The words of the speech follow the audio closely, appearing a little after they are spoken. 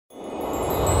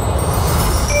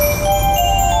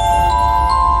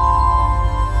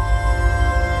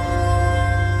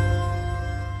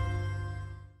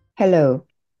Hello,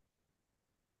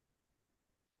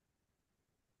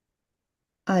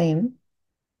 I'm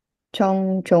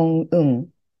Chong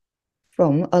Jong-un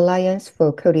from Alliance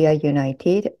for Korea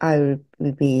United. I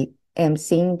will be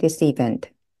emceeing this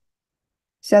event.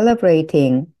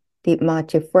 Celebrating the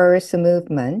March 1st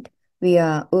movement, we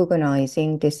are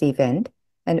organizing this event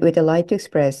and we'd like to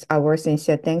express our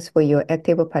sincere thanks for your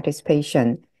active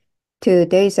participation. 2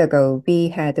 days ago, we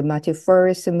had the March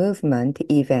 1st movement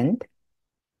event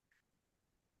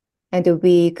and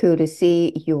we could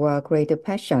see your great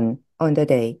passion on the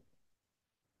day.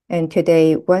 And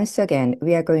today, once again,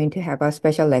 we are going to have a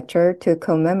special lecture to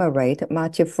commemorate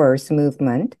March 1st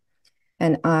movement.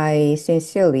 And I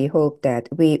sincerely hope that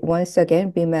we once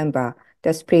again remember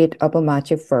the spirit of March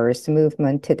 1st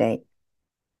movement today.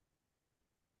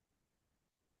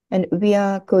 And we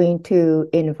are going to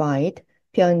invite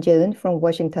Jae-eun from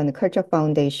Washington Culture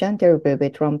Foundation. There will be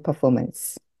drum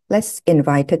performance. Let's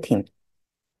invite the team.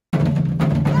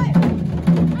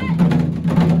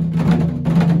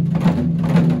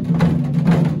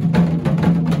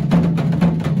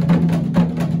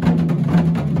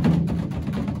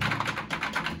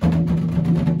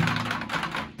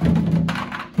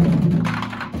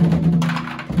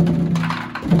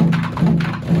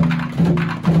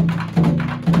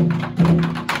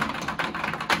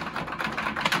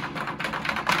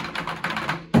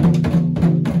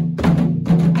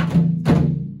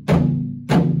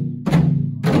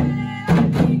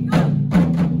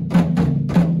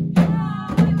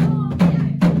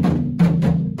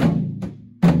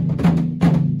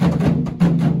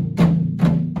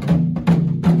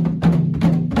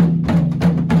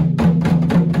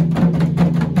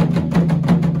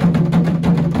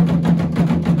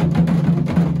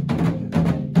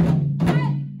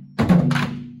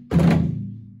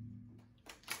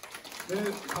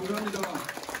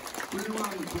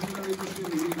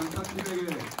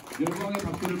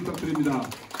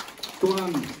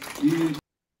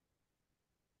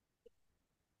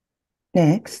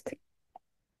 Next,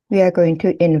 we are going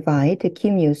to invite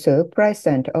Kim Yusook,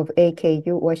 President of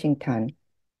AKU Washington.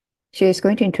 She is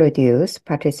going to introduce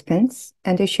participants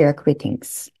and share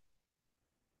greetings.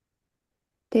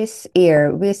 This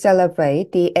year, we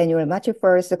celebrate the annual March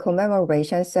 1st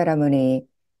commemoration ceremony.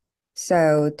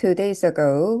 So 2 days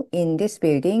ago, in this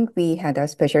building, we had a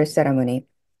special ceremony.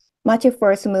 March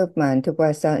 1st movement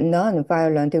was a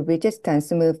non-violent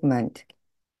resistance movement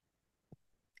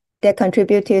that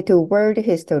contributed to world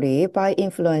history by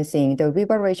influencing the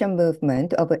liberation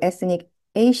movement of ethnic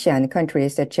Asian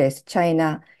countries such as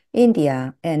China,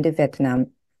 India, and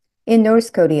Vietnam. In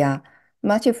North Korea,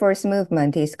 March 1st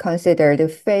movement is considered a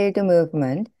failed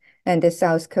movement, and the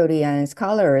South Korean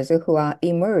scholars who are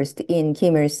immersed in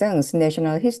Kim Il-sung's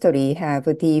national history have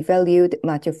devalued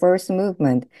March 1st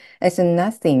movement as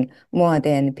nothing more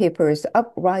than people's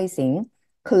uprising,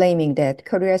 claiming that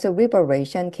Korea's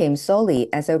liberation came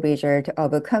solely as a result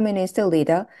of a communist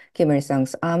leader Kim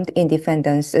Il-sung's armed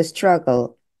independence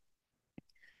struggle.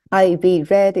 I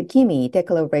reread Gimme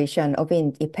Declaration of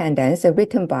Independence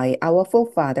written by our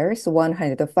forefathers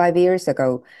 105 years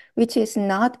ago, which is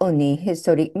not only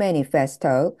historic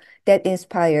manifesto that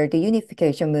inspired the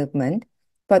unification movement,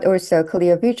 but also a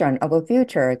clear vision of a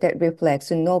future that reflects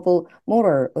the noble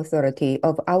moral authority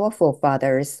of our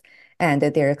forefathers and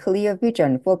their clear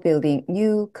vision for building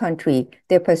new country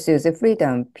that pursues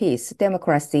freedom, peace,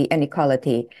 democracy, and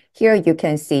equality. Here you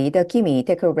can see the Gimme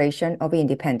Declaration of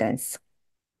Independence.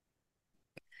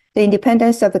 The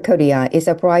independence of Korea is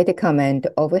a bright command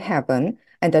of heaven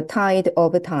and the tide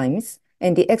of times,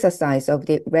 and the exercise of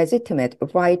the legitimate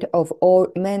right of all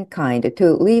mankind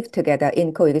to live together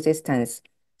in coexistence.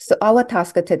 So our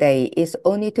task today is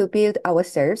only to build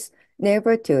ourselves,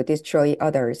 never to destroy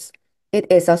others.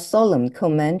 It is a solemn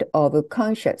command of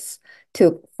conscience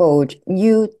to forge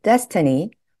new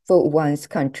destiny for one's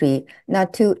country,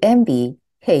 not to envy,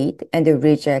 hate, and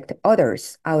reject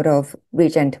others out of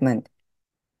resentment.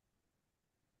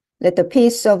 Let the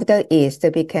peace of the East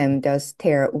become the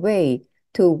stairway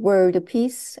to world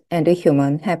peace and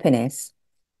human happiness.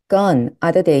 Gone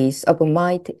are the days of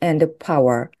might and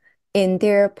power. In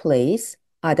their place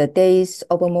are the days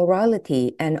of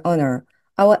morality and honor.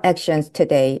 Our actions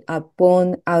today are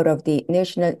born out of the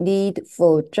national need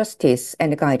for justice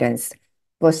and guidance,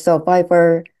 for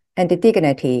survival and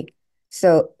dignity.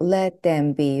 So let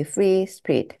them be free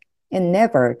spirit and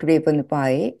never driven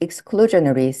by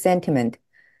exclusionary sentiment.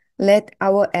 Let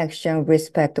our action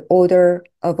respect order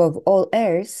above all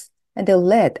else, and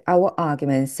let our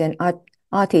arguments and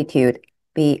attitude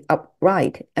be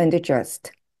upright and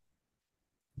just.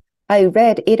 I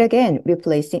read it again,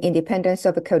 replacing independence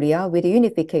of Korea with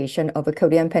unification of the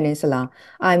Korean Peninsula.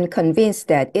 I'm convinced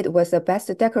that it was the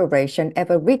best declaration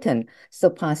ever written,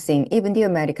 surpassing even the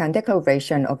American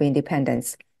Declaration of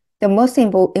Independence. The most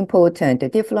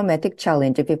important diplomatic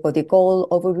challenge before the goal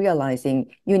of realizing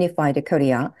unified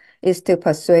Korea is to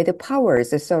persuade the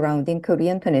powers surrounding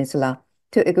Korean Peninsula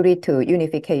to agree to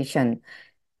unification.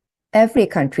 Every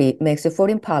country makes a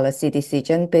foreign policy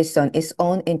decision based on its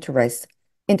own interests.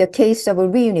 In the case of a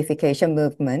reunification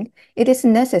movement, it is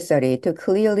necessary to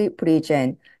clearly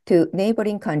present to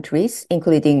neighboring countries,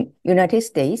 including United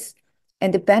States,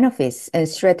 and the benefits and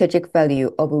strategic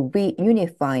value of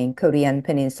reunifying Korean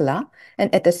Peninsula,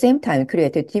 and at the same time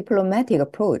create a diplomatic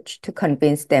approach to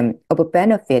convince them of the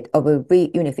benefit of a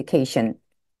reunification.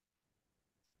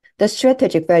 The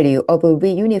strategic value of a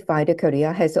reunified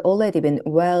Korea has already been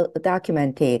well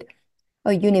documented.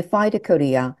 A unified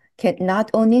Korea can not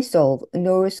only solve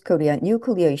North Korean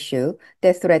nuclear issue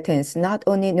that threatens not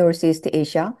only Northeast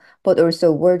Asia, but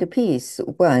also world peace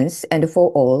once and for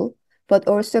all, but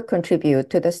also contribute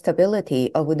to the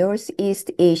stability of Northeast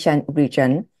Asian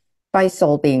region by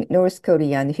solving North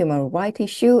Korean human rights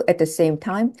issue at the same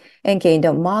time and gain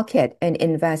the market and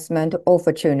investment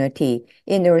opportunity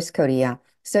in North Korea.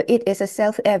 So it is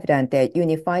self-evident that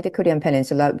unified Korean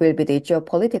Peninsula will be the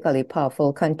geopolitically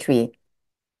powerful country.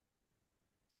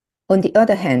 On the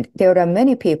other hand, there are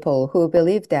many people who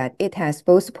believe that it has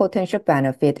both potential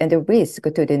benefit and a risk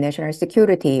to the national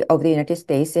security of the United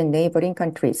States and neighboring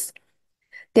countries.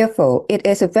 Therefore, it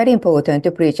is very important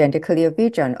to present a clear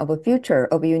vision of a future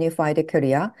of unified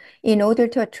Korea in order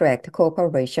to attract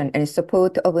cooperation and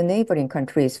support of neighboring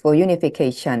countries for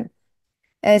unification.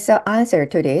 As an answer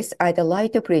to this, I'd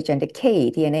like to present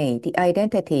K-DNA, the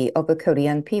identity of the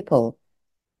Korean people.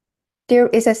 There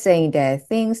is a saying that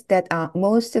things that are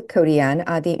most Korean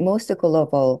are the most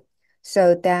global.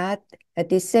 So that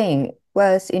this saying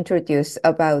was introduced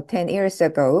about 10 years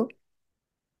ago.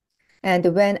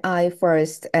 And when I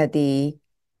first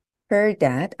heard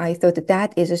that, I thought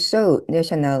that is so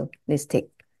nationalistic.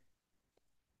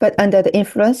 But under the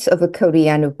influence of a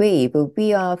Korean wave,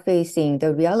 we are facing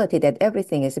the reality that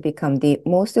everything has become the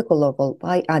most global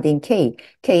by adding K,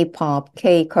 K-pop,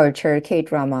 K-culture,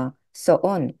 K-drama, so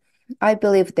on. I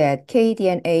believe that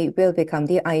KDNA will become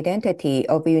the identity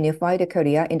of unified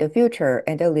Korea in the future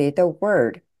and lead the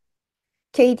world.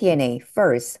 KDNA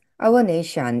first. Our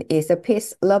nation is a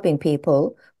peace-loving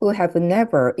people who have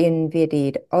never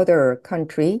invaded other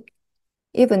country,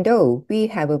 even though we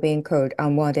have been called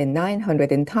more than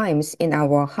 900 times in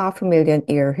our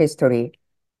half-million-year history.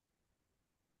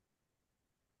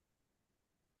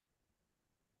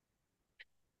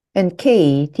 And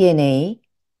KDNA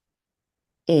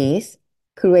is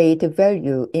great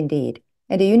value indeed,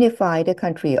 and a unified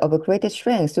country of great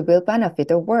strength will benefit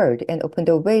the world and open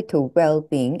the way to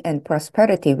well-being and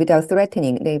prosperity without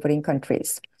threatening neighboring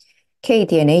countries.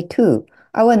 KDNA 2.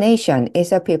 Our nation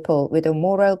is a people with a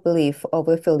moral belief of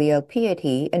filial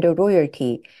piety and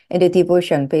loyalty and a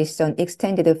devotion based on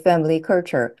extended family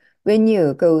culture. When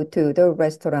you go to the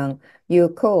restaurant, you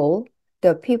call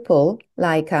the people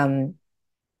like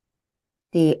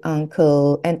the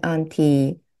uncle and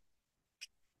auntie.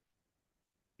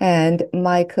 And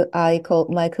I call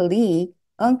Michael Lee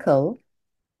uncle,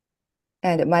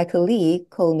 and Michael Lee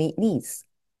call me niece.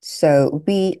 So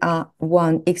we are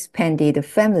one expanded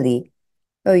family.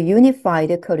 A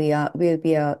unified Korea will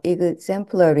be an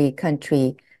exemplary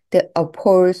country that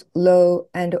upholds law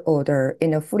and order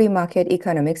in a free market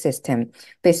economic system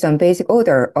based on basic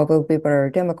order of a liberal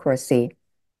democracy.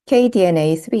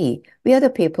 KDNA 3, we are the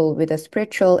people with a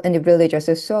spiritual and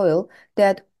religious soil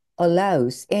that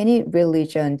allows any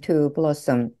religion to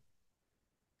blossom.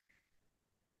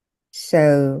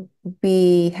 So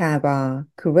we have a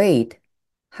great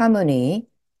harmony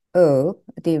of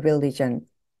the religion.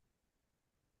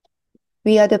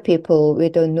 We are the people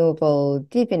with a noble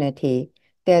divinity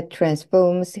that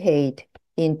transforms hate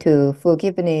into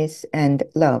forgiveness and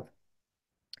love.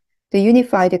 The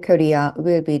unified Korea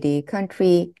will be the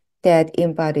country that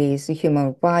embodies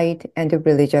human rights and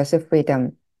religious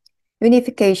freedom.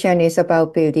 Unification is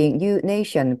about building new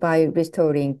nation by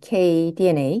restoring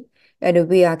KDNA, and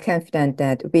we are confident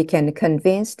that we can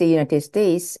convince the United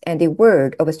States and the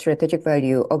world of strategic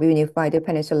value of unified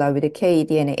peninsula with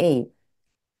KDNA.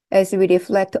 As we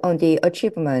reflect on the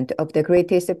achievement of the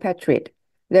greatest patriot,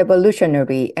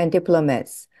 revolutionary, and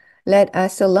diplomats, let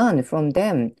us learn from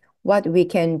them what we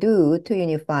can do to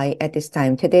unify at this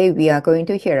time. Today, we are going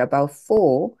to hear about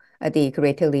four of the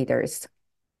great leaders.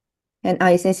 And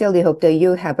I sincerely hope that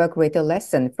you have a great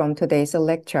lesson from today's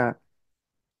lecture.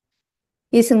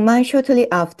 Syngman shortly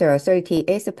after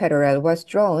 38th parallel was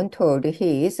drawn toward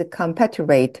his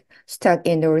compatriot stuck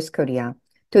in North Korea.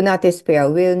 Do not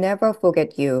despair. We'll never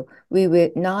forget you. We will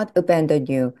not abandon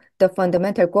you. The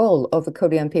fundamental goal of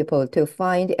Korean people to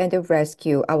find and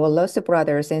rescue our lost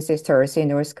brothers and sisters in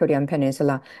North Korean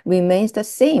peninsula remains the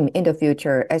same in the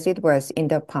future as it was in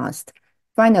the past.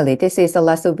 Finally, this is the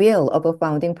last will of a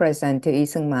founding president Lee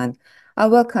Syngman.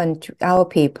 Our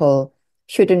people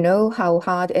should know how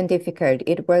hard and difficult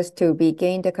it was to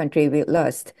regain the country we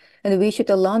lost, and we should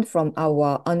learn from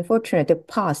our unfortunate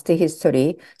past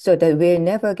history so that we'll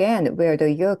never again wear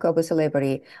the yoke of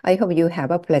slavery. I hope you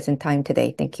have a pleasant time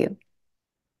today. Thank you.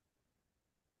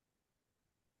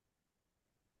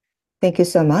 Thank you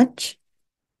so much.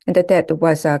 And that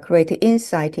was a great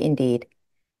insight indeed.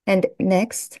 And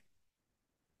next,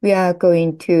 we are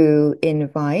going to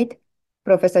invite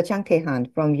Professor Chang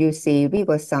from UC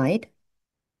Riverside.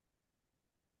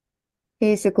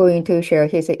 He's going to share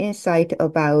his insight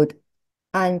about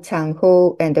Ahn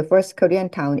Changho and the first Korean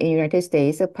town in United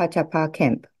States, Pachappa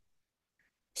Camp.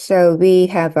 So we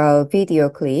have a video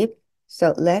clip.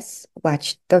 So let's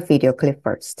watch the video clip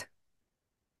first.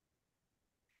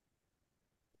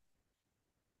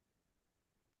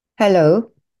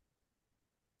 Hello,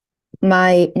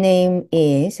 my name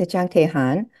is Chang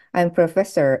Tae-han. I'm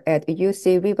professor at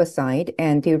UC Riverside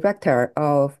and director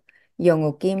of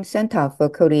Yong Kim Center for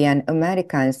Korean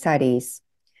American Studies.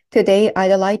 Today,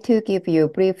 I'd like to give you a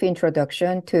brief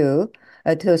introduction to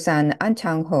Tusan Ahn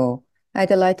Changho. I'd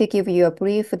like to give you a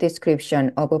brief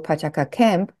description of Pachappa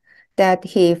Camp that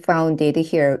he founded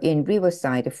here in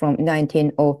Riverside from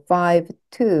 1905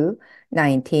 to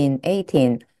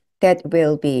 1918. That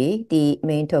will be the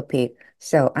main topic.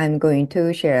 So I'm going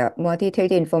to share more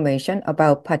detailed information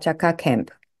about Pachappa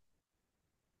Camp.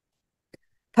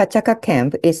 Pachappa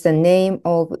Camp is the name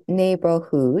of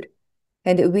neighborhood,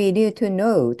 and we need to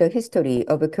know the history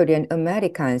of Korean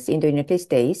Americans in the United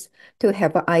States to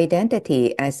have an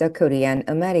identity as a Korean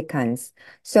Americans.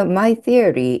 So my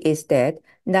theory is that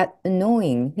not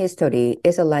knowing history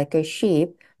is like a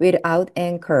ship without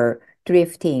anchor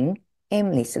drifting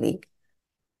aimlessly.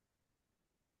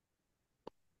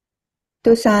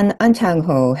 Tusan Ahn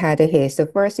Changho had his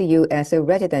first U.S.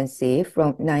 residency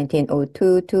from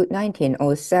 1902 to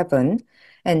 1907,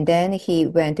 and then he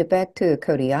went back to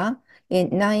Korea in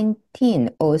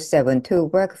 1907 to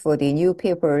work for the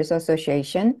Newspapers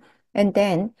Association, and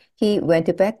then he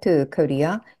went back to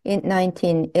Korea in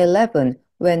 1911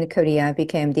 when Korea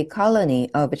became the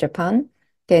colony of Japan.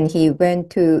 Then he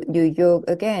went to New York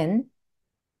again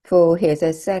for his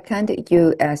second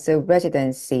U.S.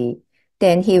 residency.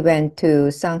 Then he went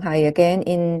to Shanghai again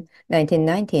in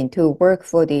 1919 to work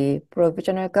for the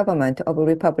Provisional Government of the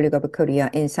Republic of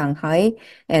Korea in Shanghai.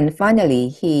 And finally,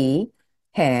 he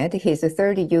had his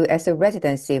third U.S.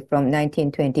 residency from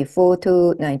 1924 to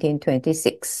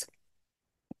 1926.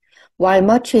 While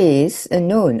much is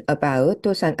known about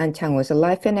Tusan Ahn Changho's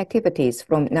life and activities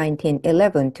from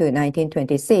 1911 to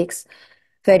 1926,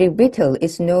 very little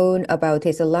is known about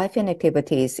his life and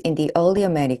activities in the early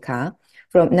America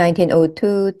from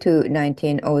 1902 to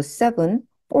 1907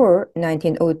 or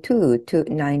 1902 to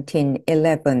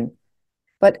 1911.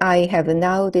 But I have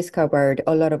now discovered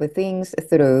a lot of things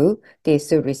through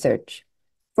this research.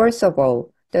 First of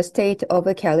all, the state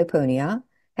of California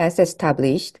has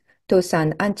established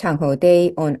Tusan Ahn Changho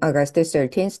Day on August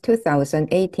 13,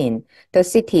 2018. The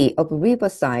city of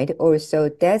Riverside also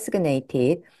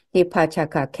designated the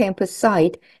Pachappa Camp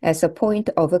site as a point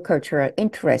of cultural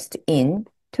interest in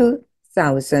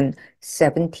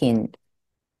 2017.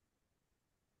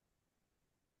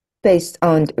 Based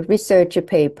on the research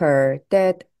paper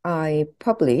that I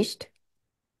published,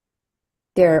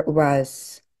 there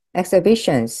was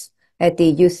exhibitions at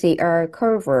the UCR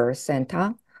Culver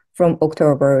Center from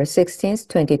October 16,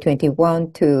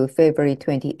 2021 to February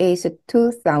 28,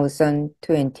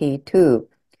 2022.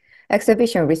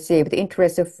 Exhibition received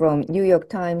interest from New York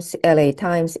Times, LA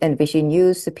Times, NBC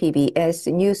News, PBS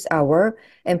NewsHour,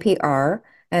 NPR,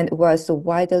 and was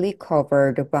widely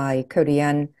covered by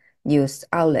Korean news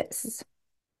outlets.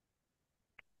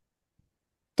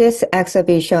 This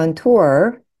exhibition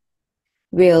tour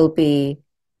will be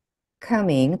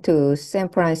coming to San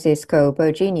Francisco,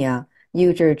 Virginia,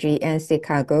 New Jersey, and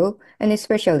Chicago, and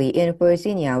especially in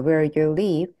Virginia, where you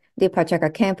live. The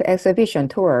Pachappa Camp exhibition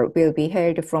tour will be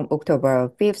held from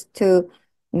October 5th to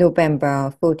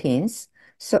November 14th.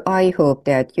 So I hope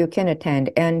that you can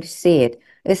attend and see it,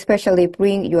 especially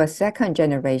bring your second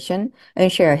generation and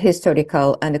share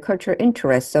historical and cultural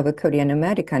interests of Korean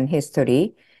American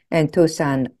history and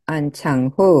Tusan Ahn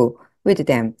Changho with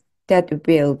them. That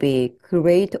will be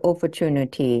great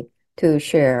opportunity to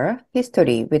share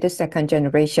history with the second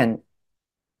generation.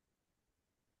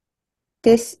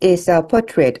 This is a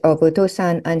portrait of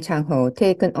Dosan Ahn Changho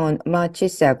taken on March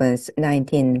 7,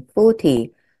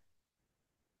 1940,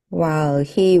 while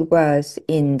he was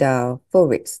in the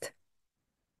forest.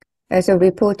 As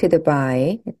reported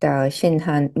by the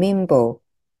Shinhan Minbo,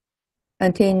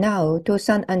 until now,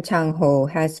 Dosan Ahn Changho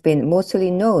has been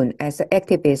mostly known as an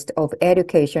activist of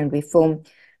education reform,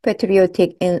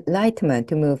 patriotic enlightenment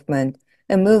movement,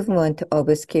 a movement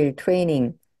of skill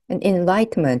training, an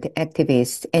enlightenment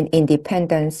activist, and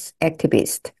independence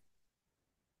activist.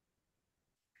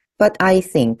 But I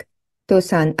think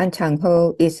Dosan Ahn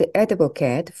Changho is an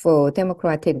advocate for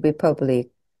democratic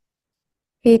republic.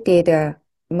 He did a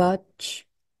much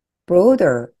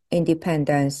broader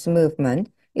independence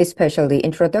movement, especially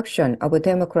introduction of a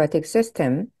democratic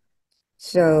system.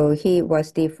 So he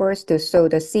was the first to sow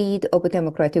the seed of a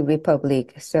democratic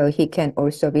republic, so he can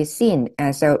also be seen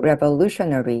as a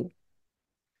revolutionary.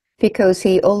 Because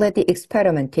he already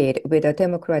experimented with a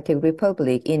democratic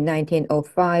republic in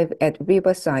 1905 at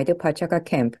Riverside, Pachappa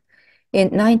Camp.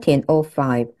 In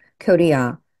 1905,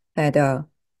 Korea had a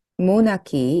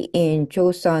monarchy in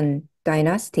Joseon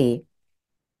dynasty.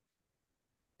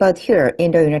 But here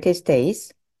in the United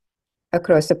States,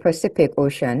 across the Pacific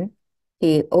Ocean,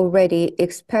 he already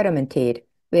experimented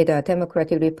with a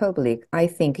democratic republic. I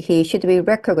think he should be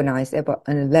recognized as a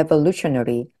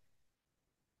revolutionary.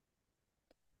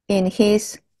 In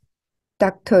his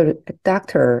doctor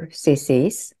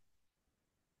thesis,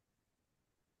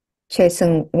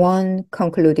 Jaisohn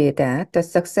concluded that the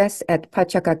success at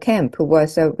Pachappa Camp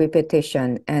was a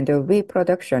repetition and a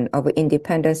reproduction of the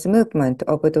independence movement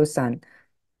of Dosan.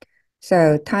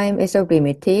 So time is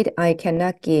limited. I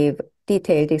cannot give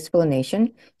detailed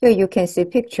explanation. Here you can see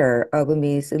picture of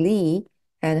Ms. Lee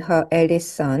and her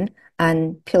eldest son,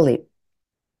 Ahn Philip.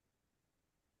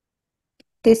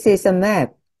 This is a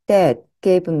map that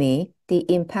gave me the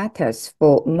impetus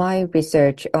for my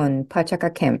research on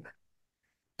Pachappa Camp.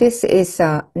 This is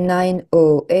a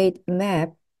 908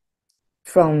 map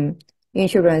from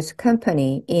insurance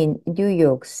company in New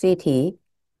York City.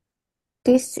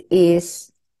 This is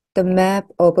the map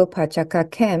of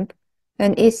Pachappa Camp,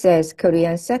 and it says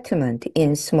Korean settlement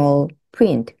in small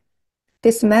print.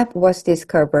 This map was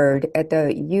discovered at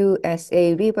the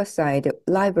USA Riverside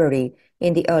Library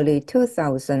in the early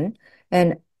 2000s,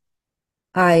 and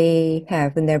I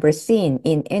have never seen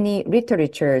in any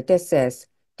literature that says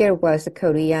there was a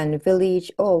Korean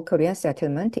village or Korean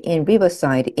settlement in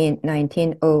Riverside in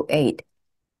 1908.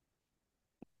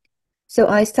 So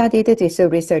I studied this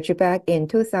research back in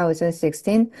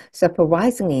 2016.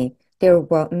 Surprisingly, there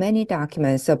were many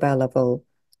documents available.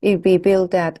 It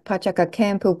revealed that Pachappa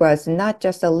Camp was not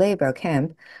just a labor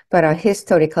camp, but a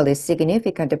historically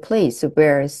significant place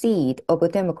where seed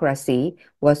of democracy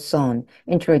was sown,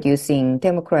 introducing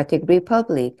democratic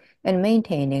republic and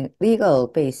maintaining legal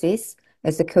basis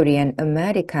as Korean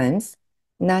Americans,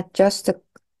 not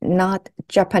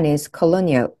Japanese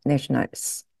colonial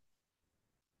nationals.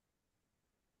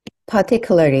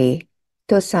 Particularly,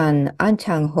 Dosan Ahn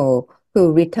Changho,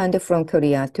 who returned from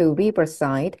Korea to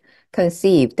Riverside,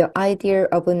 conceived the idea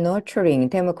of nurturing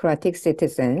democratic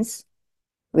citizens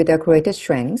with a great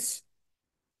strength.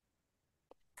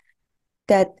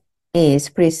 That is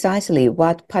precisely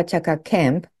what Pachappa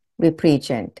Camp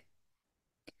represents.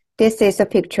 This is a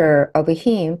picture of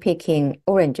him picking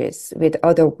oranges with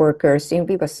other workers in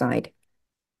Riverside.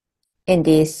 In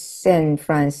the San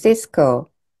Francisco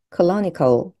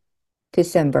Chronicle,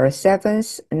 December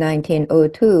 7th,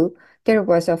 1902, there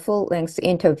was a full-length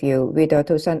interview with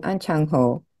Dosan Ahn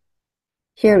Changho.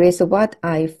 Here is what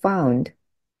I found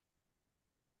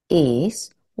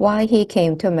is why he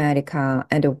came to America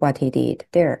and what he did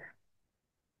there.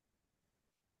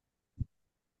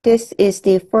 This is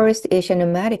the first Asian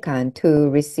American to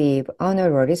receive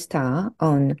honorary star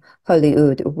on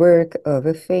Hollywood Walk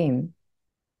of Fame.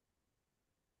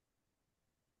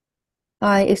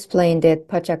 I explained that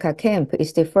Pachappa Camp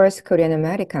is the first Korean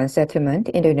American settlement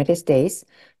in the United States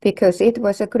because it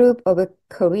was a group of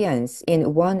Koreans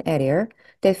in one area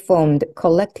that formed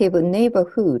collective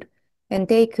neighborhood, and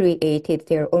they created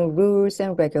their own rules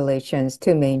and regulations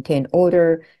to maintain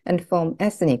order and form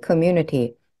ethnic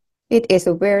community. It is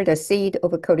where the seed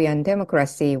of Korean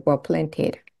democracy were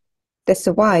planted. That's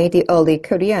why the early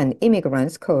Korean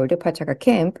immigrants called Pachappa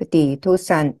Camp the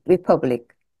Dosan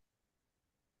Republic.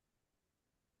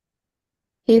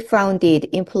 He founded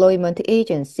employment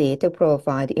agency to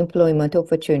provide employment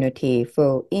opportunity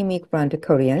for immigrant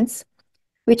Koreans,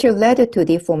 which led to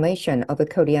the formation of a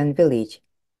Korean village.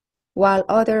 While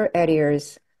other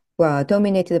areas were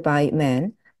dominated by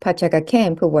men, Pachappa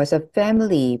Camp was a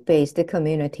family-based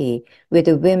community with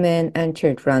women and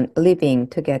children living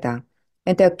together.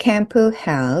 And the camp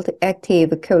held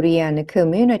active Korean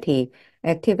community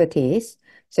activities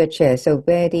such as a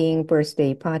wedding,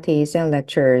 birthday parties, and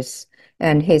lectures.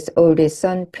 And his oldest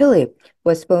son, Philip,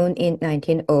 was born in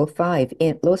 1905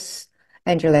 in Los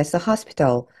Angeles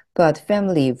Hospital, but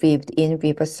family lived in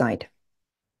Riverside.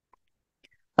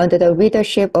 Under the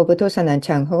leadership of Ahn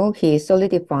Changho, he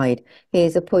solidified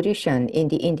his position in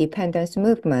the independence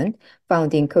movement,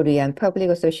 founding Korean Public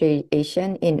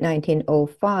Association in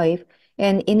 1905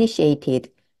 and initiated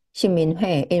Syngman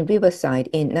Rhee in Riverside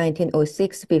in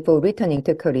 1906 before returning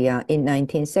to Korea in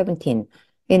 1917.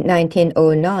 In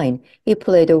 1909, he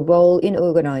played a role in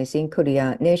organizing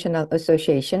Korea National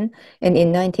Association, and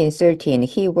in 1913,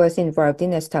 he was involved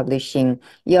in establishing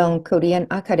Young Korean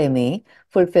Academy,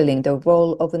 fulfilling the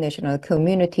role of a national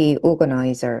community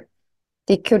organizer.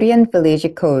 The Korean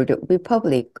village called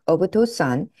Republic of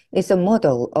Dosan is a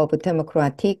model of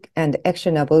democratic and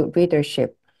actionable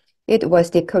leadership. It was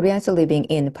the Koreans living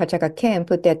in Pachappa Camp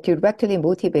that directly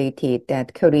motivated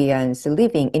that Koreans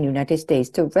living in the United States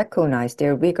to recognize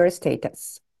their legal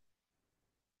status.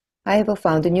 I have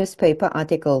found a newspaper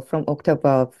article from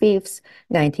October 5th,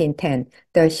 1910,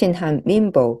 the Shinhan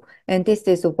Minbo, and this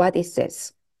is what it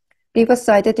says.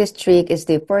 Riverside District is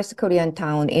the first Korean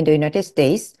town in the United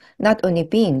States, not only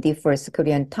being the first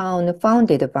Korean town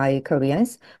founded by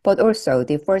Koreans, but also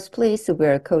the first place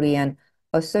where Korean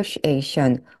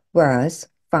Association was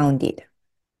founded.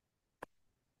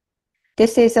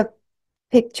 This is a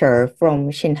picture from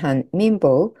Shinhan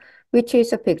Minbo, which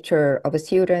is a picture of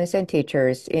students and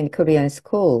teachers in Korean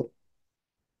school.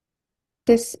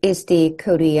 This is the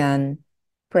Korean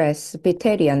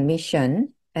Presbyterian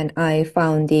Mission, and I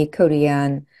found the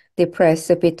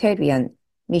Presbyterian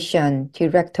Mission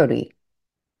Directory.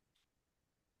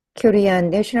 Korean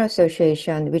National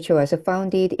Association, which was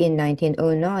founded in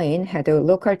 1909, had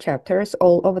local chapters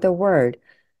all over the world,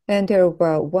 and there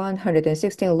were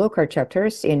 116 local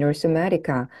chapters in North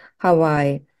America,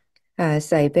 Hawaii,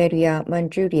 Siberia,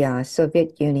 Manchuria,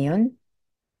 Soviet Union,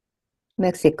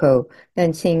 Mexico,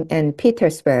 Nanjing, and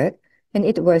Petersburg, and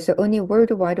it was the only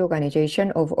worldwide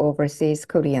organization of overseas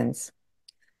Koreans.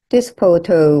 This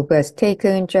photo was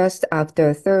taken just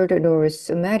after Third North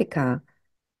America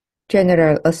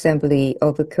General Assembly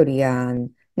of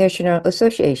Korean National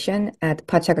Association at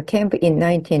Pachappa Camp in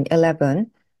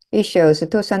 1911. It shows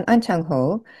Dosan Ahn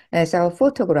Changho as our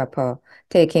photographer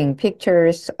taking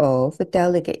pictures of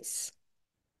delegates.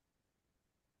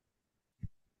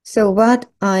 So what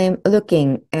I'm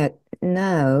looking at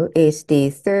now is the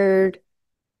third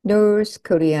North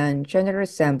Korean General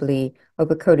Assembly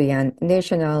of Korean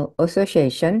National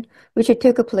Association, which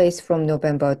took place from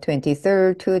November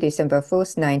 23rd to December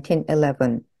 4th,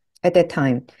 1911. At that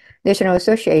time, National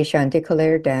Association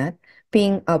declared that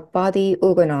being a body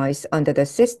organized under the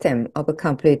system of a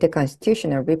complete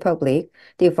constitutional republic,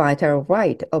 the vital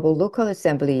right of local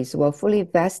assemblies were fully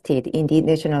vested in the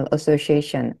National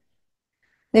Association.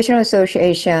 National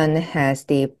Association has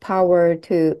the power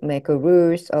to make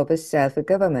rules of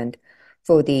self-government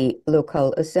for the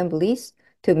local assemblies,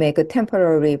 to make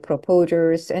temporary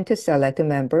proposals, and to select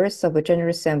members of a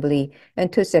General Assembly,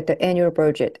 and to set the annual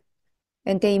budget.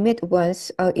 And they meet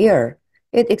once a year.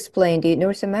 It explained the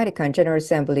North American General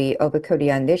Assembly of the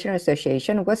Korean National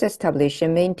Association was established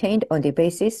and maintained on the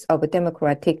basis of a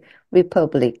democratic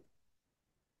republic.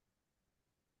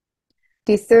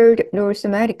 The Third North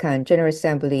American General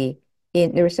Assembly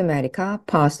in North America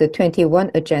passed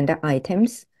 21 agenda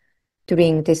items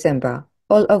during December.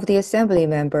 All of the assembly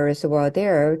members were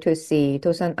there to see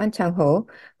Dosan Ahn Changho,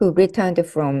 who returned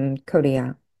from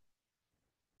Korea.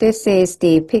 This is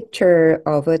the picture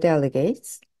of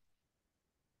delegates.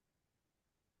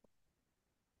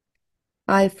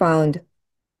 I found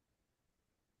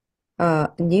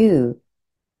a new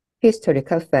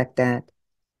historical fact that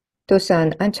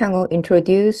Dosan Ahn Changho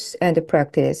introduced and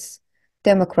practiced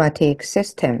democratic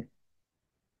system.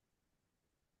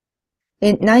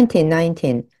 In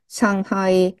 1919,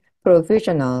 Shanghai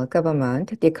Provisional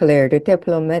Government declared a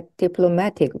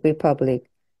diplomatic republic.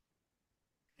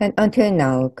 And until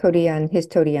now, Korean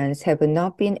historians have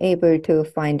not been able to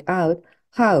find out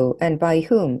how and by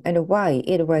whom and why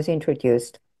it was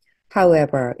introduced.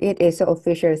 However, it is the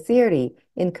official theory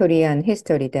in Korean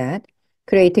history that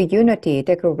Great Unity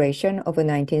Declaration of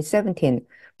 1917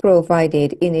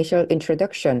 provided initial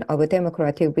introduction of a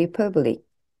democratic republic.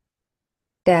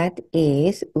 That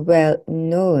is well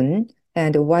known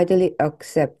and widely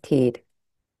accepted.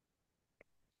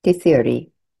 The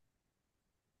theory.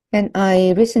 And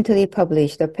I recently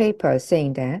published a paper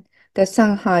saying that the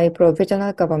Shanghai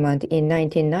Provisional Government in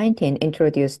 1919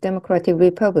 introduced Democratic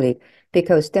Republic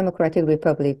because Democratic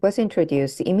Republic was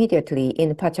introduced immediately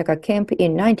in Pachappa Camp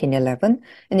in 1911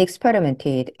 and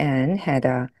experimented and had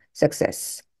a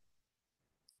success.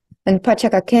 And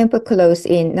Pachappa Camp closed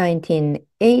in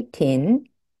 1918,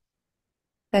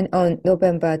 and on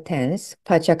November 10th,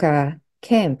 Pachappa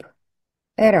Camp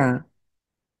era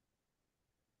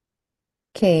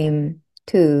came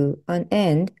to an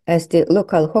end as the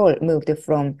local hall moved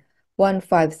from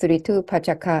 1532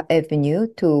 Pachaka Avenue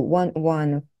to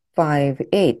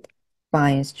 1158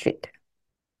 Vine Street.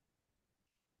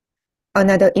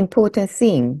 Another important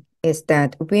thing is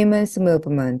that women's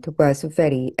movement was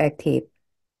very active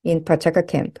in Pachaka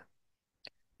Camp.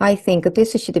 I think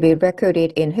this should be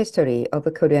recorded in history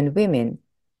of Korean women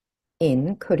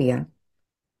in Korea.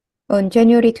 On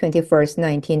January 21st,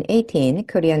 1918,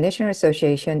 Korean National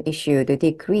Association issued a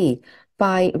decree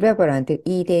by Reverend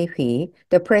Lee Dae-hwi,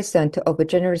 the President of the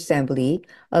General Assembly,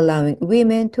 allowing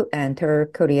women to enter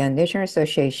Korean National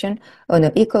Association on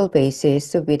an equal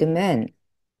basis with men.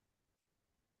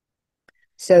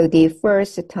 So the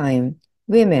first time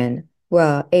women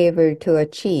were able to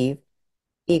achieve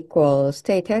equal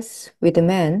status with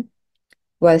men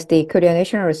was the Korean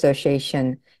National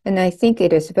Association, and I think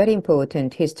it is a very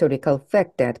important historical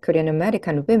fact that Korean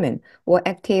American women were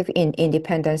active in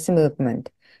independence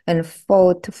movement and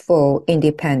fought for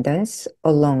independence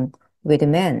along with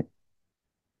men.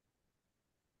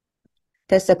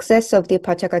 The success of the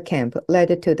Pachaka Camp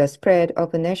led to the spread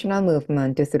of a national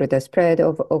movement through the spread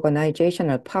of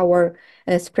organizational power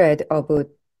and spread of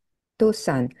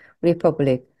Dosan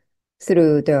Republic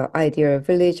through the ideal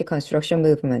village construction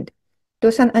movement.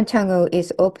 Dosan Ahn Changho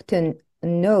is often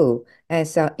known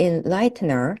as an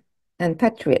enlightener and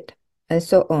patriot, and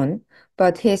so on,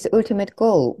 but his ultimate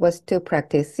goal was to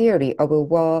practice theory of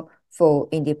war for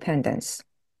independence.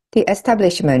 The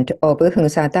establishment of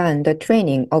Hungsadan, the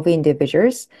training of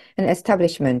individuals, and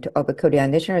establishment of a Korean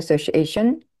National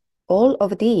Association, all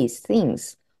of these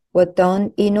things were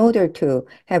done in order to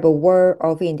have a war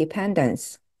of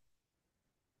independence.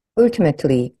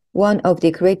 Ultimately, one of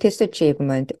the greatest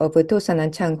achievements of Dosan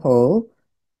Ahn Changho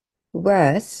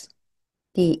was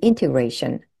the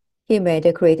integration. He made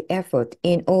a great effort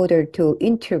in order to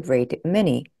integrate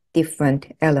many different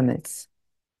elements.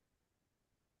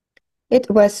 It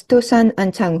was Dosan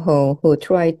Ahn Changho who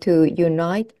tried to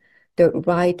unite the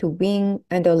right wing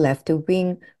and the left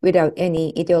wing without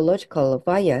any ideological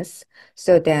bias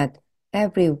so that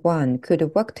everyone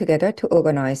could work together to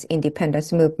organize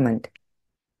independence movement.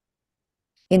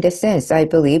 In the sense, I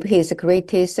believe his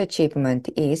greatest achievement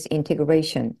is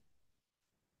integration.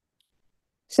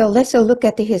 So let's look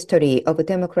at the history of a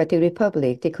democratic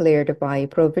republic declared by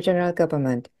provisional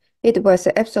government. It was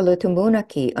absolute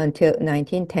monarchy until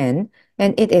 1910,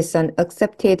 and it is an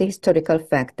accepted historical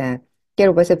fact that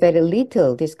there was a very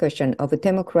little discussion of a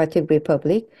democratic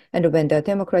republic, and when the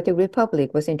democratic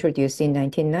republic was introduced in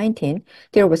 1919,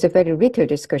 there was a very little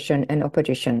discussion and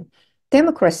opposition.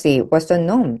 Democracy was the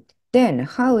norm. Then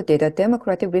how did a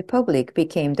democratic republic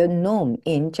become the norm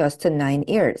in just 9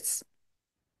 years?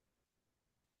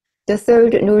 The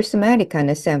Third North American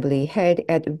Assembly held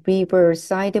at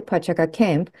Riverside Pachappa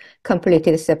Camp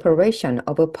completed separation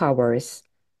of powers.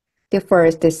 The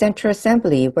first Central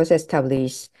Assembly was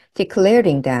established,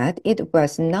 declaring that it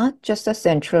was not just a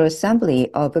Central Assembly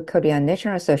of Korean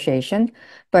National Association,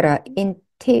 but an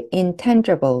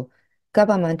intangible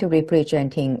government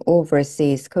representing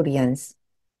overseas Koreans.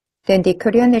 Then the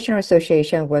Korean National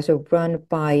Association was run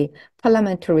by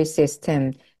parliamentary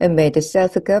system and made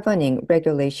self-governing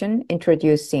regulation,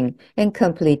 introducing and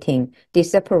completing the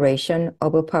separation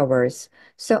of powers.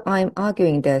 So I'm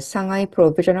arguing that Shanghai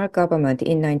Provisional Government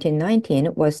in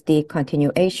 1919 was the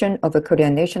continuation of a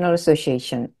Korean National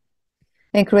Association.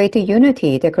 And Great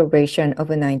Unity Declaration of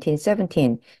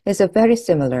 1917 is very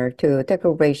similar to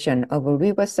Declaration of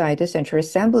Riverside Central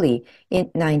Assembly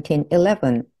in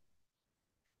 1911.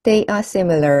 They are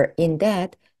similar in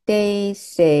that they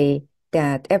say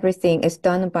that everything is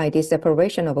done by the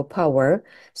separation of power.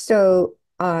 So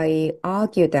I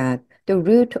argue that the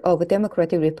root of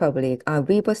democratic republic are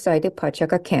Riverside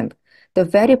Pachappa Camp, the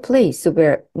very place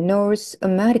where North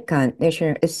American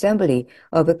National Assembly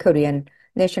of Korean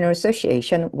National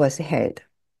Association was held.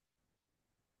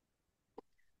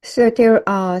 So there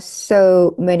are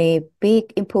so many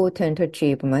big important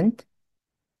achievements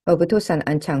of Dosan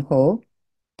Ahn Changho.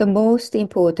 The most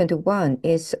important one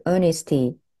is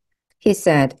honesty. He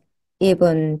said,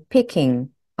 even picking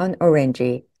an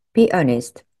orange, be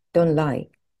honest, don't lie.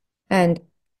 And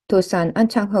Dosan Ahn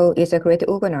Changho is a great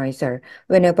organizer.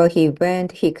 Whenever he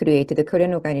went, he created the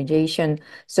Korean organization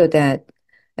so that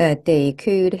they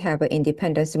could have an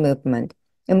independence movement.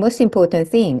 The most important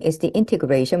thing is the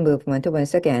integration movement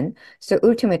once again. So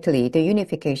ultimately, the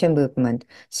unification movement.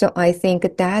 So I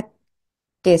think that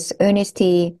this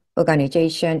honesty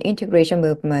organization integration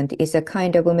movement is a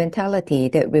kind of a mentality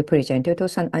that represents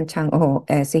Dosan Ahn Changho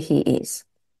as he is.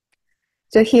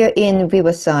 So here in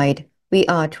Riverside, we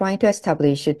are trying to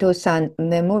establish a Dosan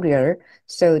Memorial.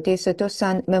 So this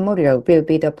Dosan Memorial will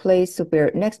be the place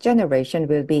where next generation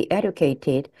will be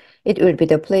educated. It will be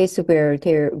the place where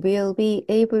they will be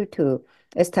able to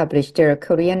establish their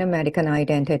Korean American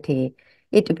identity.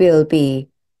 It will be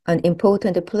an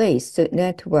important place to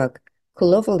network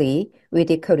globally with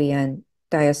the Korean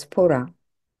diaspora.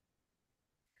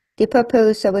 The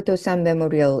purpose of Dosan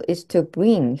Memorial is to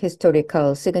bring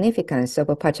historical significance of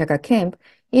Pachappa Camp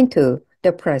into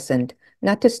the present,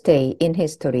 not to stay in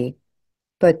history,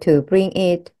 but to bring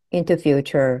it into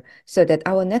future so that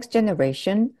our next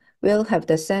generation will have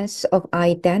the sense of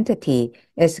identity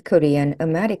as Korean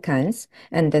Americans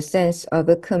and the sense of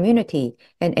a community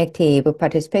and active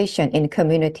participation in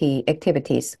community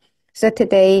activities. So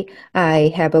today,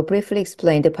 I have briefly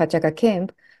explained the Pachappa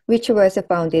Camp, which was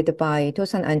founded by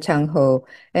Dosan Ahn Changho,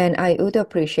 and I would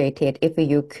appreciate it if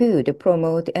you could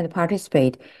promote and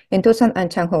participate in Dosan Ahn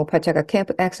Changho Pachappa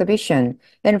Camp exhibition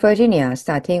in Virginia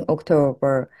starting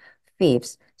October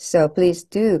 5th. So please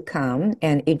do come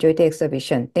and enjoy the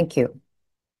exhibition. Thank you.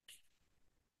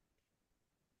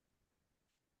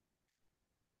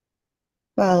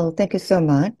 Well, thank you so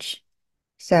much.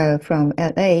 So from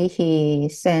LA, he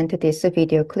sent this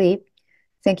video clip.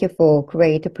 Thank you for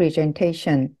great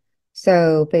presentation.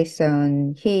 So based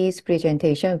on his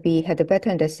presentation, we had a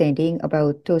better understanding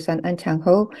about Dosan Ahn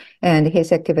Changho and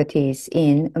his activities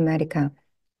in America.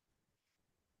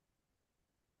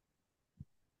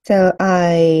 So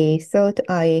I thought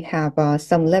I have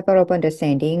some level of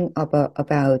understanding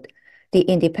about the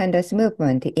independence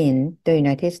movement in the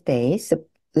United States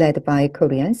led by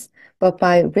Koreans. But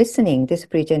by listening this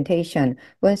presentation,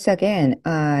 once again,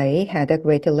 I had a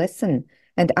great lesson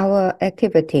and our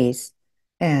activities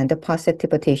and the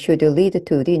positivity should lead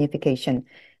to the unification.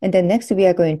 And then next, we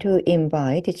are going to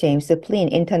invite James Flynn,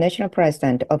 International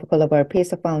President of Global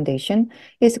Peace Foundation.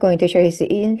 He's going to share his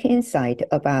insight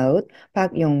about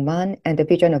Park Yongman and the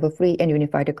vision of a free and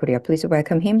unified Korea. Please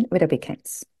welcome him with a big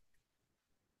hands.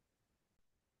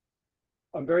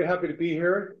 I'm very happy to be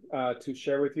here to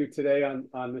share with you today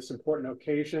on this important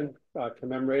occasion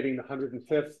commemorating the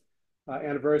 105th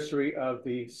anniversary of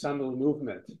the Syngman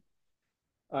movement.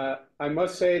 I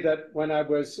must say that when I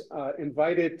was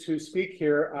invited to speak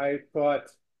here, I thought,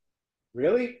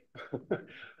 really?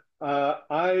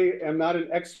 I am not an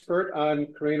expert on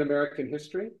Korean American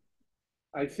history.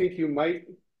 I think you might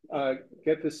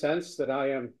get the sense that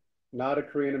I am not a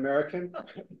Korean American.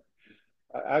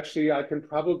 Actually, I can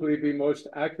probably be most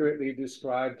accurately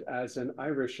described as an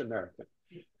Irish American.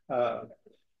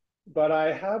 But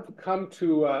I have come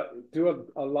to do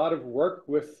a lot of work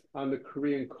on the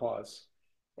Korean cause.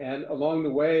 And along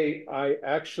the way, I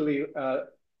actually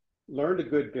learned a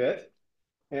good bit.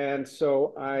 And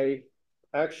so I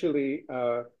actually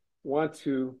want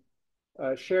to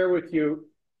share with you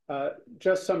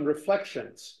just some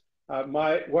reflections.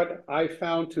 What I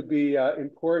found to be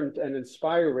important and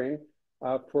inspiring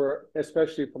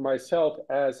especially for myself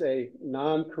as a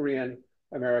non-Korean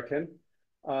American.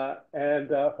 And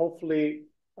hopefully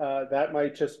that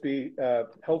might just be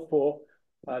helpful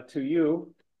to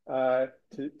you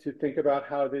to think about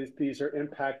how these are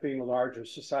impacting the larger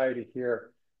society here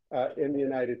in the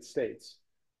United States.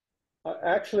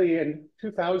 Actually, in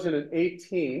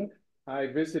 2018, I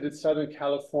visited Southern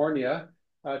California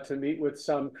to meet with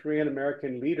some Korean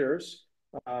American leaders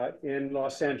in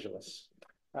Los Angeles.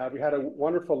 We had a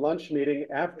wonderful lunch meeting,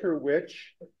 after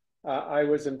which I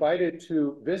was invited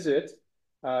to visit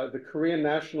the Korean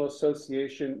National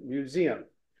Association Museum.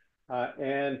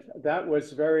 And that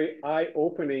was very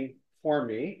eye-opening for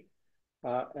me.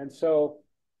 And so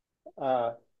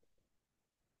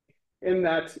in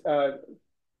that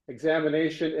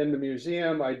examination in the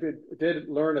museum, I did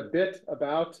learn a bit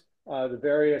about the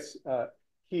various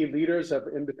key leaders of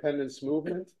independence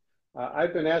movement.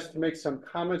 I've been asked to make some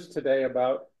comments today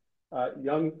about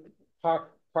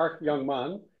Park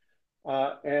Yongman,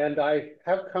 and I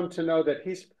have come to know that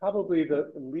he's probably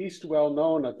the least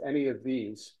well-known of any of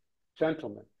these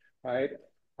gentlemen, right?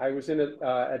 I was in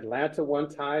Atlanta one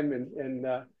time in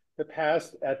the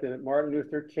past at the Martin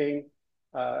Luther King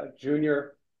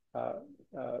Jr.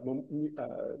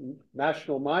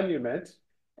 National Monument,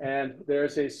 and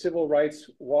there's a civil rights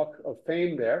walk of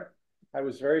fame there. I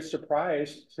was very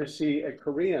surprised to see a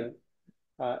Korean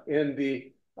in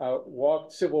the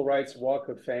civil rights walk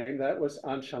of fame. That was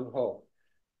Ahn Changho,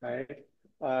 right?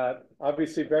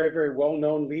 Obviously, very, very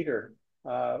well-known leader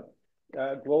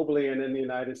globally and in the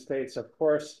United States. Of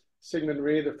course, Syngman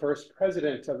Rhee, the first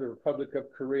president of the Republic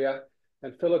of Korea,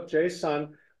 and Philip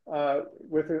Jaisohn,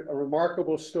 with a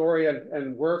remarkable story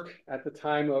and work at the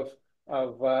time of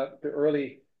the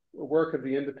early work of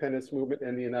the independence movement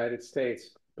in the United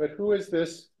States. But who is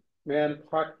this man,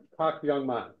 Park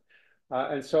Yongman?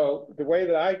 And so the way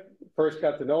that I first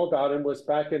got to know about him was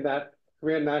back in that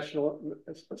Korean National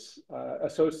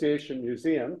Association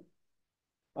Museum.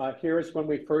 Here is when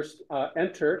we first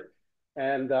entered,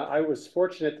 and I was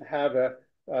fortunate to have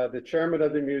the chairman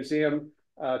of the museum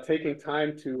taking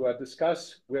time to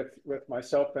discuss with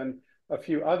myself and a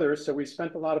few others. So we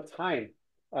spent a lot of time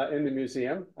in the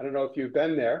museum. I don't know if you've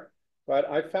been there, but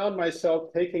I found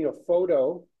myself taking a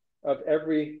photo of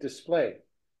every display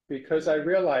because I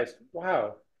realized,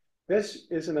 wow, this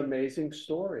is an amazing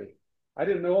story. I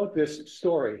didn't know this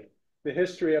story, the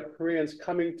history of Koreans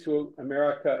coming to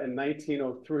America in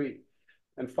 1903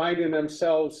 and finding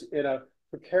themselves in a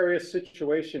precarious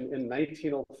situation in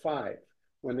 1905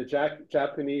 when the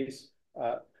Japanese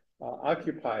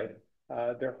occupied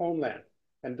their homeland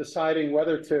and deciding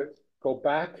whether to go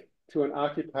back to an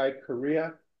occupied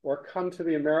Korea or come to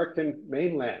the American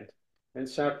mainland in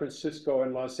San Francisco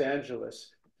and Los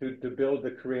Angeles to build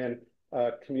the Korean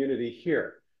community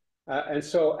here. And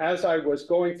so as I was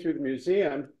going through the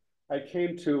museum, I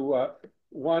came to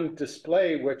one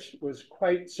display which was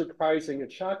quite surprising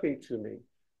and shocking to me,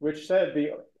 which said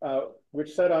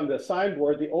on the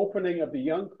signboard, the opening of the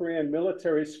Young Korean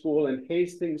Military School in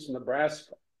Hastings,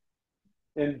 Nebraska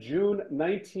in June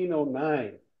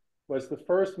 1909 was the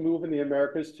first move in the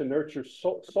Americas to nurture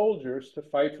soldiers to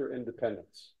fight for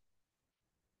independence.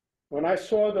 When I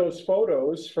saw those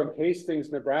photos from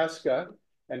Hastings, Nebraska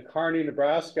and Kearney,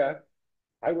 Nebraska,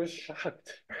 I was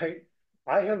shocked, right?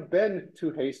 I have been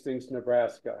to Hastings,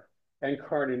 Nebraska and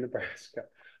Kearney, Nebraska.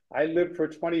 I lived for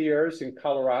 20 years in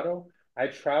Colorado. I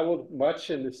traveled much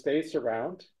in the states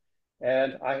around,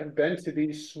 and I have been to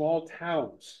these small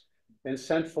towns in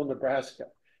central Nebraska.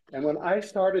 And when I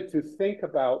started to think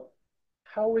about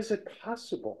how is it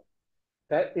possible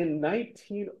that in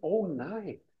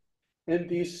 1909, in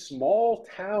these small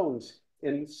towns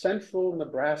in central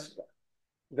Nebraska,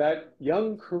 that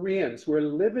young Koreans were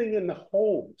living in the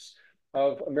homes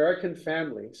of American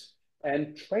families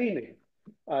and training,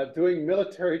 doing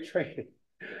military training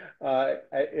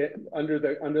under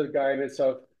the guidance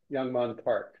of Yongman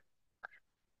Park.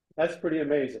 That's pretty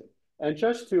amazing. And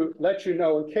just to let you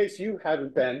know, in case you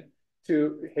haven't been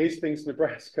to Hastings,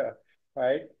 Nebraska,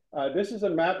 right? This is a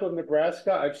map of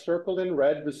Nebraska. I've circled in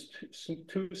red the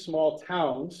two small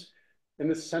towns in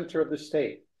the center of the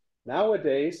state.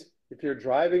 Nowadays, if you're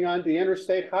driving on the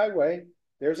interstate highway,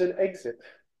 there's an exit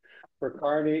for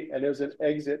Kearney and there's an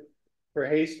exit for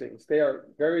Hastings. They are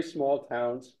very small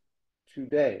towns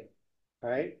today,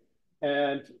 right?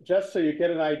 And just so you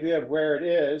get an idea of where it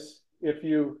is, if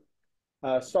you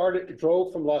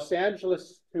drove from Los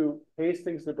Angeles to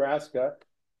Hastings, Nebraska,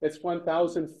 it's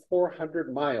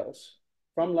 1,400 miles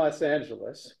from Los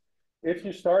Angeles. If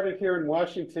you started here in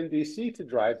Washington, D.C. to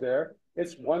drive there,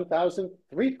 it's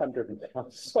 1,300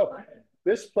 miles. So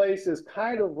this place is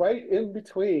kind of right in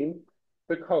between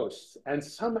the coasts. And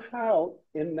somehow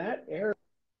in that area,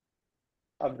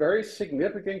 a very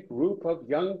significant group of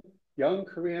young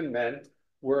Korean men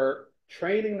were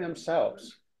training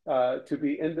themselves to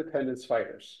be independence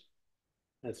fighters.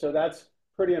 And so that's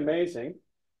pretty amazing.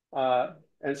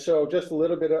 And so just a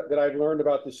little bit that I've learned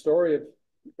about the story of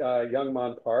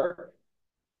Yongman Park.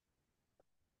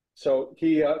 So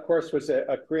he, of course, was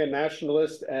a Korean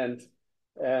nationalist and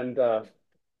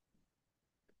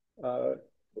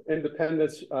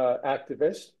independence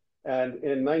activist. And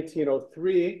in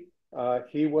 1903,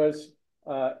 he was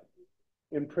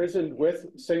imprisoned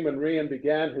with Syngman Rhee and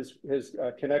began his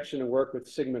connection and work with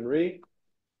Syngman Rhee.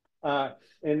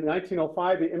 In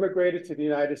 1905, he immigrated to the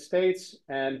United States,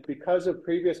 and because of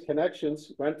previous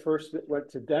connections, went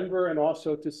to Denver and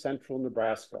also to central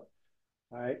Nebraska,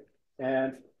 right?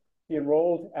 And he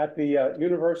enrolled at the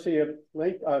University of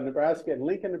Nebraska in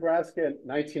Lincoln, Nebraska in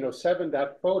 1907.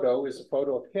 That photo is a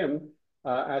photo of him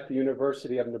at the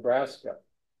University of Nebraska.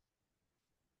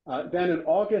 Then in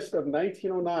August of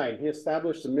 1909, he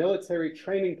established a military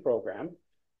training program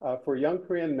for young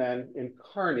Korean men in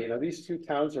Kearney. Now, these two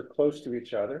towns are close to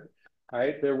each other,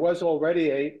 right? There was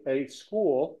already a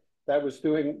school that was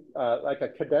doing like a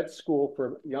cadet school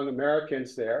for young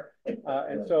Americans there.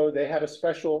 And so they had a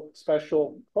special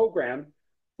program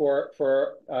for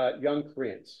young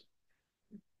Koreans.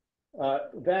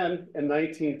 Then in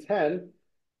 1910,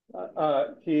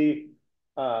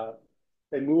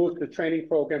 they moved the training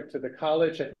program to the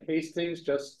college at Hastings,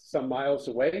 just some miles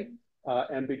away,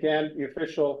 and began the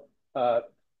official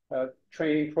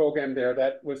training program there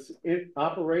that was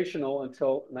operational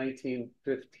until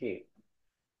 1915.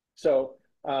 So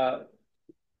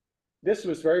this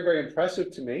was very, very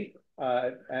impressive to me.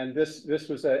 And this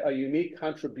was a unique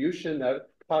contribution that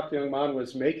Pak Yongman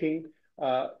was making.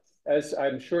 As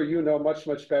I'm sure you know much,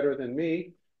 much better than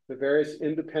me, the various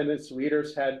independence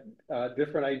leaders had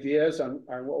different ideas on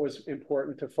what was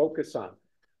important to focus on.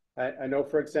 I know,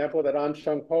 for example, that Ahn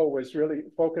Changho was really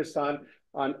focused on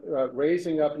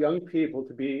raising up young people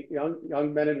to be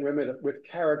young men and women with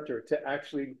character to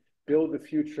actually build the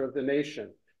future of the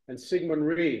nation. And Syngman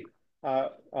Rhee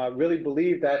really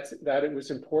believed that it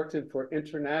was important for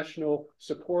international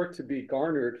support to be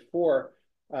garnered for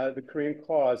the Korean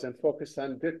cause and focused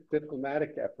on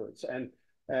diplomatic efforts. And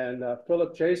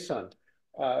Philip Jaisohn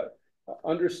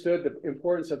understood the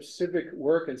importance of civic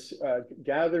work and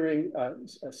gathering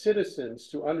citizens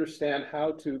to understand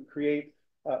how to create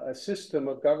a system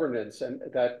of governance and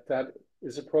that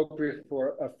is appropriate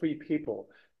for a free people,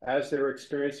 as they're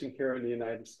experiencing here in the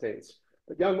United States.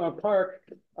 But Yongman Park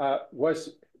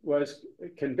was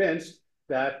convinced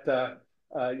that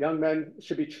young men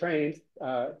should be trained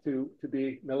to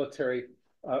be military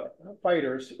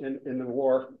fighters in the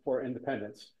war for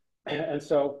independence. And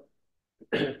so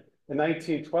in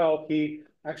 1912, he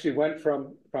actually went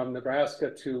from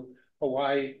Nebraska to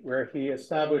Hawaii, where he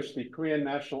established the Korean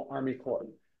National Army Corps.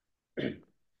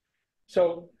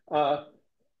 So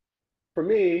for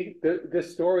me,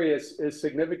 this story is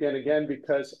significant again,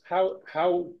 because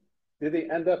how did they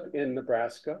end up in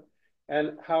Nebraska,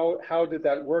 and how did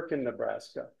that work in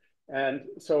Nebraska? And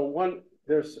so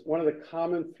there's one of the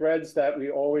common threads that we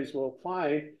always will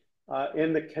find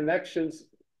in the connections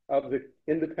of the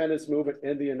independence movement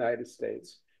in the United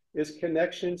States is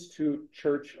connections to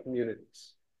church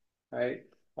communities, right?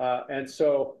 And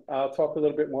so I'll talk a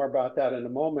little bit more about that in a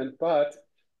moment, but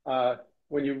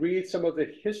when you read some of the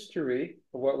history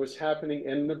of what was happening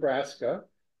in Nebraska,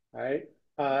 right,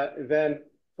 then,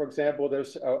 for example,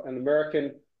 there's an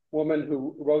American woman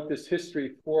who wrote this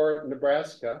history for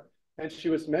Nebraska, and she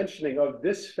was mentioning, oh,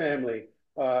 this family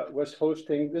was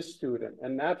hosting this student,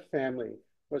 and that family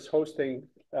was hosting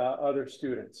other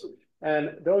students.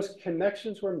 And those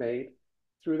connections were made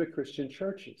through the Christian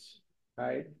churches,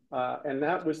 right? And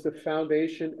that was the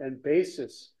foundation and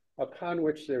basis upon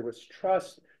which there was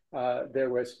trust, there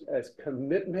was a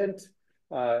commitment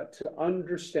to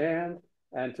understand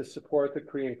and to support the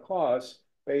Korean cause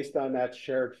based on that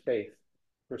shared faith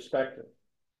perspective.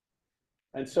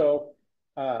 And so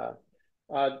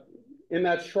in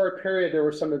that short period, there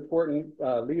were some important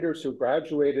leaders who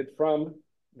graduated from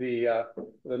the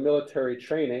military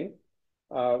training.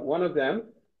 One of them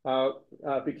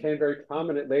became very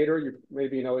prominent later. You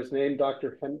maybe know his name,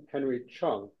 Dr. Henry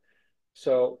Chung.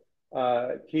 So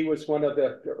he was one of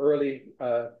the early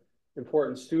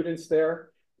important students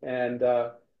there, and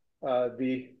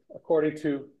according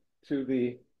to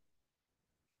the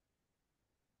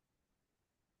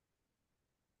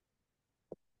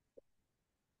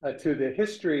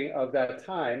history of that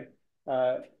time,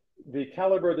 the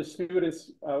caliber of the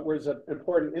students was an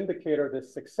important indicator of the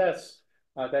success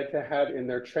that they had in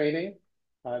their training.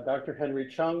 Dr. Henry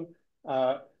Chung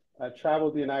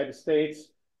traveled the United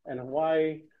States and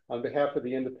Hawaii on behalf of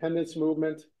the independence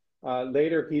movement.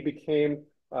 Later, he became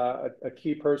a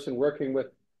key person working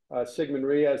with Syngman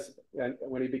Rhee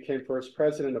when he became first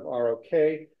president of ROK,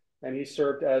 and he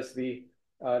served as the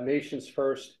nation's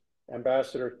first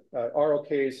ambassador,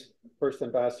 ROK's first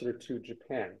ambassador to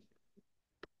Japan.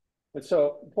 And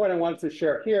so the point I wanted to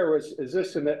share here is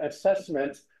this an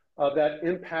assessment of that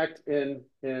impact in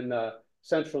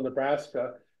central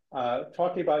Nebraska,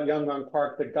 talking about Yongman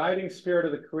Park, the guiding spirit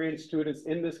of the Korean students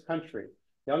in this country.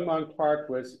 Yongman Park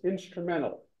was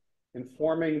instrumental in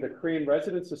forming the Korean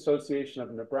Residents Association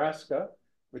of Nebraska,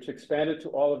 which expanded to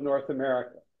all of North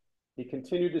America. He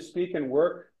continued to speak and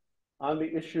work on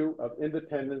the issue of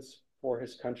independence for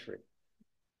his country.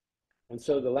 And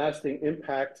so the lasting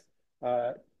impact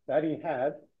that he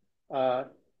had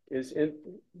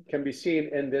can be seen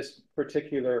in this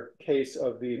particular case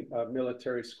of the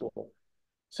military school.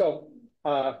 So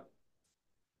I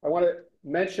want to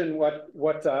mention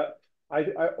what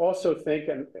I also think,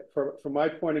 and from my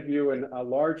point of view, in a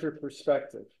larger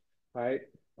perspective, right?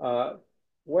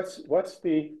 What's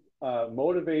the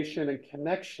motivation and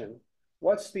connection,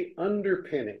 what's the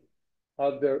underpinning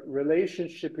of the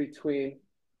relationship between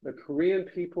the Korean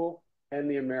people and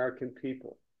the American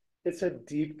people? It's a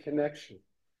deep connection.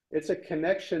 It's a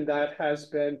connection that has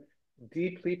been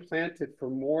deeply planted for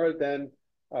more than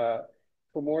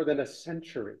a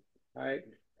century, right?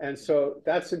 And so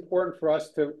that's important for us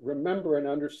to remember and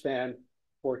understand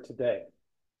for today.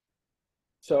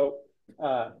 So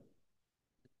from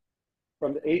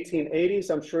the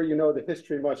 1880s, I'm sure you know the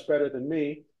history much better than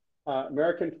me.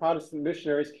 American Protestant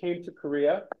missionaries came to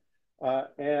Korea,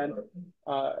 and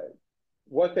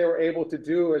what they were able to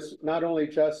do is not only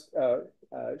just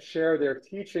share their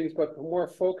teachings, but more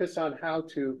focus on how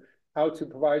to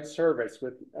provide service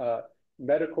with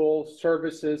medical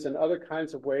services and other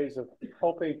kinds of ways of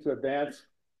helping to advance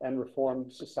and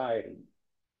reform society.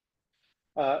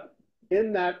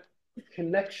 In that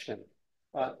connection,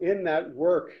 in that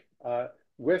work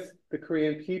with the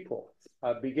Korean people,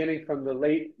 beginning from the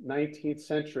late 19th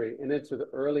century and into the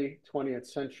early 20th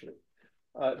century,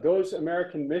 those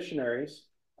American missionaries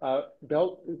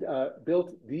built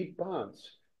deep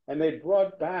bonds, and they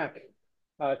brought back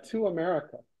to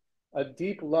America a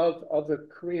deep love of the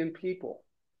Korean people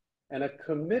and a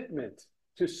commitment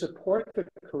to support the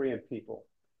Korean people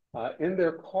in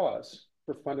their cause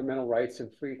for fundamental rights and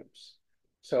freedoms.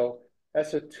 So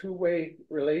that's a two-way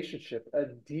relationship, a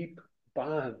deep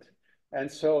bond. And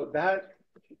so that,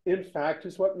 in fact,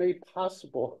 is what made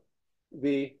possible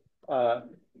the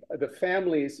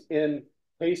families in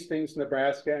Hastings,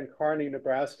 Nebraska, and Kearney,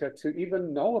 Nebraska, to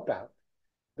even know about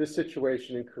the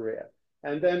situation in Korea,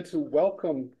 and then to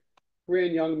welcome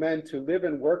Korean young men to live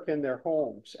and work in their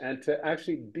homes and to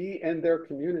actually be in their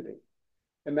community.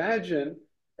 Imagine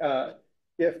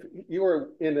if you were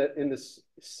in the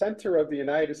center of the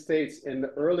United States in the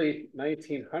early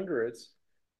 1900s,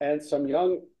 and some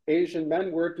young Asian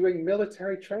men were doing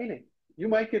military training. You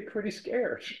might get pretty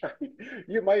scared. Right?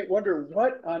 You might wonder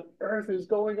what on earth is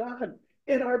going on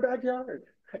in our backyard.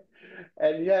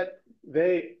 And yet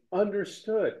they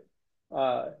understood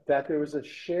that there was a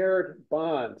shared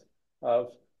bond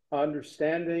of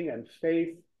understanding and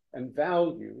faith and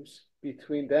values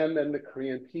between them and the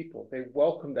Korean people. They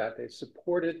welcomed that. They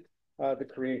supported the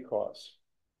Korean cause.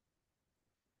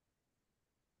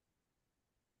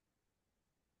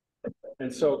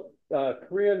 And so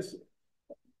Koreans,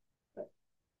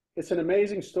 it's an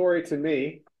amazing story to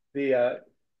me, the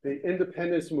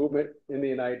independence movement in the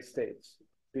United States.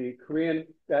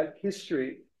 That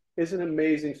history is an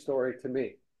amazing story to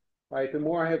me, right? The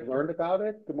more I have learned about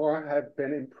it, the more I have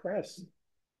been impressed,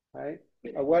 right?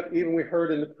 What even we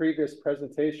heard in the previous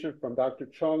presentation from Dr.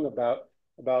 Chang about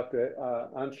the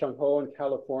Ahn Changho in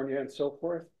California and so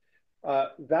forth,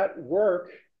 that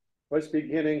work was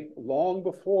beginning long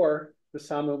before the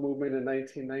Sama movement in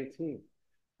 1919,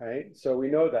 right? So we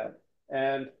know that.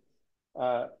 And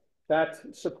that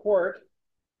support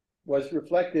was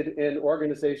reflected in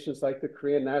organizations like the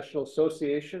Korean National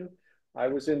Association. I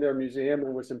was in their museum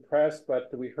and was impressed, but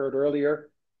we heard earlier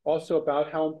also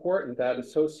about how important that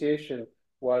association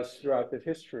was throughout the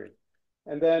history.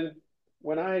 And then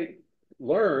when I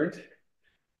learned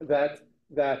that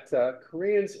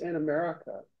Koreans in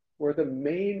America were the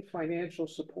main financial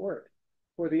support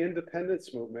for the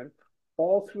independence movement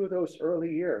all through those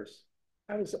early years,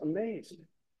 I was amazed,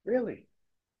 really,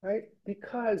 right?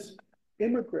 Because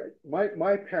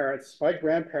my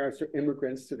grandparents are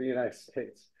immigrants to the United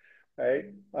States, right?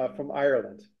 From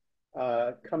Ireland.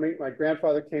 My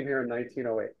grandfather came here in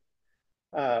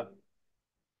 1908.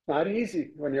 Not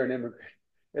easy when you're an immigrant,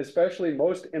 especially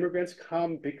most immigrants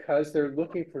come because they're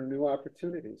looking for new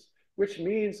opportunities, which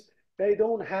means they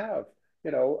don't have,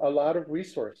 a lot of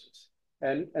resources.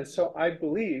 And so I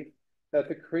believe that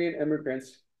the Korean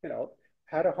immigrants,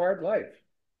 had a hard life,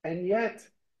 and yet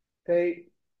they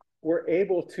were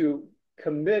able to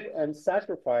commit and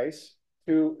sacrifice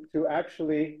to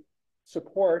actually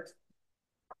support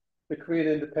the Korean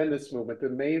independence movement. The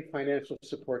main financial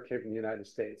support came from the United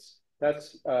States.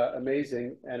 That's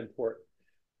amazing and important.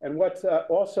 And what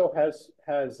also has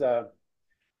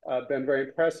been very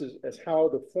impressive is how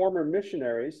the former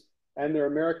missionaries and their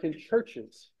American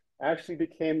churches actually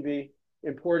became the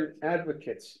important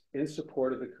advocates in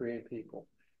support of the Korean people,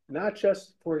 not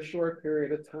just for a short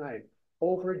period of time,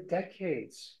 over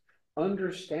decades,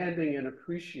 understanding and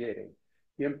appreciating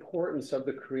the importance of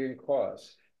the Korean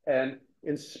cause and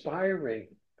inspiring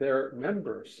their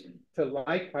members to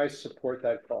likewise support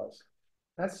that cause.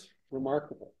 That's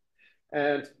remarkable.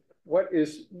 And what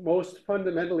is most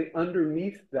fundamentally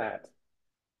underneath that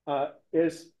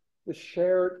is the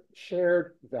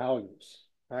shared values,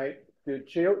 right? the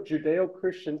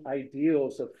Judeo-Christian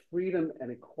ideals of freedom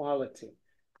and equality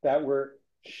that were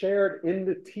shared in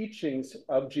the teachings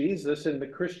of Jesus in the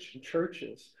Christian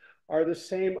churches are the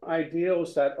same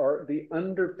ideals that are the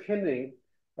underpinning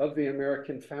of the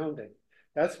American founding.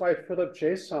 That's why Philip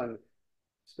Jaisohn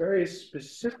very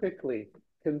specifically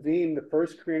convened the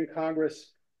First Korean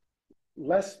Congress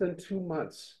less than 2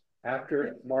 months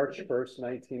after March 1st,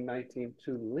 1919,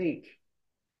 to link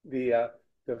the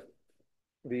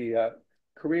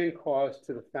Korean cause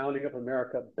to the founding of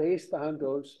America based on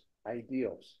those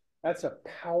ideals. That's a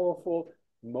powerful,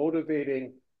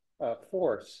 motivating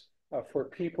force for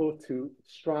people to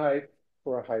strive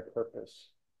for a high purpose.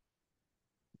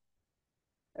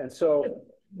 And so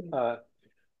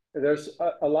there's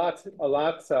a lot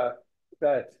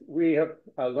that we have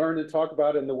learned and talked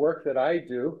about in the work that I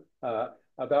do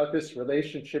about this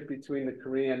relationship between the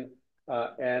Korean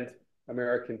and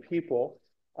American people.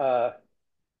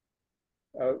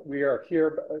 We are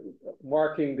here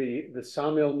marking the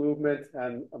Sawmill movement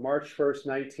on March 1st,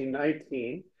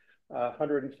 1919,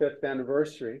 105th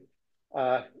anniversary.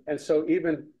 And so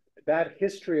even that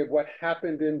history of what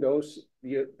happened in those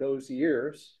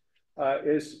years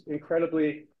is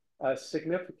incredibly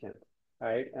significant,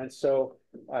 right? And so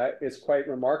it's quite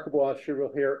remarkable. I'm sure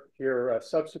we'll hear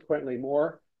subsequently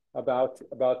more about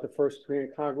the First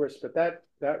Korean Congress, but that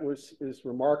is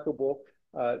remarkable,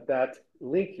 that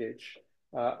linkage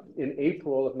in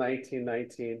April of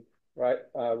 1919,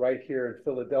 right here in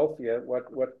Philadelphia,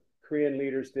 what Korean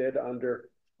leaders did under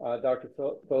Dr.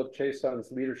 Philip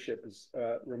Jaisohn's leadership is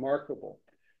remarkable,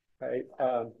 right?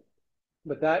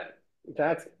 But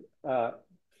that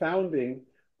founding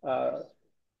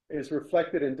is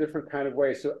reflected in different kind of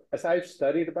ways. So as I've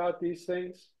studied about these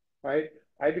things, right,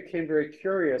 I became very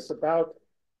curious about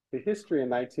the history in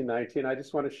 1919. I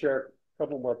just want to share a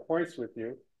couple more points with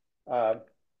you.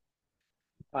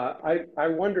 I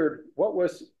wondered what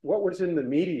was in the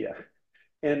media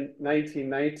in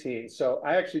 1919. So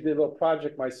I actually did a little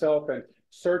project myself and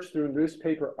searched through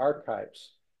newspaper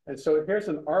archives. And so here's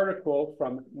an article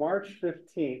from March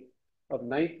 15th of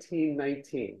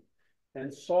 1919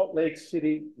 in Salt Lake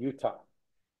City, Utah.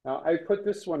 Now, I put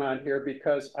this one on here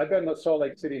because I've been to Salt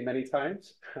Lake City many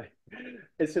times.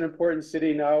 It's an important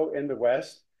city now in the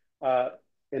West.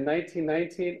 In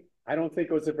 1919, I don't think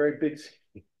it was a very big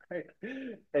city, right?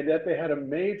 And yet they had a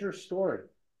major story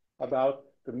about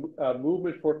the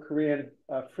movement for Korean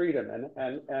freedom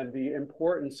and the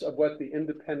importance of what the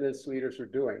independence leaders were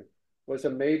doing was a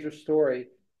major story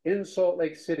in Salt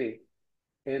Lake City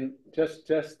in just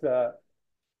a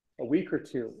week or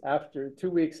 2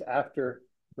 weeks after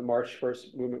the March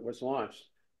 1st movement was launched.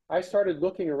 I started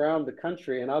looking around the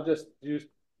country, and I'll just do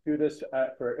this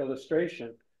for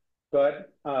illustration,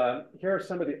 but here are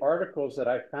some of the articles that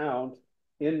I found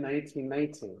in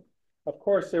 1919. Of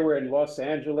course, they were in Los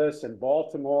Angeles and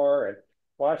Baltimore and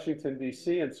Washington,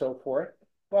 D.C. and so forth,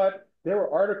 but there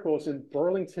were articles in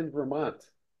Burlington,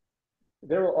 Vermont.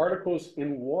 There were articles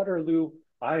in Waterloo,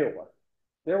 Iowa.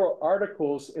 There were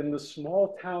articles in the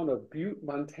small town of Butte,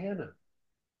 Montana,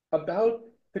 about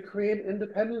the Korean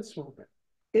independence movement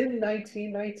in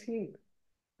 1919.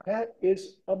 That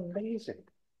is amazing.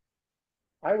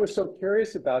 I was so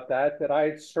curious about that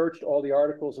I searched all the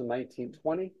articles in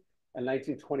 1920 and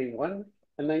 1921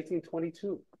 and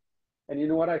 1922. And you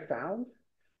know what I found?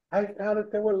 I found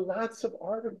that there were lots of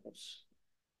articles,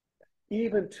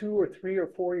 even 2 or 3 or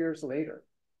 4 years later,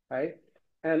 right?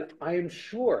 And I am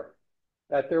sure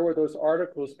that there were those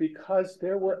articles because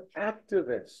there were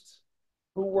activists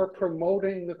who were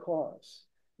promoting the cause.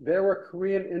 There were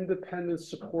Korean independence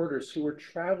supporters who were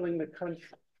traveling the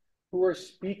country, who were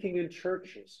speaking in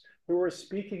churches, who were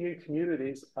speaking in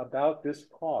communities about this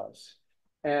cause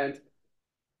and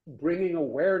bringing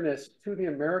awareness to the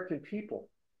American people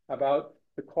about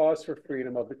the cause for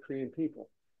freedom of the Korean people.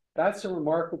 That's a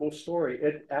remarkable story.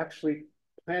 It actually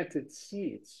planted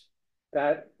seeds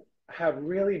that have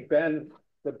really been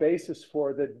the basis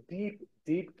for the deep,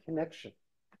 deep connection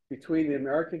between the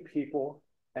American people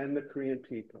and the Korean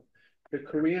people. The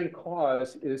Korean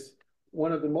cause is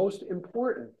one of the most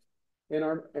important in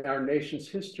our nation's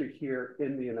history here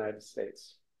in the United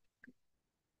States.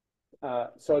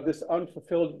 So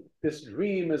this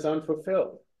dream is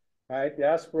unfulfilled, right? The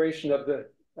aspiration of the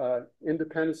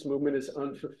independence movement is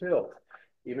unfulfilled.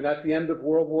 Even at the end of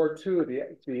World War II,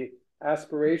 the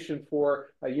aspiration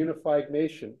for a unified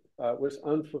nation was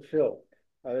unfulfilled.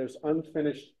 There's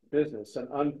unfinished business, an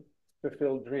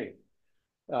unfulfilled dream.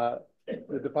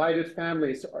 The divided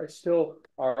families are still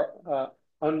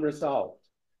unresolved.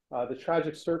 The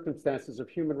tragic circumstances of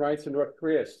human rights in North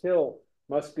Korea still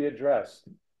must be addressed.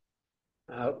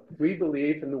 We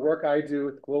believe in the work I do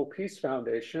with the Global Peace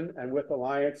Foundation and with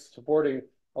supporting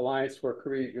Alliance for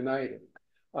Korea United,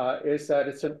 is that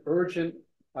it's an urgent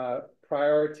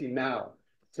priority now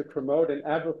to promote and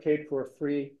advocate for a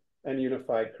free and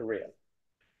unified Korea.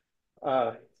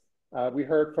 We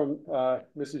heard from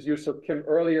Mrs. Yusook Kim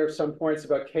earlier some points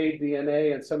about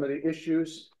KDNA and some of the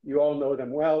issues. You all know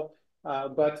them well,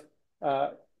 but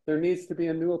there needs to be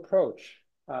a new approach.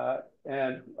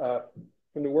 And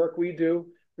from the work we do,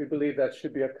 we believe that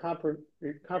should be a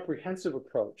comprehensive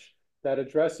approach that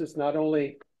addresses not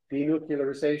only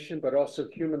denuclearization, but also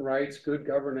human rights, good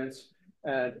governance,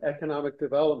 and economic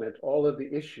development, all of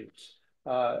the issues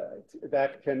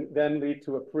that can then lead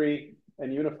to a free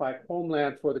and unified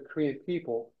homeland for the Korean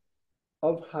people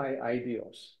of high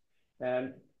ideals.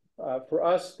 And for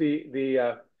us,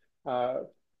 the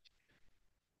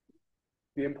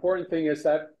important thing is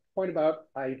that point about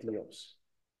ideals,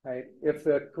 right? If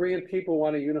the Korean people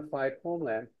want a unified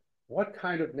homeland, what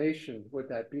kind of nation would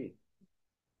that be,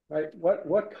 right?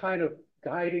 What kind of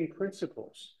guiding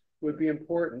principles would be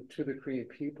important to the Korean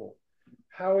people?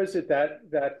 How is it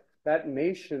that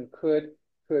nation could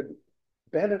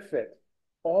benefit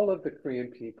all of the Korean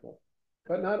people,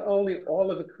 but not only all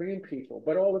of the Korean people,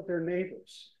 but all of their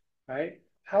neighbors, right?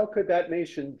 How could that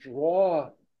nation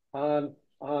draw on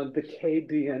the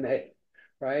KDNA,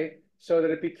 right? So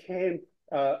that it became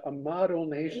a model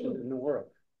nation in the world.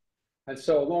 And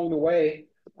so along the way,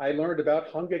 I learned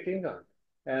about Hanguk Ingan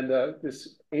and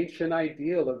this ancient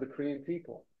ideal of the Korean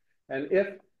people. And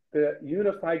if the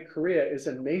unified Korea is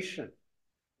a nation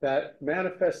that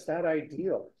manifests that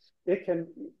ideal, it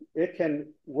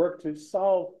can work to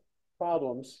solve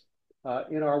problems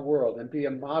in our world and be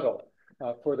a model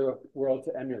for the world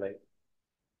to emulate.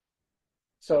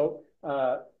 So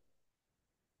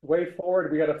way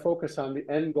forward, we got to focus on the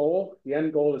end goal. The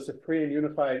end goal is a free and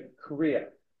unified Korea.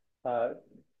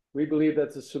 We believe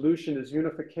that the solution is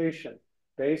unification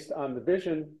based on the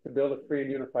vision to build a free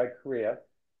and unified Korea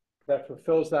that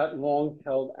fulfills that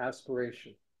long-held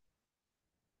aspiration.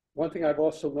 One thing I've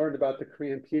also learned about the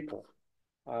Korean people,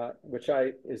 which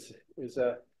is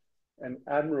an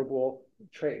admirable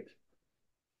trait,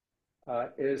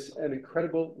 is an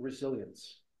incredible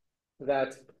resilience.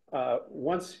 That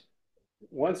once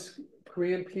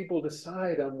Korean people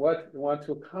decide on what they want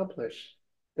to accomplish,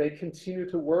 they continue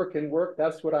to work and work.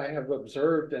 That's what I have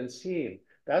observed and seen.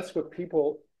 That's what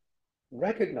people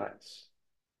recognize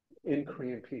in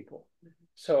Korean people.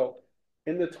 So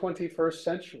in the 21st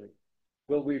century,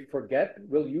 will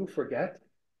you forget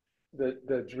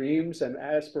the dreams and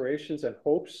aspirations and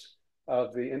hopes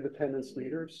of the independence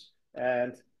leaders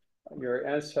and your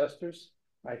ancestors?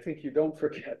 I think you don't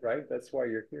forget, right? That's why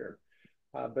you're here.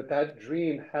 But that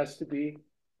dream has to be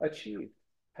achieved,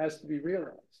 has to be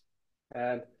realized.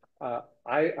 And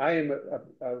I am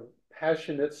a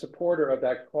passionate supporter of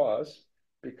that cause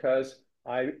because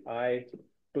I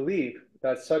believe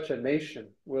that such a nation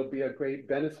will be a great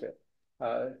benefit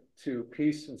to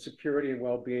peace and security and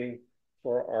well-being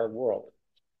for our world.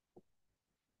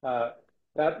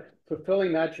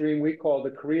 Fulfilling that dream we call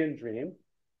the Korean dream.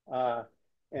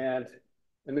 And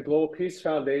in the Global Peace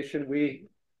Foundation, we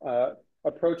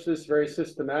approach this very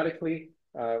systematically.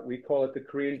 We call it the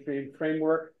Korean Dream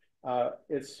Framework. Our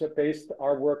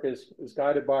work is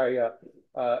guided by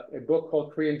a book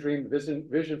called Korean Dream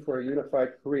Vision for a Unified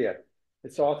Korea.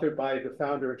 It's authored by the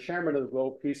founder and chairman of the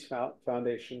Global Peace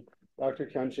Foundation, Dr.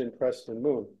 Hyunjin Preston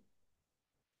Moon.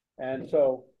 And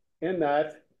so in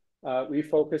that, we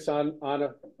focus on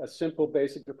a simple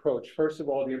basic approach. First of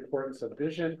all, the importance of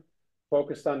vision,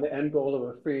 focused on the end goal of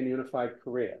a free and unified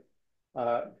Korea.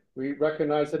 We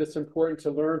recognize that it's important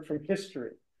to learn from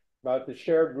history about the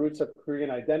shared roots of Korean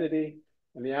identity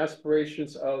and the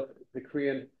aspirations of the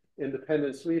Korean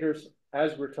independence leaders,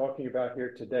 as we're talking about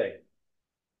here today.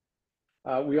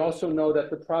 We also know that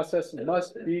the process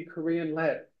must be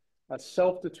Korean-led.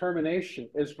 Self-determination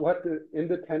is what the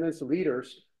independence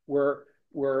leaders were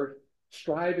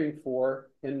striving for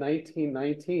in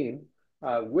 1919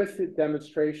 with the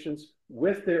demonstrations,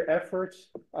 with their efforts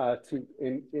to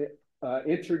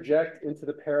interject into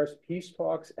the Paris peace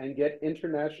talks and get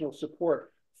international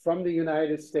support from the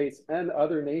United States and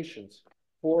other nations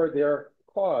for their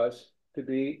cause to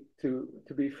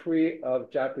be free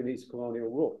of Japanese colonial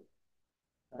rule.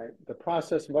 Right? The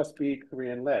process must be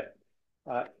Korean-led.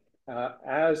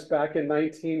 As back in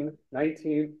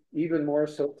 1919, even more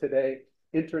so today,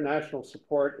 international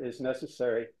support is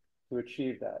necessary to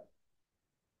achieve that.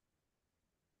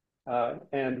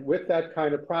 And with that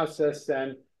kind of process,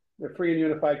 then the free and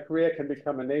unified Korea can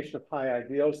become a nation of high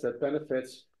ideals that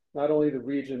benefits not only the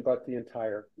region, but the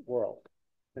entire world.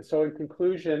 And so in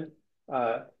conclusion,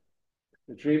 the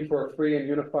dream for a free and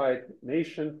unified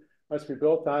nation must be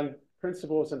built on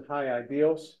principles and high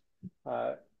ideals,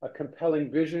 a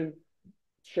compelling vision,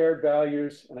 shared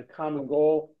values, and a common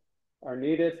goal are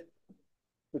needed.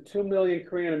 The 2 million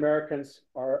Korean Americans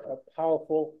are a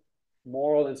powerful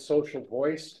moral and social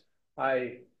voice.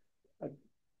 I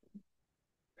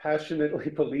passionately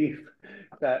believe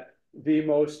that the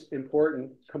most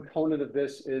important component of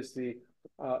this is the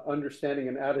understanding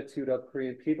and attitude of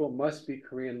Korean people must be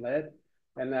Korean-led,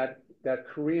 and that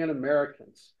Korean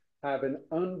Americans have an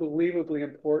unbelievably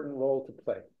important role to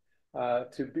play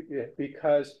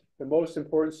because the most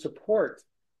important support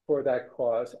for that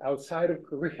cause outside of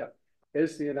Korea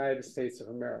is the United States of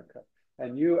America.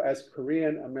 And you as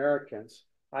Korean Americans,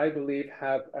 I believe,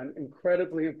 have an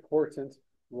incredibly important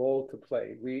role to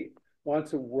play. We want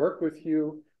to work with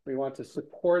you. We want to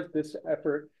support this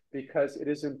effort because it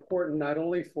is important not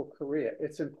only for Korea,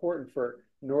 it's important for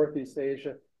Northeast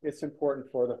Asia, it's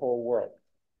important for the whole world.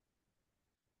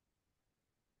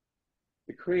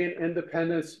 The Korean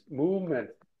independence movement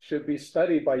should be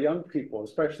studied by young people,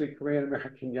 especially Korean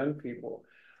American young people.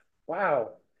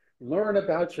 Wow, learn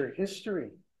about your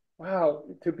history. Wow,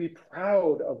 to be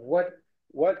proud of what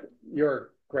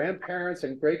your grandparents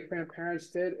and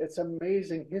great-grandparents did. It's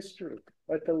amazing history,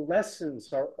 but the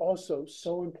lessons are also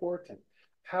so important.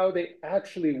 How they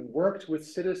actually worked with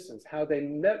citizens, how they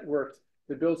networked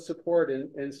to build support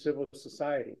in civil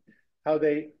society, how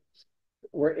they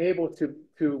were able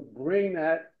to bring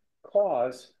that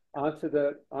cause into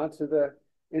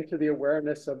the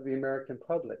awareness of the American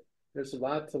public. There's a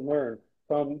lot to learn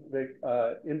from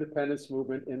the independence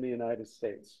movement in the United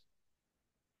States.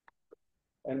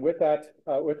 And with that,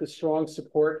 with the strong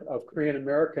support of Korean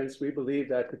Americans, we believe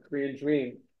that the Korean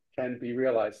dream can be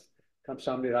realized.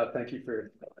 감사합니다. Thank you for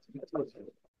your attention.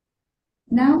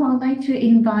 Now I'd like to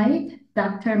invite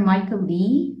Dr. Michael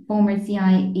Lee, former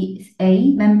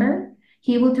CIA member.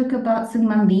 He will talk about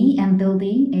Syngman Rhee and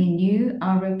building a new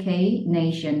ROK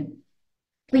nation.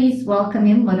 Please welcome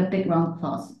him with a big round of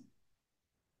applause.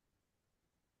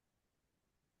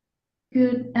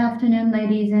 Good afternoon,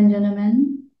 ladies and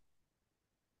gentlemen.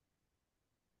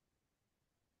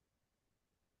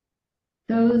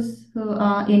 Those who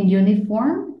are in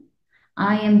uniform,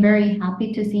 I am very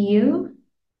happy to see you,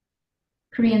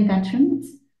 Korean veterans.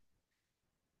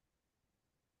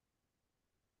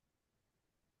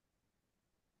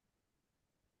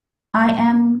 I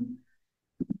am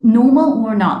normal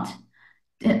or not?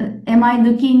 Am I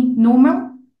looking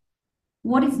normal?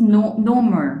 What is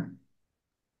normal?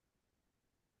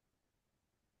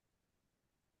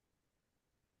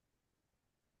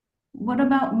 What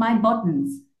about my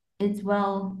buttons? It's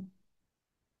well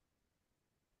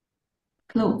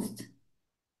closed.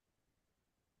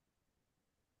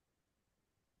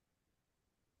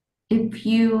 If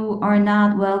you are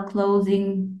not well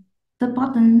closing the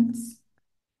buttons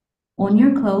on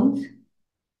your clothes,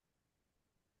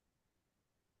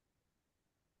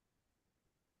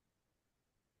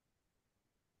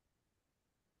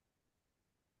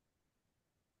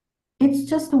 it's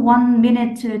just 1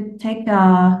 minute to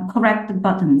correct the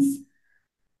buttons.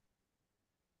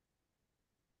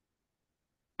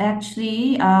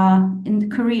 Actually, in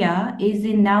Korea is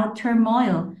in now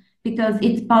turmoil because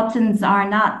its buttons are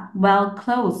not well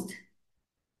closed.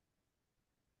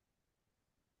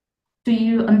 Do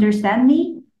you understand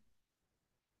me?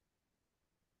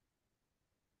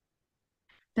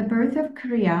 The birth of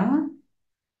Korea,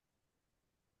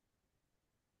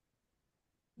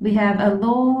 we have a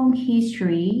long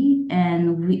history,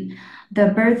 and the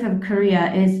birth of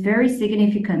Korea is very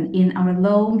significant in our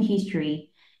long history.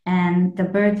 And the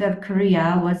birth of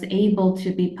Korea was able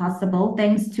to be possible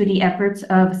thanks to the efforts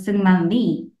of Syngman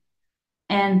Rhee.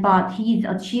 But his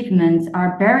achievements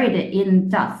are buried in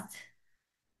dust.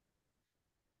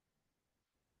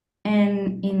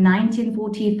 And in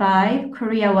 1945,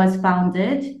 Korea was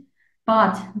founded,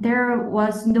 but there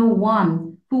was no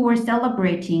one who were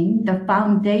celebrating the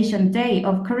foundation day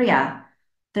of Korea,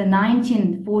 the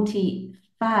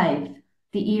 1945,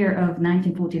 the year of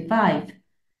 1945.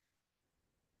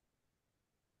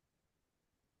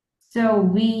 So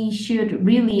we should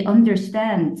really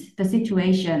understand the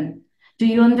situation. Do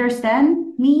you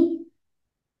understand me?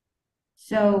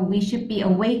 So we should be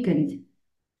awakened.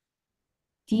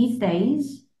 These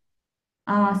days,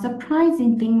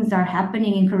 surprising things are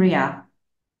happening in Korea.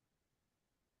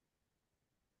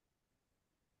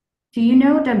 Do you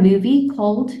know the movie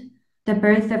called The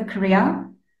Birth of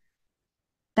Korea?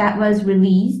 That was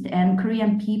released, and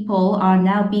Korean people are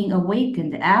now being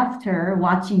awakened after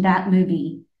watching that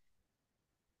movie.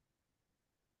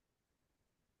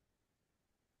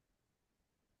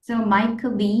 So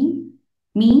Michael Lee,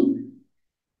 me,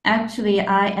 actually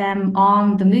I am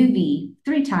on the movie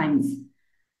 3 times.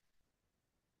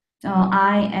 So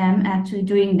I am actually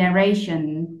doing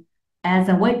narration as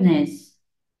a witness.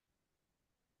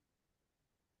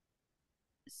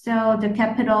 So the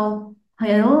Capitol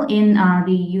Hill in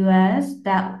the US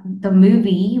that the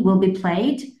movie will be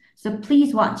played. So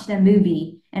please watch the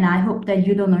movie, and I hope that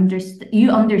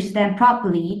you understand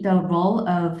properly the role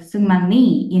of Syngman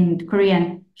Rhee in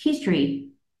Korean history.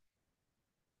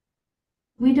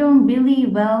 We don't really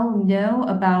well know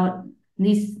about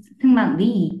this Syngman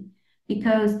Rhee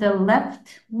because the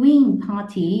left-wing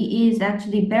party is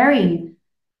actually burying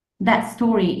that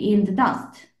story in the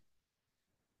dust.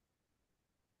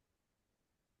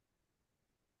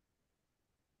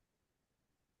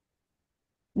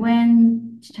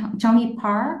 When Jong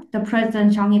Park, the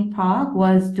president Jong Park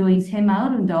was doing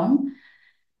새마을운동,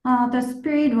 the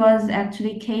spirit was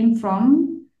actually came from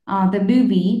the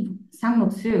movie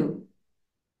상록수,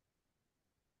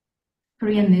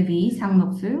 Korean movie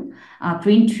상록수,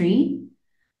 Green Tree,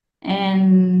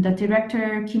 and the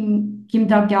director Kim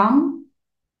Do-kyung,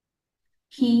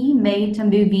 he made a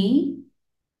movie,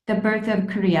 The Birth of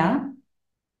Korea.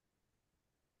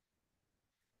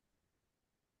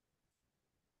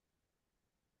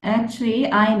 Actually,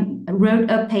 I wrote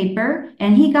a paper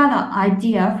and he got an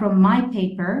idea from my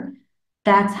paper.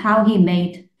 That's how he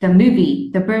made the movie,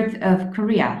 The Birth of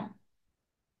Korea.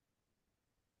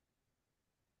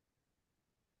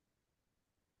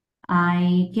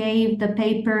 I gave the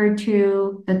paper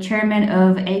to the chairman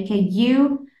of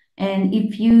AKU, and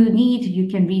if you need, you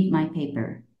can read my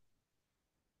paper.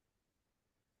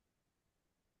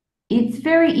 It's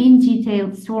very in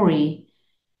detailed story,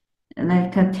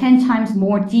 like a 10 times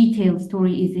more detailed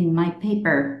story is in my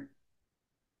paper.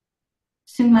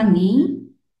 Syngman Rhee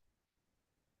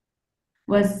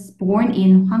was born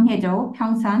in Hwanghae-do,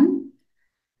 Pyeongsan.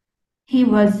 He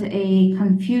was a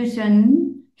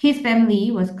Confucian, his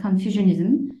family was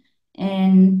Confucianism,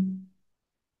 and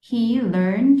he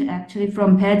learned actually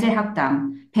from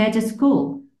Baeje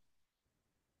school.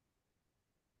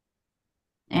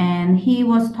 And he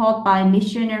was taught by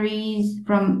missionaries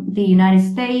from the United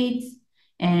States,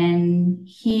 and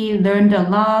he learned a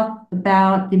lot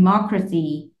about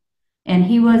democracy, and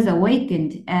he was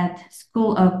awakened at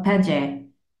school of Baeje.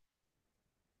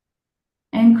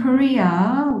 And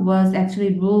Korea was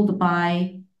actually ruled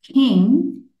by king.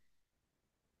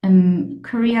 And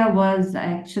Korea was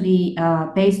actually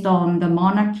based on the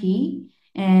monarchy,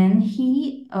 and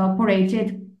he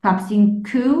operated Papsing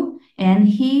coup, and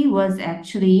he was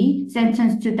actually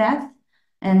sentenced to death,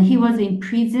 and he was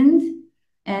imprisoned.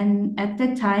 And at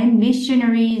the time,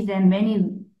 missionaries and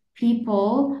many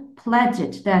people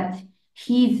pledged that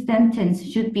his sentence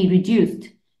should be reduced,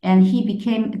 and he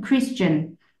became a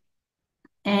Christian.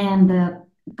 And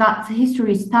God's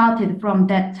history started from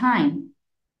that time.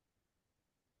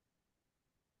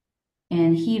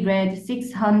 And he read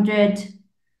 600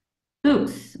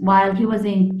 books while he was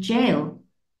in jail.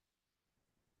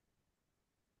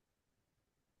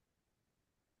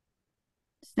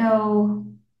 So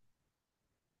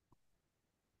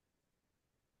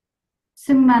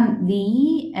Syngman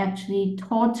Rhee actually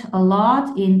taught a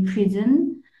lot in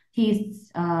prison. His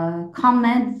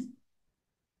comments,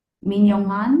 Min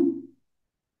Yongman,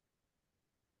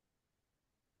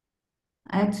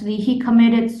 actually he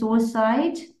committed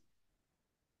suicide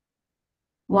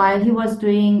while he was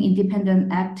doing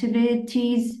independent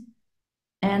activities,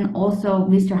 and also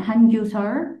Mr. Han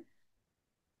Gyu-seo,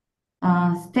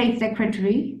 state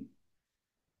secretary,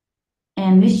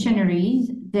 and missionaries,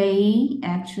 they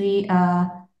actually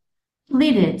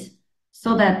pleaded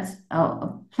so that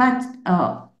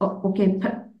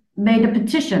made a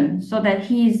petition so that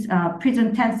his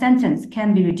prison sentence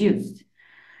can be reduced.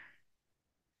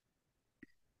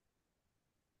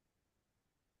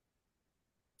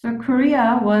 So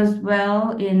Korea was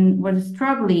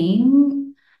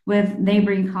struggling with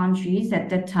neighboring countries at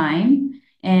that time,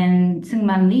 and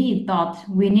Syngman Rhee thought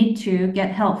we need to get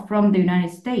help from the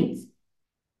United States.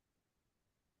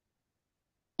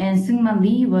 And Syngman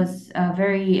Rhee was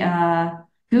very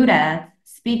good at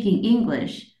speaking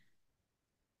English.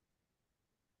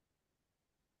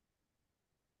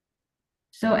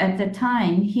 So at the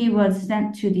time, he was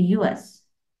sent to the US.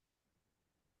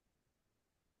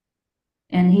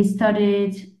 And he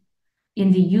studied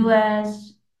in the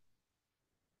US.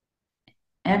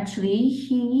 Actually,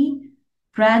 he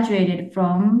graduated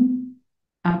from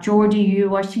George U.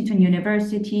 Washington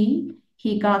University.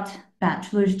 He got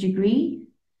bachelor's degree.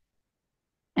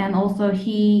 And also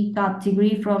he got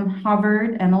degree from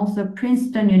Harvard and also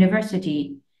Princeton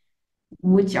University,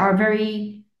 which are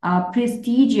very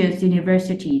prestigious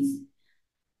universities.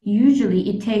 Usually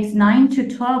it takes 9 to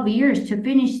 12 years to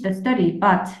finish the study,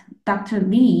 but Dr.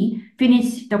 Lee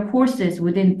finished the courses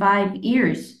within 5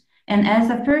 years. And as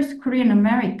a first Korean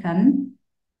American,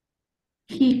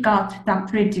 he got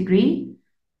doctorate degree.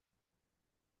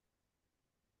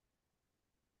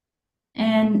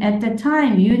 And at the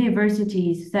time,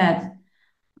 universities said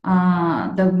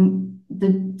the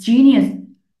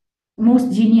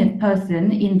most genius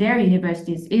person in their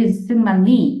universities is Syngman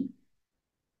Rhee.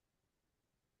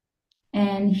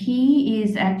 And he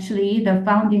is actually the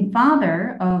founding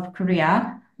father of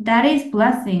Korea. That is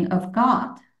blessing of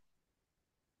God.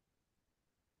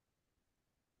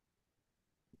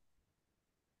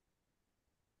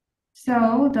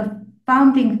 So the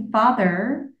founding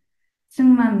father,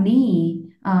 Syngman Rhee,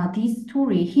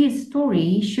 his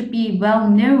story should be well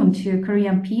known to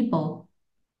Korean people.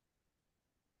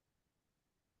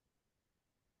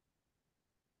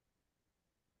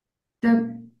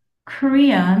 The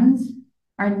Koreans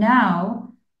are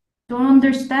now don't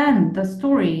understand the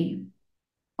story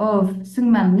of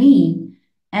Syngman Rhee,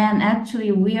 and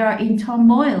actually we are in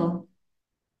turmoil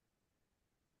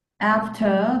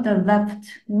after the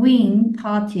left-wing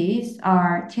parties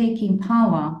are taking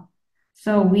power.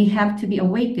 So we have to be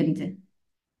awakened.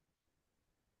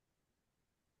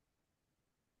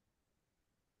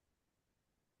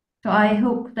 So I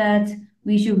hope that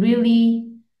we should really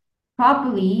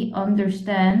properly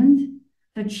understand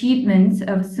the achievements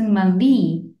of Syngman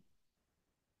Rhee.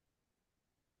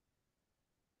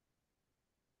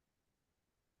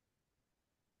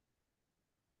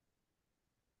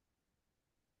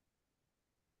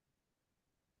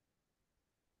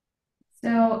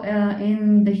 So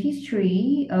in the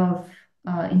history of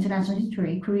international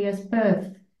history, Korea's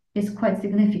birth is quite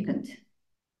significant.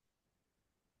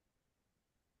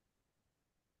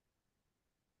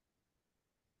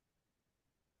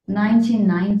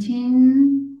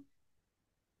 1919,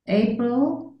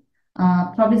 April,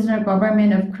 provisional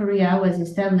government of Korea was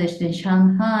established in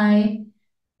Shanghai.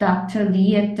 Dr.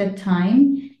 Lee at the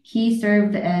time, he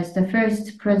served as the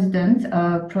first president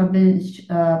of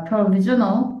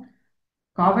provisional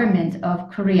government of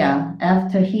Korea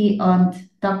after he earned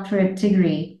doctorate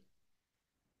degree.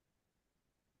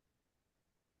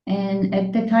 And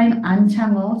at the time, Ahn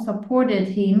Changho supported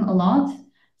him a lot,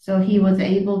 so he was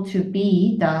able to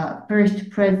be the first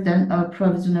president of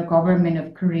provisional government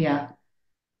of Korea.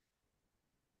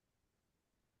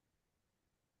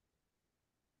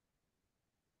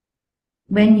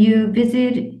 When you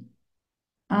visit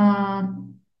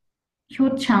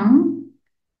Chang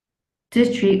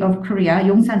district of Korea,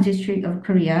 Yongsan district of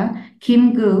Korea,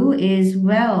 Kim-gu is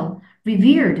well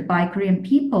revered by Korean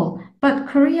people, but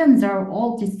Koreans are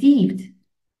all deceived.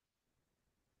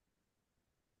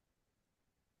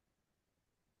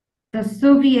 The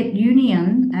Soviet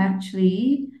Union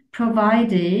actually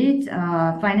provided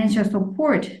financial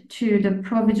support to the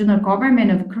provisional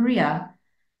government of Korea,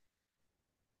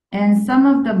 and some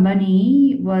of the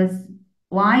money was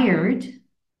wired,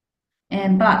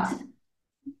 but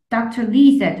Dr.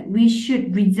 Lee said we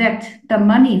should reject the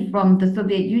money from the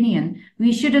Soviet Union.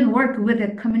 We shouldn't work with the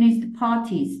communist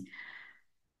parties.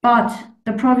 But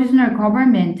the provisional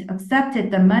government accepted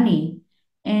the money,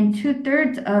 and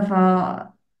two-thirds of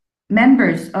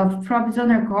members of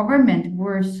provisional government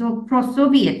were so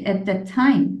pro-Soviet at that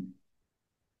time.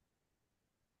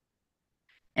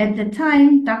 At the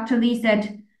time, Dr. Lee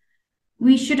said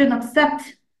we shouldn't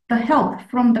accept the help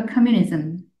from the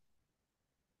communism.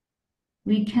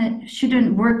 We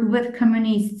shouldn't work with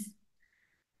communists.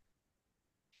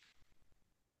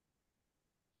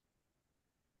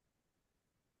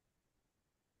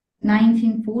 In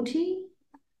 1940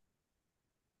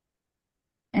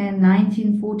 and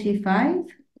 1945,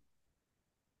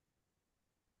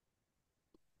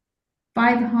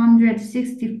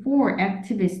 564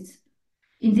 activists,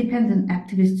 independent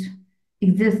activists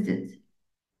existed.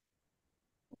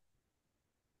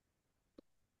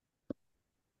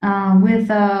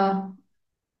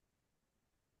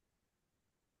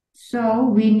 So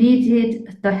we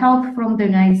needed the help from the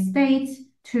United States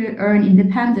to earn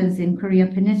independence in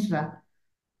Korean Peninsula.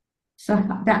 So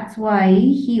that's why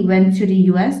he went to the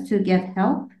US to get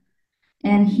help,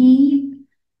 and he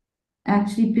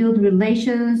actually built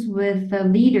relations with the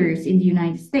leaders in the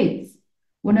United States.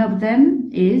 One of them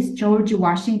is George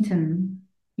Washington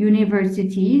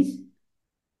University's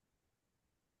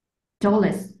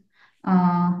Dulles,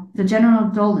 the General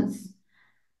Dulles.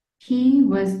 He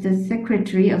was the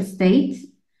Secretary of State,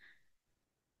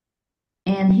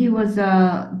 and he was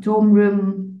a dorm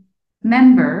room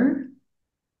member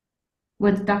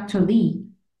with Dr. Lee.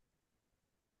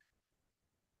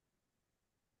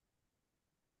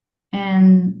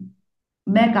 And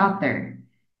MacArthur.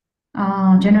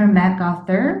 General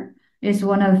MacArthur is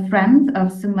one of friends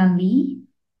of Syngman Rhee,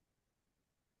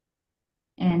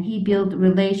 and he built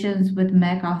relations with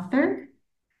MacArthur.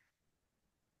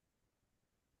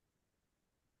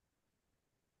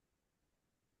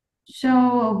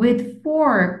 So with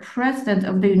four presidents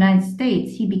of the United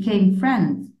States, he became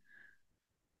friends.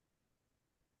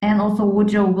 And also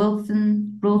Woodrow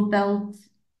Wilson, Roosevelt,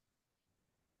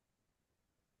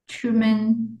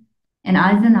 Truman, and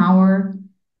Eisenhower.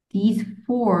 These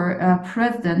four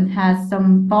presidents had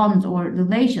some bonds or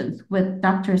relations with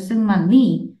Dr. Syngman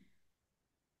Rhee.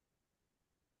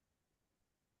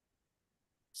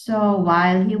 So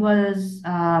while he was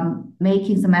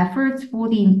making some efforts for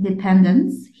the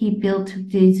independence, he built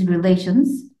these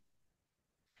relations.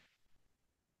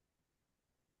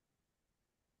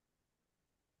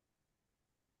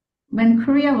 When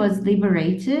Korea was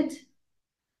liberated,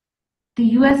 the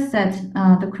US said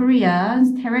the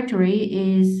Korea's territory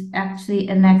is actually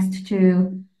annexed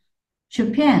to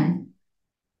Japan,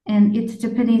 and it's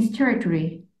Japanese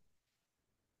territory.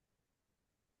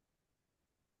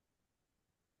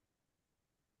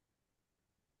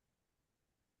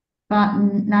 But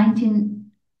in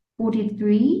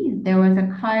 1943, there was a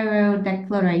Cairo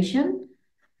Declaration.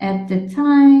 At the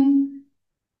time,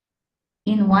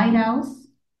 in White House,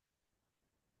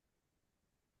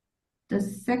 the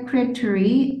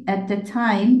secretary at the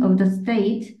time of the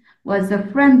state was a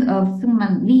friend of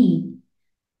Syngman Rhee.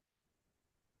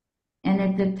 And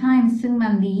at the time,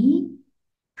 Syngman Rhee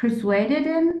persuaded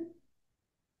him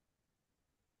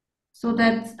so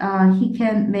that he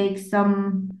can make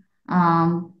some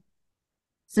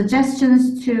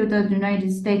suggestions to the United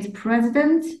States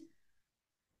president.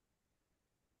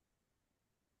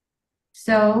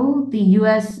 So the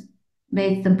US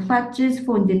made some pledges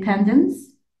for independence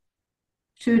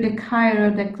through the Cairo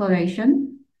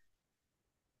Declaration.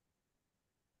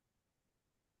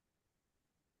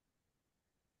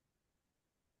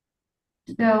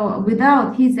 So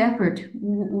without his effort,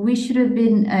 we should have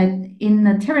been in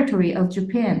the territory of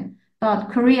Japan. But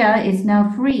Korea is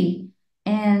now free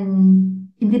and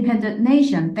independent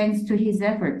nation thanks to his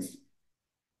efforts.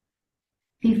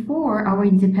 Before our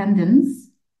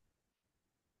independence,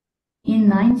 in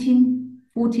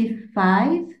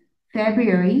 1945,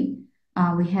 February,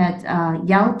 we had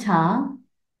Yalta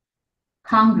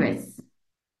Congress.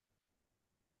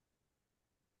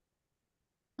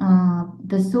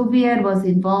 The Soviet was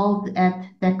involved at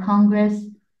that Congress.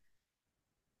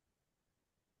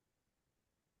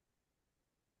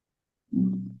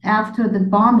 After the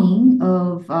bombing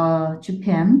of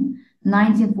Japan,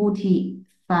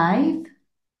 1945,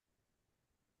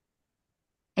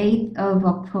 8th of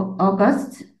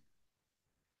August,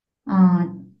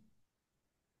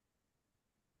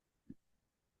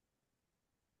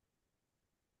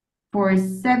 for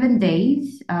 7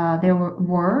 days, there were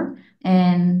war,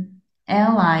 and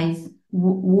Allies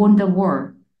won the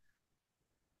war.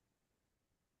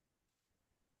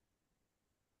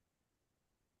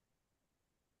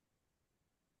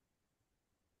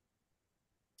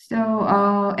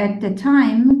 So at the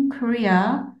time,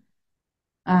 Korea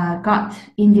got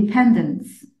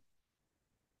independence,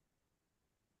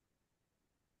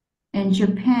 and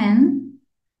Japan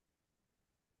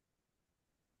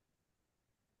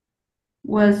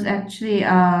was actually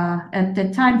at the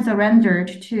time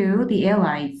surrendered to the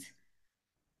Allies.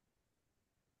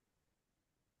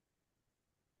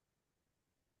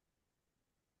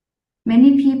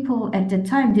 Many people at the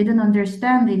time didn't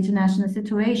understand the international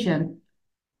situation.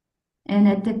 And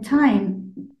at the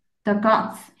time, the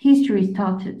God's history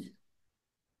started.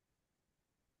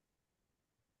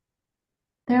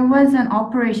 There was an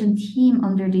operation team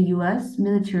under the US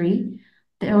military.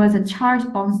 There was a Charles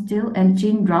Bonsteel and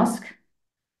Jean Rusk.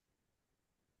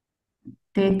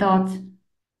 They thought,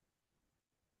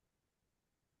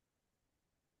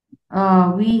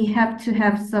 we have to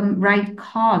have some right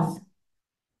cause.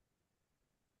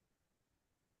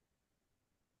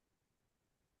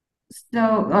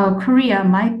 So Korea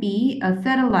might be a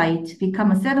satellite,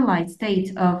 become a satellite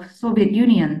state of Soviet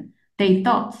Union, they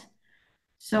thought.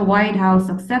 So White House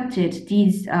accepted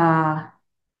these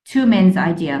two men's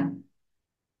idea.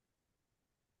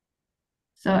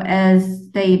 So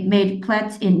as they made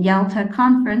pledge in Yalta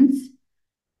Conference,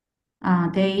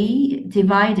 they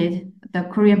divided the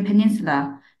Korean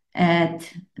Peninsula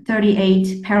at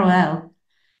 38 parallel.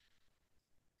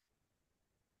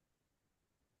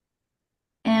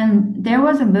 And there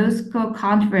was a Moscow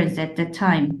conference at that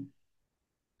time,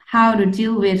 how to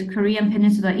deal with Korean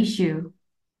Peninsula issue.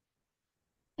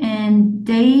 And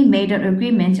they made an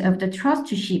agreement of the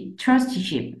trusteeship.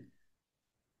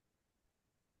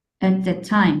 at that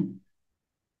time.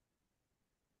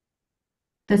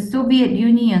 The Soviet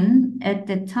Union at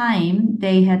the time,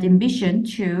 they had ambition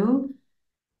to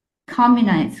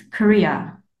communize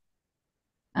Korea,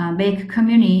 make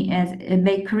Korea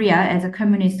as a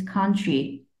communist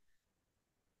country.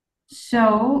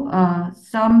 So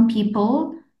some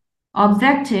people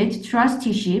objected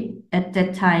trusteeship at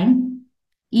that time.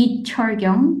 Lee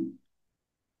Cheol-kyung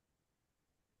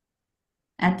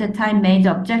at the time made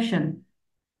objection.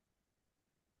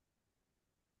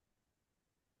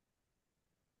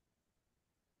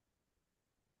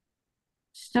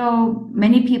 So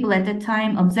many people at the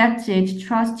time objected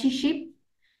trusteeship,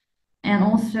 and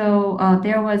also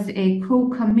there was a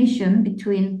co-commission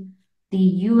between the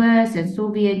US and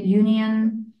Soviet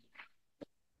Union.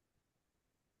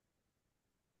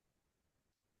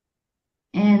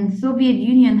 And Soviet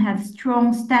Union had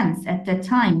strong stance at that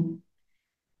time.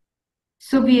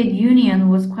 Soviet Union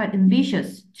was quite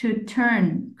ambitious to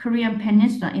turn Korean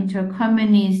Peninsula into a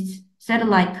communist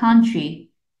satellite country.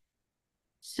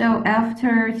 So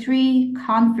after 3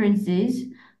 conferences,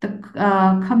 the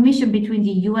commission between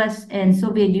the US and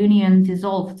Soviet Union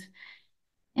dissolved.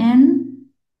 And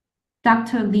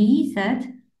Dr. Lee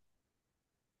said,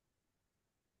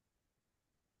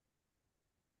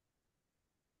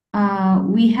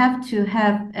 we have to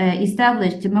have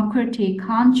established democratic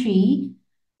country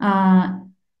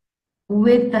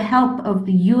with the help of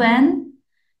the UN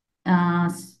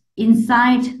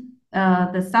inside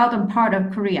the southern part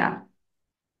of Korea.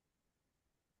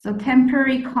 So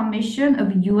temporary commission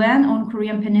of UN on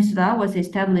Korean Peninsula was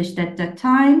established at that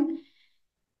time.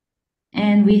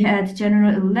 And we had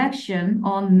general election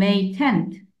on May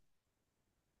 10th.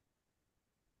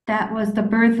 That was the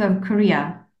birth of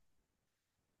Korea.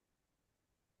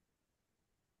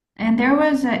 And there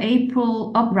was an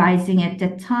April uprising at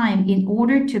that time in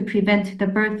order to prevent the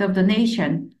birth of the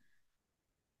nation.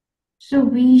 So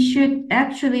we should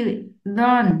actually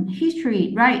learn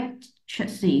history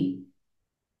rightly.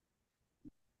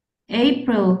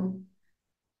 April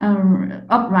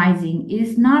uprising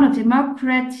is not a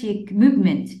democratic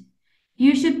movement.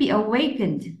 You should be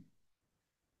awakened.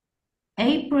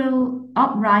 April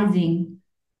uprising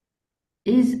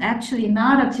is actually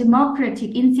not a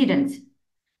democratic incident.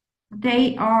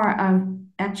 They are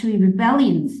actually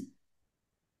rebellions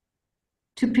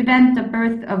to prevent the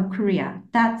birth of Korea.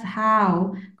 That's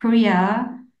how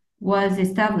Korea was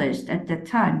established at that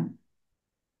time.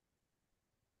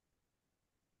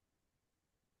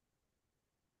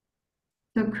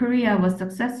 So Korea was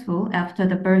successful after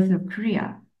the birth of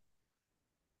Korea.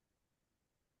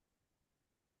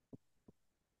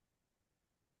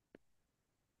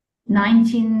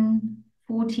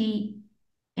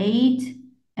 1948,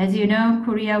 as you know,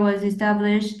 Korea was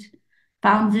established,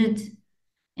 founded,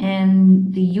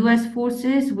 and the US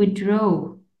forces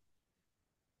withdrew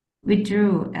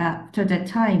after that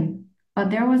time. But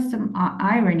there was some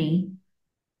irony.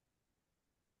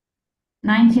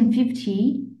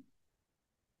 1950,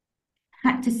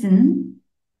 Hutchison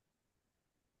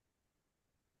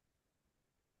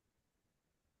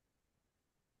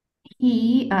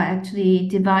he actually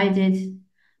divided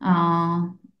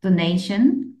the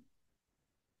nation.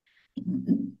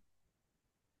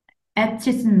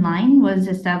 Atchison Line was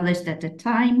established at the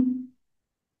time.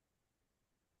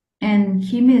 And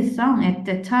Kim Il-sung at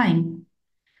the time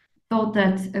thought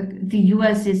that the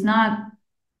US is not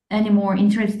anymore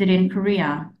interested in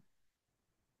Korea.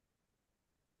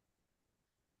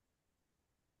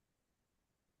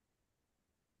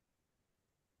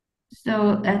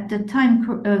 So at the time,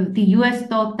 the US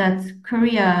thought that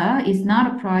Korea is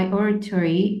not a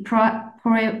priority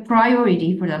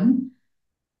for them.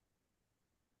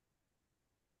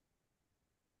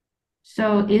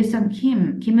 So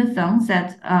Kim Il-sung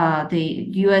said the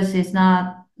US is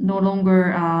no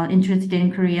longer interested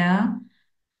in Korea.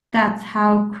 That's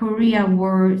how Korea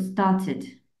War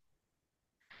started.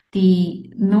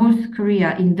 The North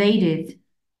Korea invaded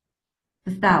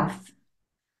the South.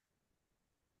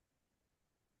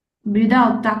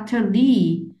 Without Dr.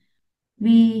 Lee,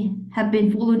 we have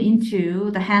been fallen into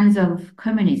the hands of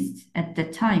communists at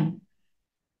that time.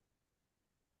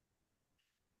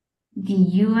 The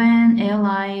UN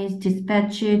allies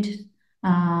dispatched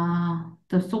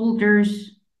the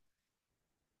soldiers.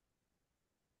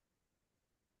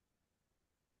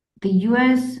 The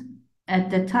US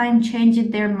at the time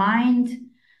changed their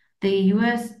mind. The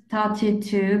US started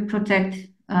to protect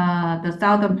the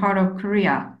southern part of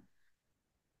Korea.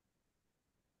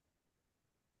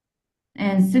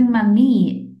 And Syngman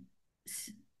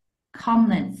Rhee's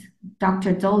comrades,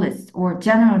 Dr. Dulles or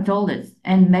General Dulles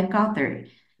and MacArthur,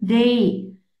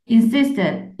 they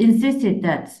insisted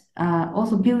that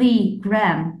also Billy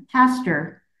Graham,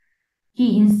 pastor,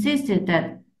 he insisted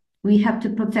that we have to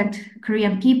protect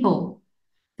Korean people,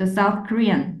 the South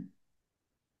Korean.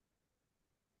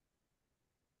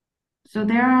 So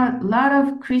there are a lot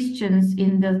of Christians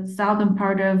in the southern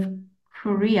part of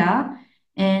Korea,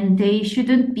 and they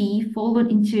shouldn't be fallen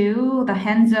into the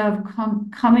hands of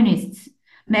communists.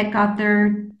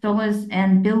 MacArthur, Dulles,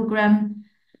 and Bill Graham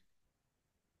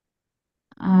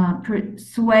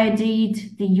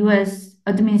persuaded the U.S.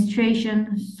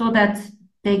 administration so that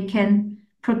they can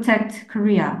protect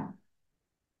Korea,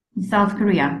 South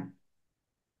Korea.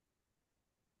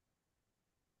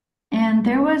 And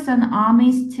there was an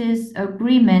armistice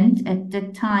agreement at the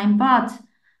time, but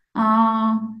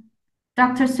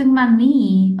Dr. Syngman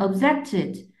Rhee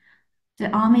objected the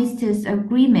armistice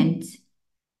agreement.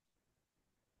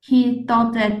 He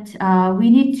thought that we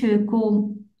need to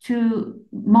go to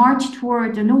march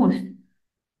toward the north.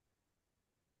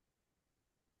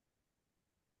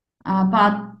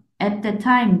 But at the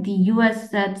time, the U.S.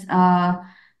 said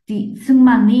the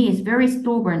Syngman Rhee is very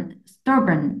stubborn,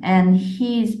 and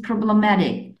he is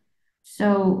problematic.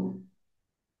 So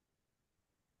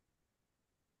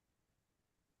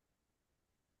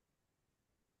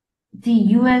the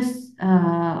U.S.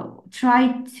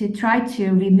 tried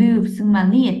to remove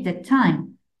Syngman Rhee at that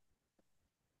time.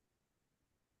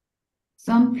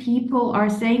 Some people are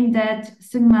saying that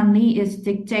Syngman Rhee is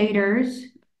dictator,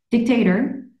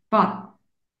 but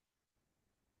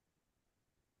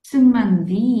Syngman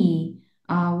Rhee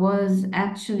was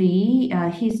actually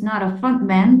he's not a front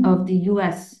man of the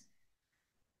U.S.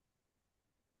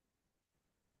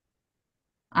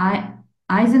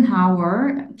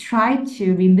 Eisenhower tried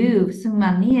to remove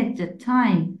Syngman Rhee at the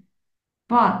time,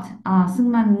 but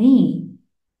Syngman Rhee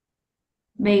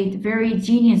made very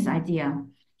genius idea.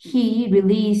 He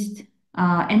released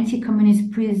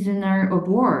anti-communist prisoner of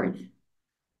war.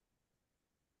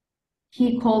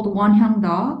 He called Won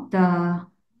Hyung-do, the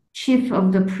chief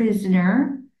of the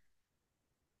prisoner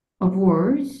of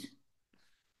wars.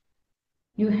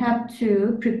 You have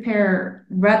to prepare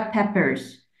red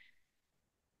peppers.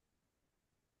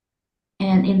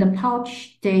 And in the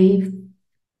pouch, the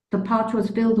pouch was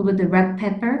filled with the red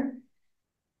pepper.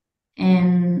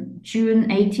 And June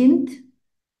 18th,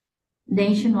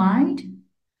 nationwide,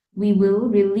 we will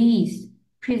release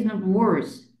prisoner of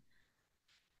wars.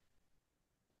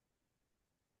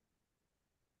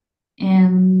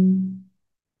 And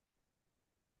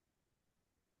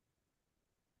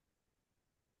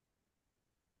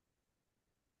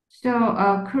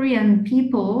so Korean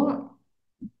people,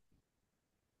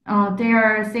 they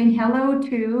are saying hello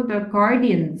to the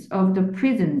guardians of the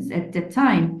prisons at the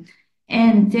time,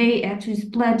 and they actually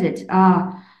splattered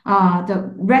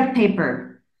the red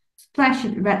paper,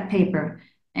 splashed red paper,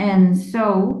 and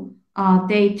so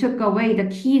they took away the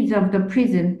keys of the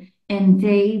prison, and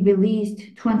they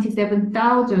released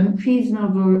 27,000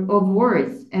 prisoners of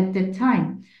wars at the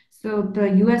time. So the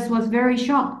U.S. was very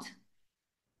shocked,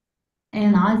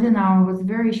 and Eisenhower was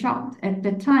very shocked at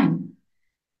the time.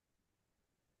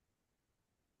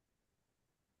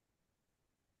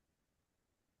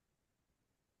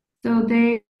 So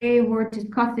they were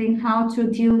discussing how to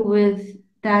deal with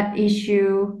that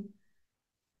issue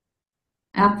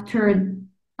after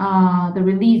the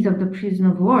release of the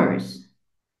prisoner of wars.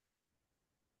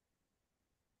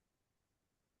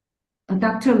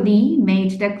 Dr. Lee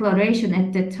made declaration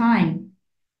at the time.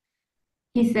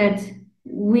 He said,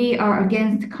 "We are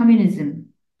against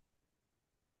communism.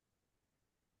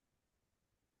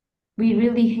 We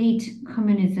really hate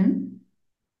communism.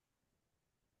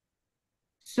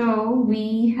 So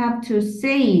we have to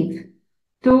save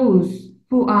those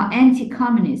who are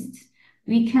anti-communists.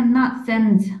 We cannot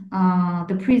send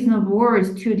the prisoner of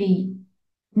wars to the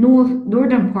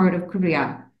northern part of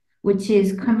Korea, which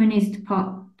is communist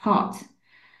part.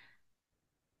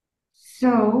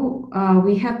 So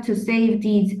we have to save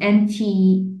these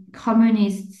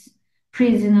anti-communist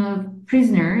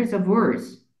prisoners of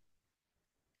wars."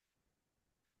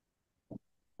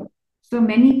 So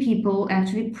many people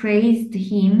actually praised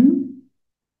him.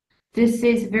 This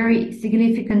is very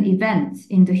significant event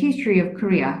in the history of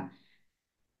Korea.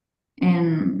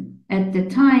 And at the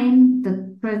time,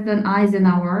 the President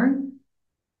Eisenhower,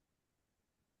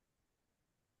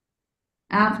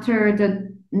 after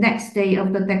the next day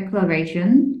of the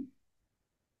declaration,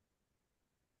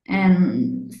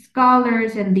 and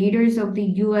scholars and leaders of the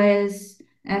U.S.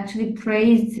 actually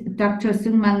praised Dr.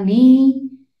 Syngman Rhee.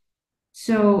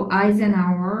 So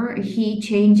Eisenhower, he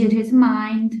changed his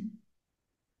mind.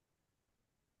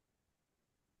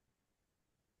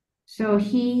 So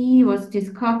he was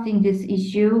discussing this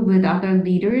issue with other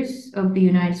leaders of the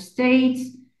United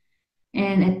States.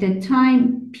 And at that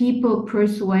time, people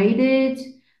persuaded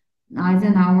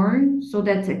Eisenhower so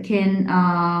that it can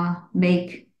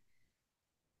make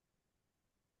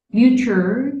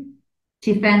mutual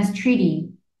defense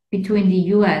treaty between the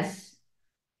US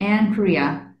and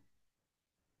Korea.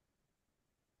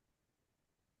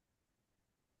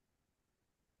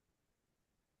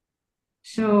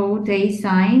 So they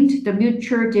signed the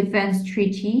mutual defense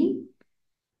treaty.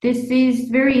 This is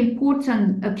very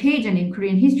important occasion in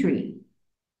Korean history.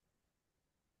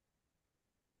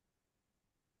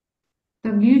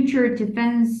 The mutual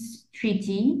defense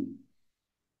treaty,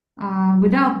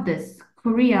 without this,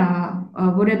 Korea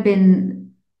would have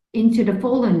been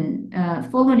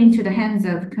fallen into the hands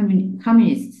of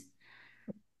communists.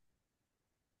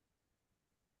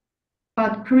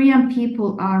 But Korean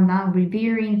people are now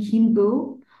revering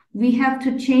Kimbu. We have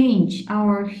to change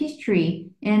our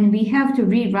history and we have to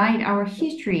rewrite our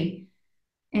history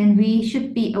and we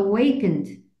should be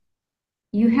awakened.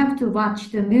 You have to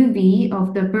watch the movie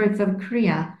of the birth of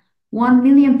Korea. 1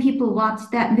 million people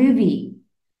watched that movie.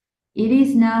 It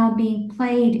is now being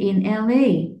played in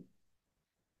LA.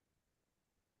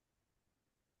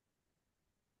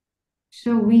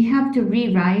 So we have to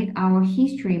rewrite our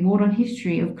history, modern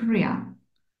history of Korea.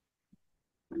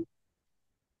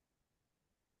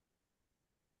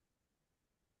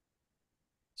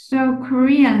 So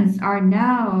Koreans are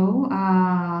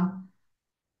now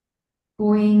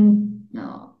going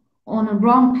on a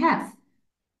wrong path.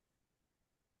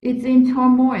 It's in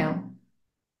turmoil.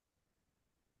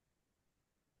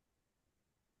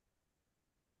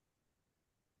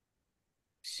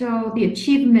 So the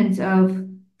achievements of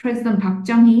President Park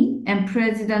Chung-hee and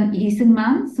President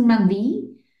Syngman Rhee,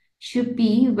 should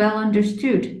be well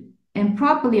understood and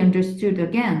properly understood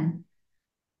again.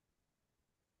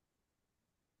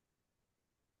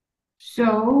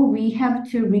 So we have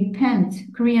to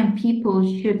repent. Korean people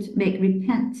should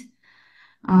repent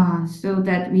so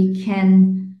that we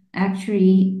can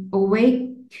actually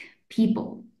awake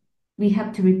people. We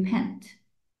have to repent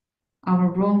our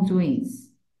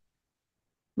wrongdoings,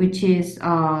 which is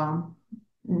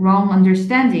wrong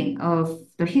understanding of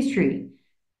the history.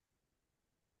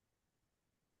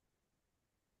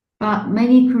 But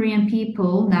many Korean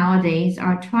people nowadays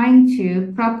are trying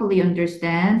to properly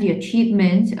understand the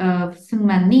achievement of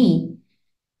Syngman Rhee.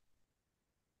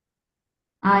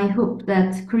 I hope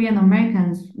that Korean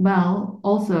Americans will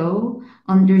also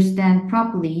understand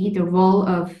properly the role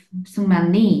of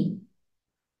Syngman Rhee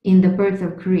in the birth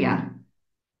of Korea.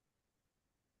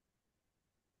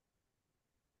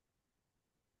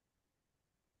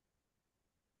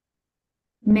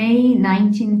 May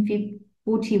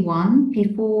 1941,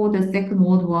 before the Second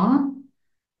World War,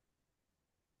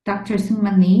 Dr.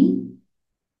 Syngman Rhee,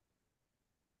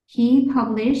 he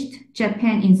published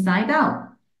Japan Inside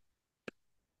Out.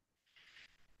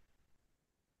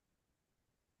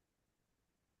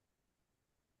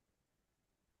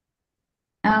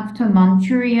 After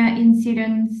Manchuria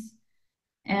incidents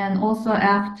and also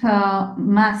after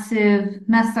massive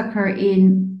massacre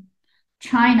in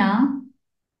China,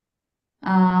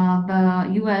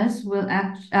 the US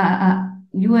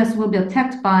will be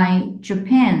attacked by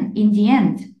Japan in the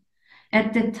end.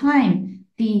 At that time,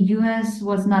 the US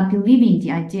was not believing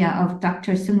the idea of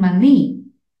Dr. Syngman Rhee.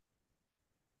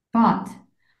 But,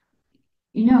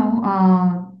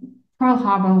 Pearl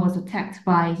Harbor was attacked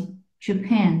by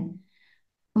Japan.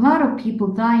 A lot of people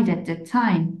died at that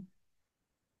time.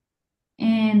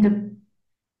 And the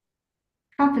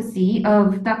prophecy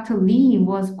of Dr. Lee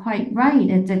was quite right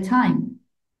at that time.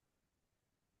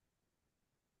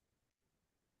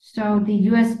 So the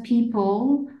US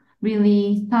people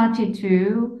really started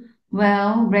to,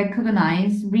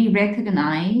 re-recognize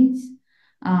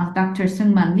Dr.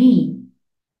 Syngman Rhee.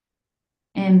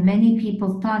 And many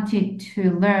people started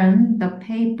to learn the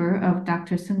paper of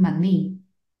Dr. Syngman Rhee.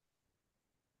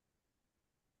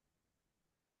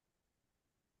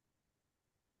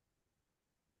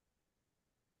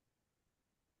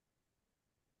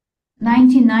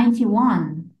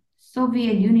 1991,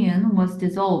 Soviet Union was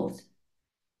dissolved.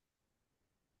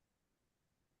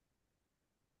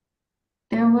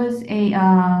 There was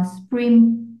a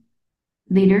supreme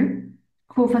leader,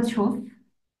 Gorbachev,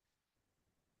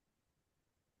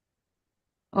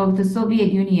 of the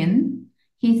Soviet Union.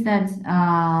 He said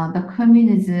the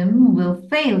communism will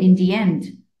fail in the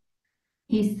end.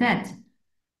 He said,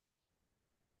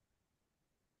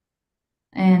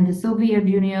 and the Soviet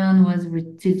Union was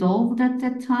dissolved at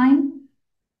that time.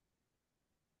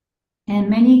 And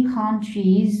many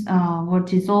countries were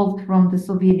dissolved from the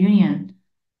Soviet Union.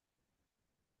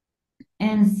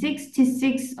 and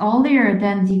 66 earlier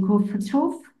than the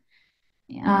Gorbachev,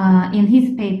 in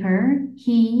his paper,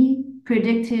 he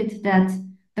predicted that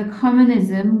the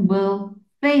communism will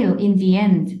fail in the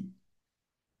end.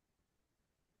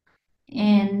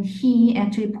 And he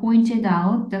actually pointed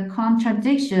out the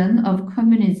contradiction of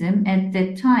communism at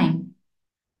that time.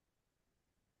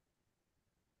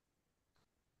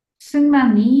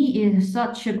 Syngman Rhee is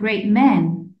such a great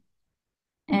man,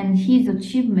 and his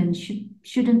achievement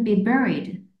shouldn't be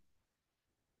buried.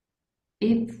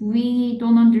 If we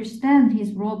don't understand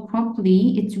his role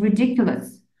properly, it's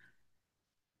ridiculous.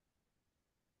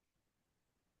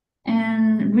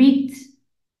 And rigged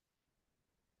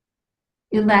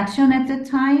election at the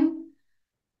time,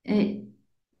 it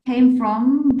came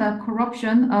from the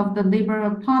corruption of the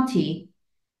Liberal Party.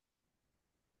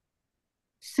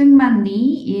 Syngman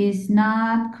Rhee is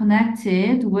not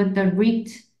connected with the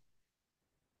rigged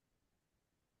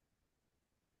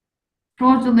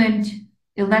fraudulent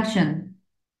election.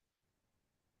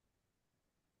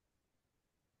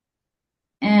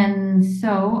 And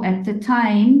so at the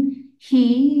time,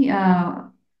 he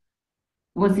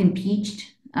was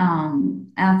impeached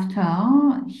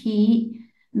after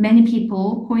many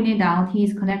people pointed out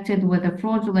he's connected with a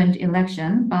fraudulent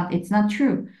election, but it's not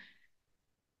true.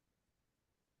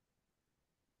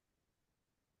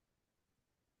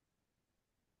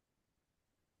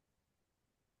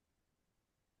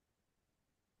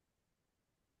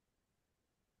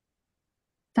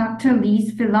 Dr.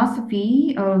 Lee's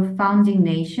philosophy of founding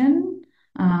nation,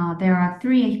 there are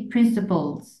three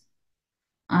principles.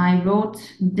 I wrote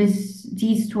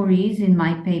these stories in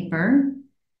my paper.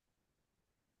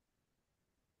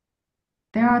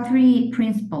 There are three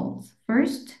principles.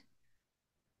 First,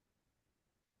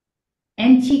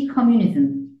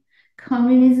 anti-communism.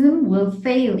 Communism will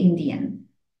fail in the end.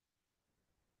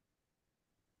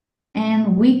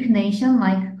 And weak nation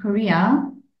like Korea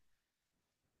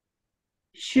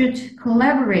should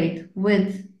collaborate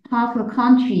with powerful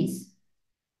countries,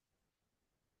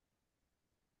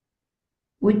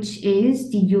 which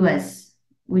is the US,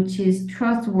 which is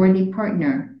trustworthy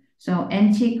partner. So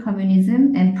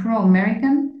anti-communism and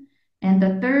pro-American. And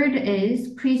the third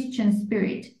is Christian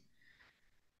spirit.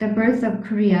 The birth of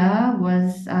Korea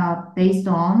was based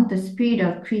on the spirit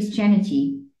of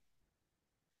Christianity.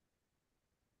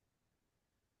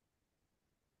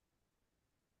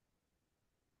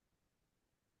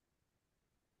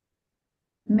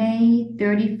 May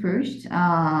 31st,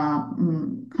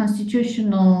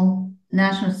 Constitutional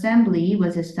National Assembly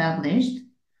was established.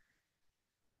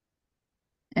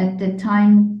 At the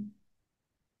time,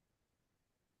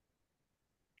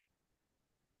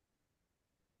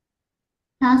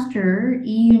 Pastor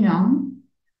Lee Young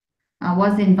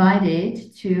was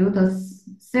invited to the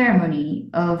ceremony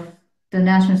of the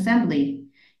National Assembly,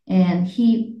 and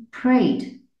he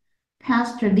prayed.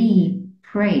 Pastor Lee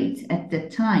prayed at the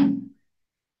time.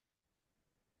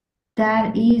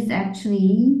 That is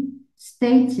actually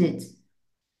stated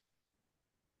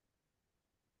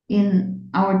in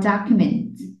our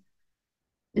document.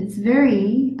 It's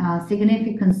very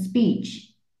significant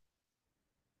speech.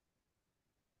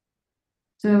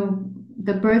 So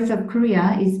the birth of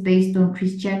Korea is based on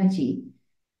Christianity.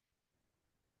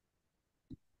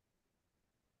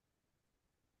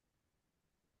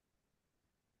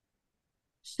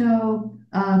 So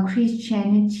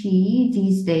Christianity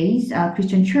these days,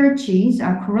 Christian churches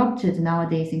are corrupted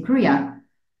nowadays in Korea.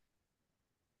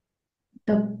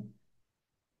 The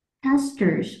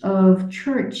pastors of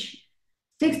church,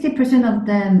 60% of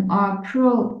them are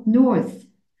pro-North.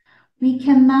 We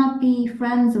cannot be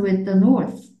friends with the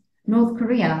North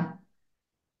Korea.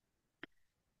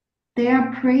 They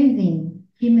are praising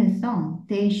Kim Il-sung.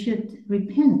 They should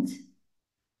repent.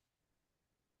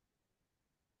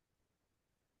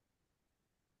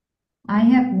 I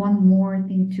have one more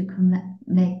thing to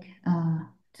make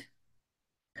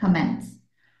comments.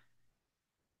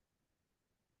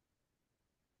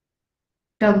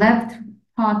 The left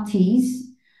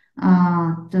parties,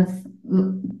 the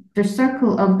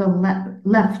circle of the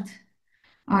left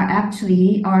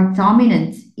are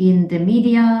dominant in the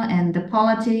media and the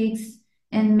politics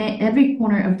and every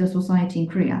corner of the society in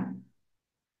Korea.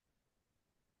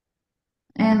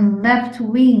 And left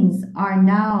wings are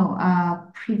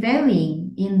now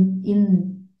prevailing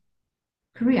in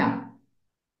Korea.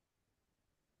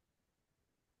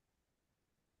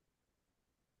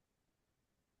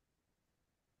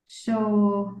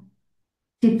 So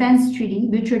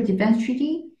mutual defense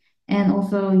treaty, and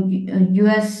also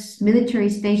US military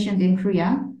stationed in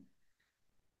Korea.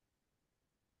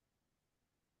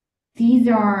 These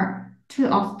are two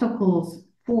obstacles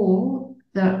for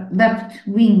the left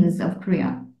wings of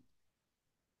Korea.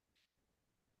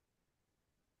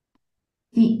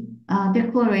 The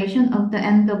declaration of the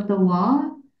end of the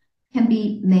war can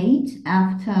be made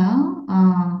after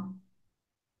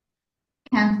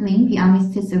canceling the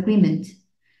armistice agreement.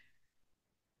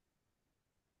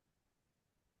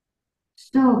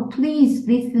 So please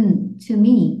listen to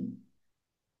me.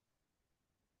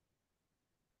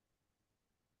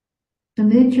 The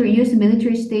US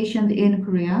military stationed in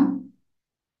Korea,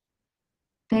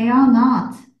 they are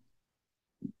not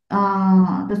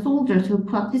the soldiers who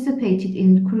participated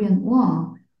in Korean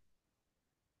War.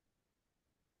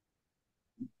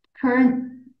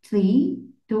 Currently,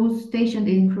 those stationed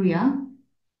in Korea,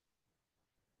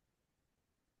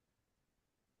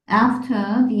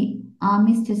 after the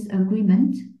armistice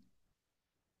agreement,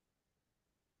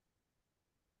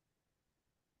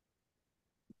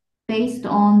 based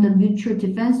on the Mutual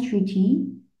Defense Treaty,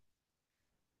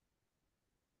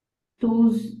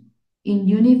 those in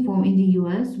uniform in the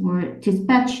US were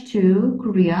dispatched to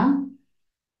Korea,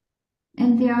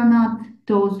 and they are not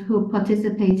those who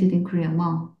participated in Korean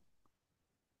War.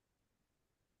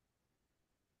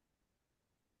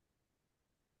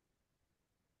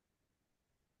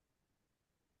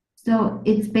 So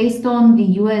it's based on the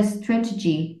US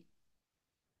strategy.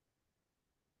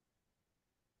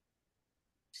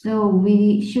 So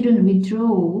we shouldn't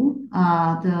withdraw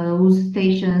those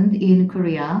stationed in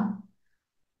Korea.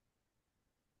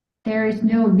 There is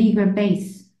no legal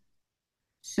base.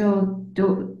 So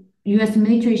the US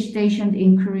military stationed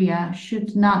in Korea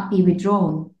should not be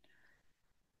withdrawn.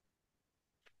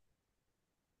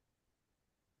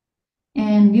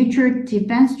 And Mutual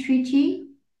Defense Treaty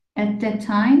at that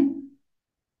time,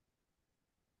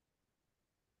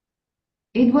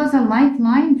 it was a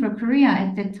lifeline for Korea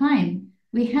at that time.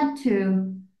 We had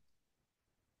to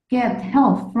get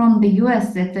help from the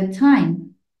US at that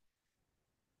time.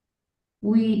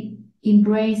 We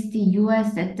embraced the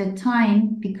US at that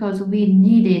time because we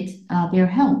needed their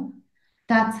help.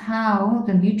 That's how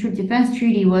the Mutual Defense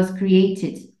Treaty was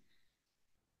created.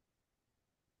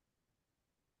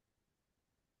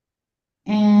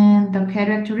 And the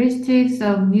characteristics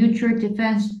of Mutual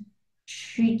Defense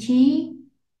Treaty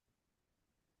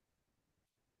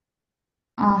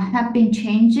have been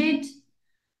changed.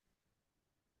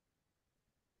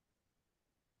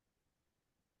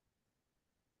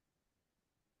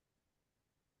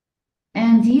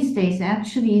 And these days,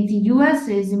 actually, the US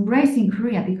is embracing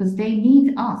Korea because they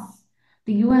need us.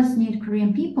 The US need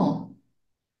Korean people.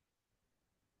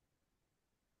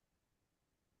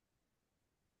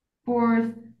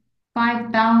 For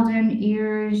 5,000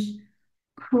 years,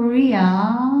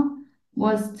 Korea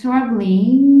was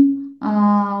struggling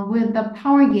with the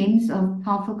power games of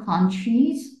powerful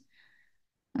countries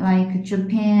like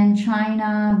Japan,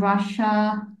 China,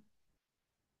 Russia.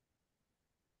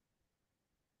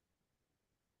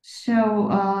 So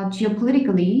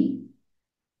geopolitically,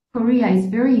 Korea is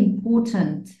very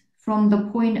important from the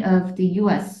point of the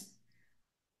US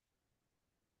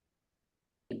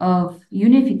of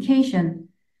unification.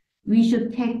 We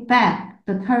should take back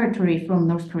the territory from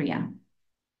North Korea.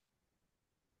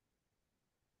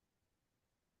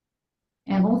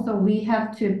 And also we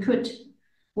have to put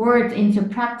words into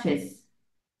practice.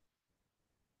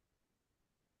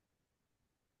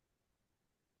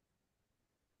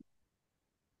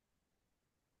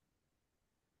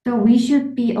 So we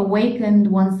should be awakened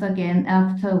once again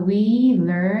after we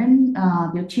learn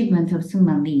the achievement of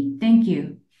Syngman Rhee. Thank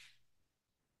you.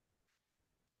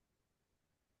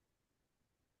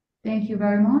 Thank you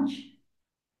very much.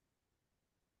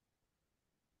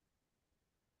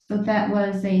 So that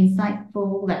was an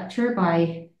insightful lecture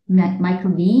by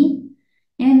Michael Lee.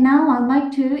 And now I'd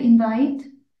like to invite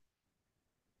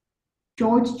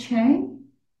George Chang,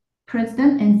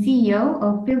 President and CEO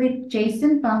of Philip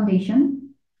Jaisohn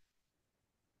Foundation.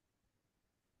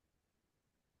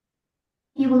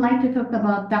 He would like to talk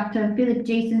about Dr. Philip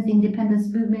Jaisohn's independence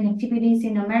movement activities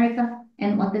in America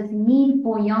and what does it mean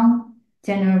for young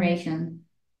generation.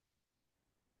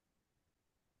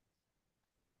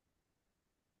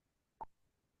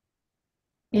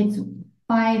 It's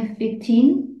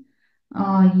 5:15.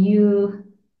 You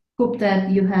hope that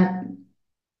you had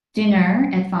dinner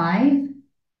at 5.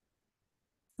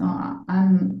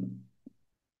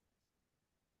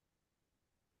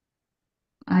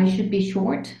 I should be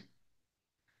short.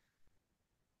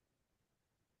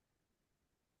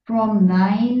 From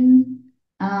 9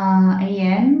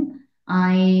 a.m.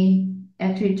 I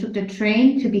actually took the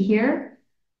train to be here.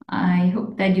 I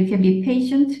hope that you can be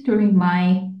patient during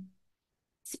my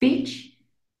speech,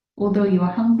 although you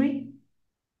are hungry.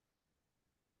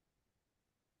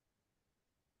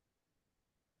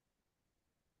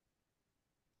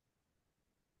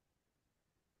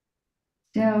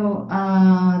 So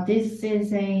this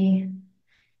is a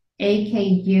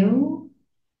AKU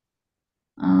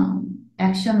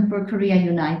Action for Korea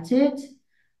United.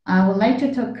 I would like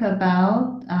to talk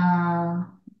about,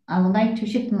 I would like to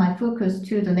shift my focus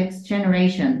to the next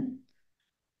generation.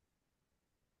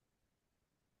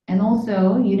 And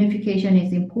also, unification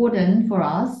is important for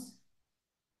us.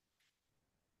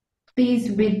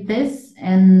 Please read this,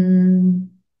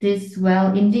 and this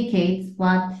well indicates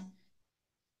what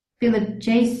Philip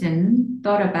Jason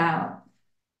thought about.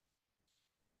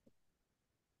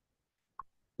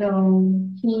 So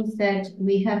he said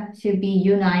we have to be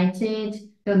united.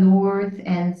 The North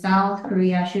and South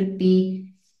Korea should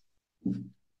be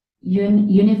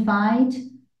unified.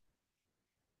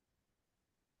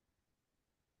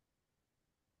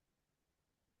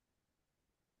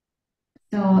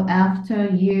 So after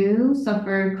you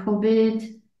suffer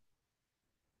COVID,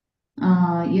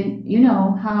 you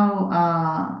know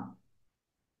how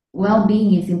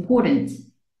well-being is important.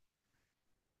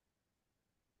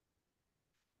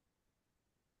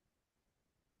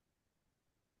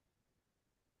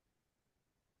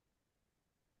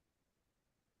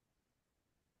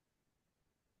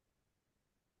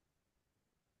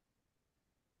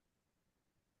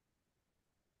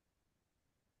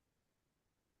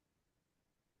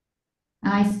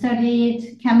 I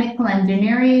studied chemical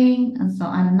engineering, and so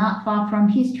I'm not far from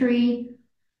history,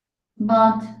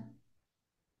 but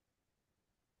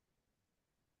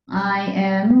I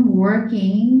am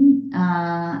working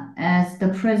as the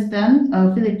president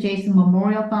of Philip Jason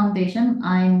Memorial Foundation.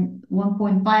 I'm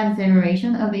 1.5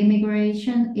 generation of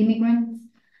immigrants.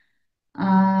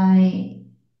 I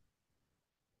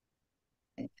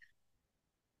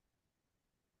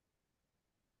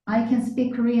can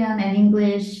speak Korean and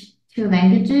English, two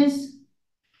languages,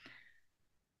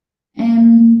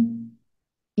 and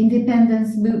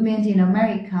independence movement in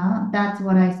America. That's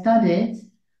what I studied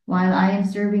while I am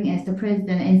serving as the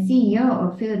president and CEO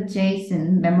of Philip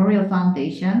Jason Memorial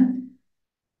Foundation.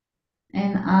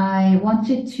 And I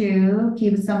wanted to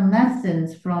give some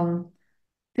lessons from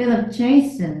Philip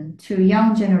Jason to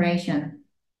young generation.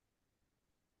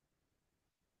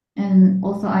 And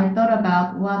also I thought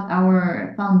about what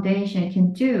our foundation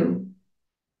can do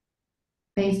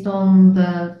based on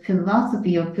the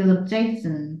philosophy of Philip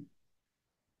Jason.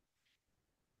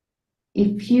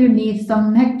 If you need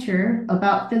some lecture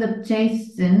about Philip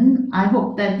Jason, I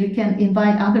hope that you can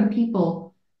invite other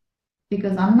people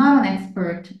because I'm not an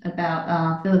expert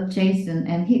about Philip Jason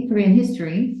and Korean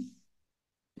history.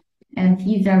 And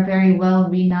these are very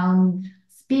well-renowned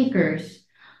speakers,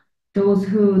 those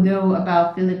who know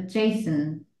about Philip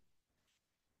Jason.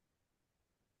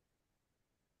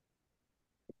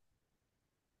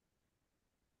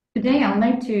 Today, I would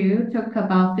like to talk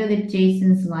about Philip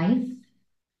Jason's life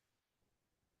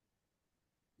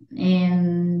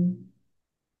and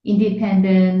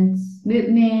independence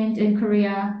movement in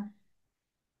Korea.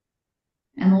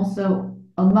 And also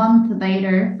a month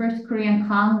later, First Korean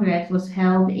Congress was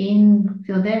held in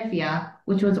Philadelphia,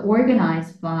 which was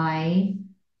organized by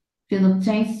Philip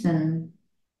Jason.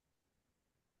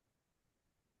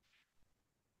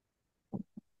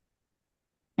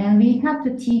 And we have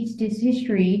to teach this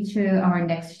history to our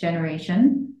next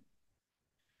generation.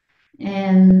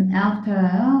 And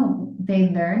after they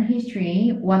learn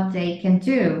history, what they can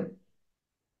do.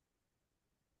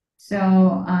 So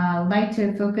I'd like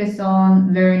to focus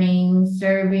on learning,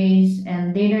 service,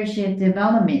 and leadership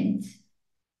development.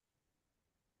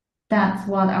 That's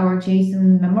what our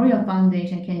Jason Memorial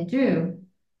Foundation can do.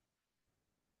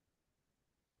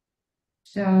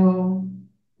 So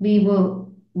we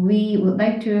would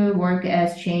like to work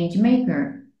as change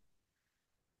maker.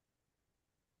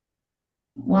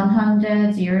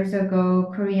 100 years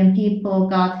ago, Korean people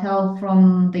got help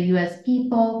from the US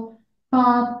people,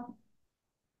 but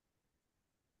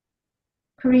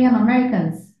Korean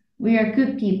Americans, we are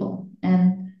good people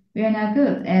and we are not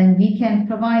good, and we can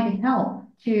provide help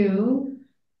to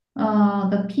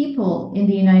the people in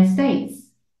the United States.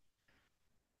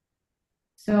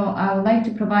 So I would like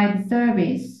to provide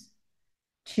service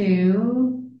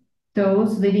to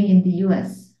those living in the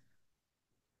US.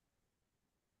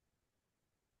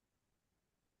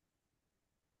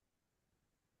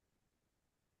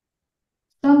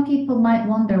 Some people might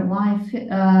wonder why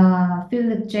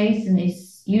Philip Jason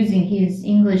is using his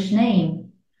English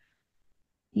name.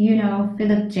 You know,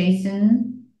 Philip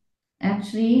Jason,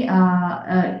 actually,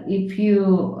 if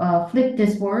you flip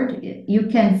this word, you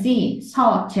can see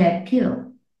Seo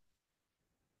Jae-pil,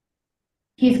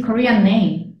 his Korean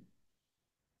name.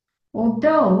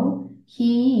 Although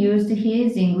he used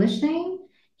his English name,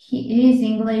 his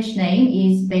English name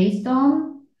is based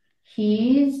on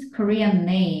his Korean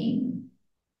name.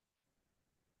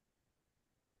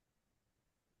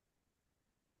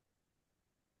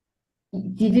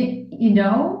 Didn't you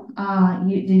know?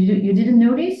 You didn't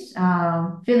notice?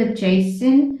 Philip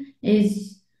Jason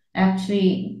is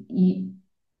actually in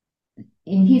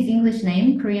his English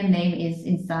name. Korean name is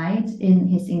inside in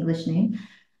his English name.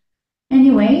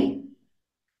 Anyway,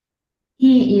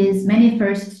 he is many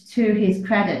firsts to his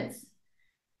credits.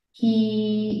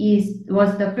 He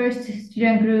was the first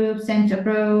student group sent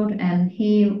abroad, and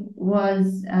he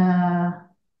was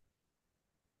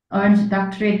earned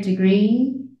doctorate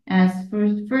degree as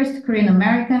first Korean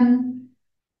American,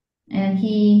 and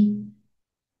he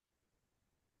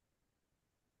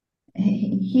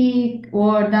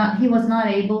was not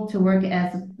able to work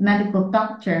as a medical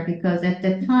doctor because at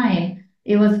the time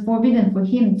it was forbidden for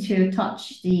him to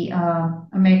touch the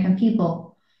American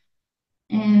people.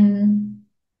 And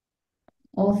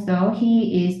also,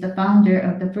 he is the founder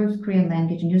of the first Korean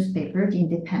language newspaper, The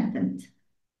Independent.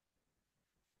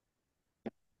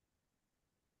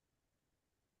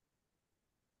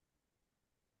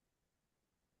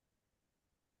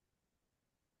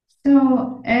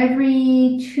 So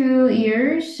every 2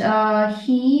 years,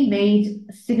 he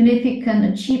made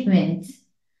significant achievements,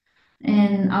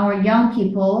 and our young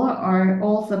people are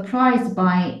all surprised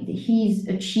by his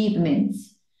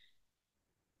achievements.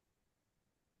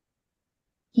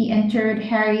 He entered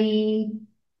Harry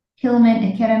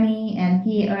Hillman Academy, and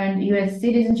he earned U.S.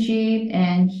 citizenship,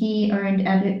 and he earned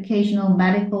educational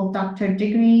medical doctor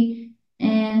degree,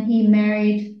 and he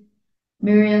married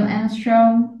Muriel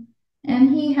Armstrong,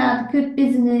 and he had good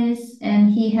business,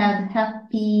 and he had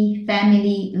happy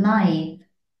family life,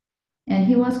 and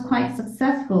he was quite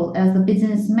successful as a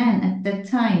businessman at that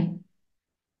time,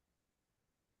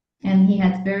 and he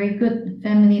had very good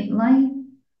family life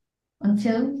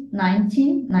until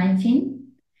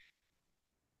 1919.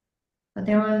 But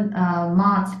there was a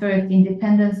March 1st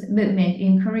independence movement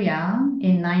in Korea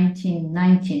in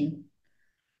 1919.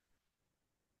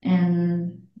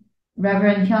 And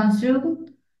Reverend Hyun-suk,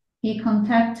 he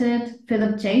contacted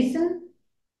Philip Jaisohn,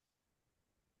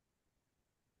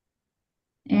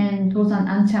 and Dosan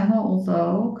Ahn Changho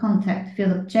also contacted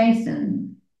Philip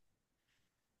Jaisohn.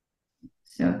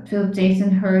 So Philip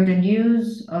Jaisohn heard the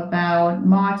news about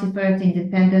March 1st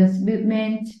independence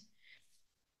movement,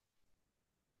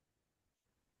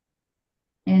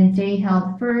 and they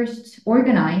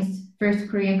organized first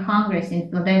Korean Congress in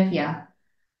Philadelphia.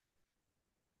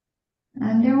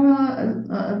 And there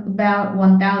were about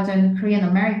 1,000 Korean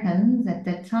Americans at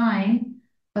that time,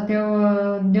 but there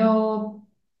were no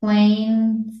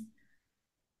planes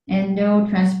and no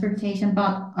transportation,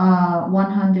 but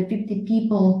 150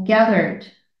 people gathered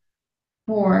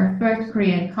for First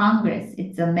Korean Congress.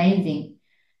 It's amazing.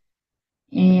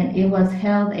 And it was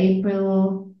held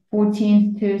April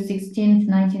 14th to 16th,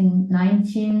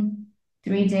 1919,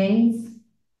 3 days.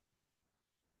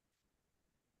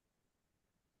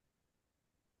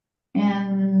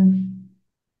 And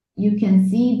you can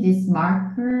see this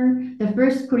marker, the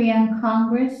First Korean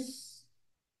Congress.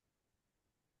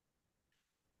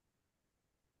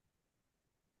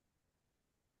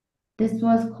 This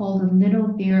was called a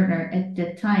little theater at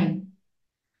the time.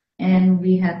 And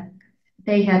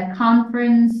they had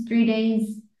conference 3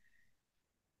 days,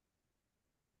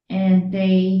 and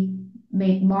they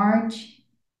made march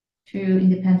to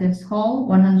Independence Hall.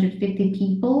 150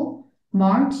 people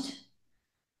marched.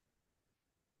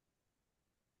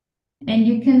 And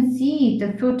you can see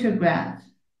the photograph.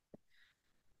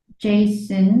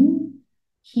 Jaisohn,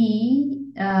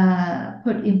 he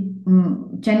put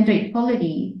in gender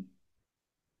equality.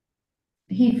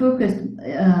 He focused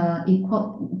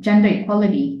gender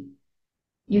equality.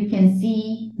 You can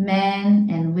see men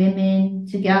and women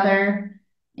together,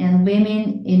 and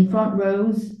women in front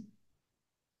rows.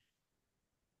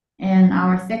 And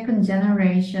our second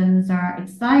generations are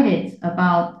excited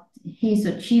about his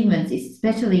achievements,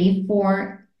 especially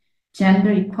for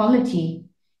gender equality.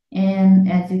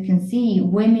 And as you can see,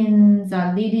 women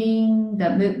are leading the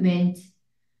movement.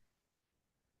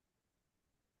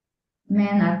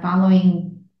 Men are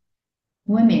following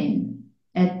women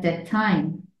at that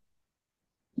time.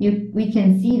 We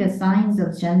can see the signs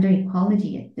of gender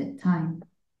equality at that time.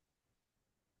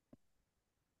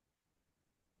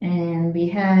 And we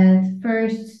had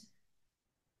first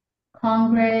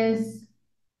Congress,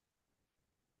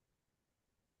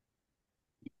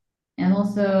 and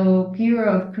also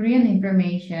Bureau of Korean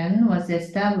Information was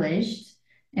established,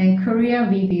 and Korea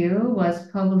Review was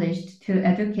published to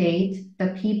educate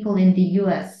the people in the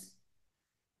US.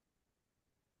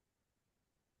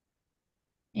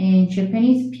 And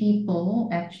Japanese people,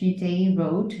 actually, they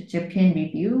wrote Japan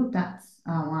review. That's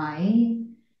why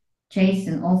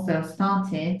Jaisohn also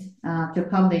started to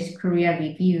publish Korea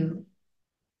review.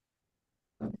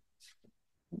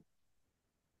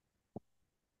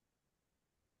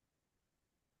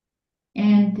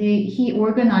 And he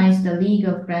organized the League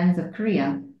of Friends of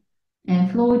Korea.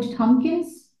 And Floyd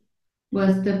Tompkins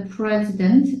was the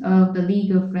president of the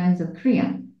League of Friends of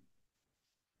Korea.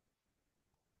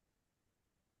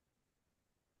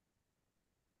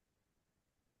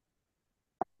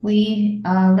 We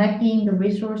are lacking the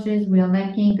resources, we are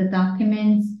lacking the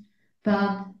documents,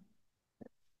 but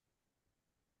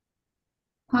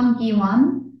Hwang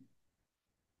Ki-won,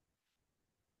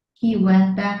 he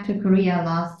went back to Korea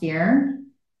last year.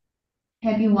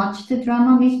 Have you watched the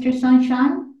drama Mr.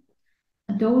 Sunshine?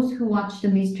 Those who watched the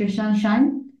Mr.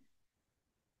 Sunshine,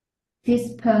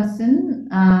 this person,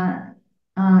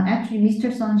 actually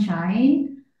Mr.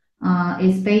 Sunshine,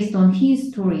 is based on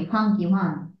his story, Hwang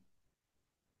Ki-won.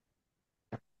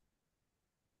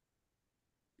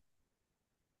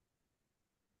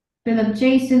 Philip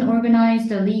Jaisohn organized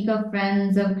the League of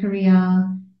Friends of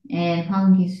Korea, and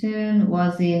Hwang Ki-soon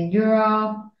was in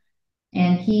Europe,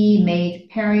 and he made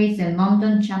Paris and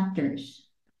London chapters.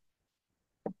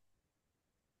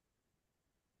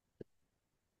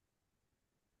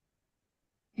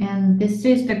 And this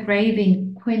is the grave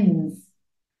in Queens.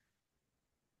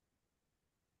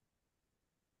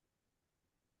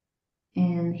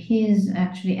 And his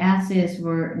actually assets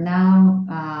were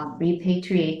now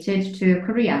repatriated to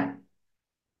Korea.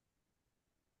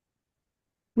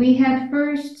 We had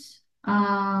first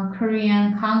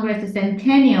Korean Congress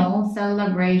centennial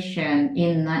celebration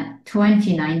in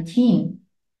 2019.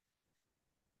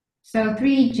 So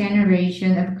 3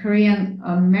 generations of Korean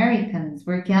Americans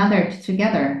were gathered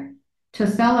together to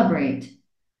celebrate.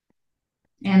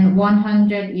 And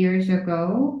 100 years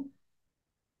ago,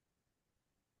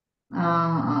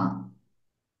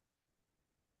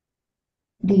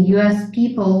 the US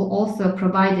people also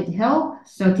provided help.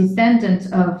 So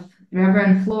descendants of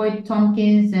Reverend Floyd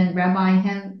Tompkins and Rabbi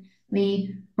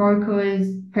Henry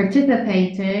Borkus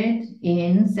participated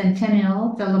in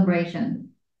centennial celebration.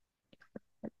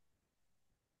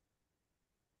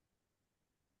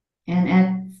 And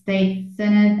at State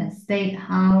Senate and State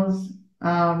House,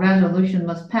 resolution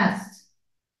was passed.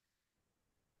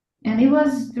 And it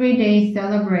was 3 days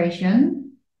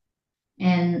celebration.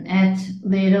 And at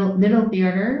Little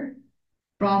Theater,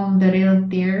 from the Little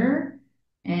Theater,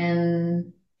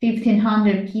 and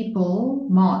 1,500 people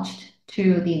marched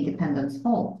to the Independence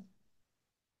Hall.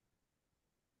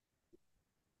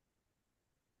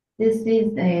 This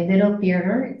is a Little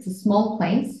Theater. It's a small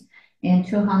place, and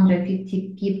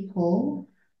 250 people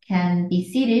can be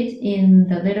seated in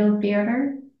the Little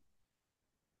Theater.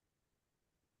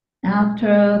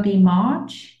 After the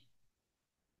march,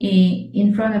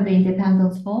 in front of the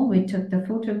Independence Hall, we took the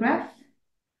photograph.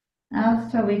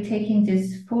 After we taking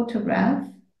this photograph,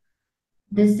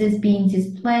 this is being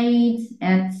displayed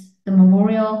at the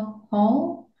Memorial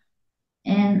Hall,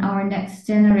 and our next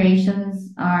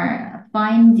generations are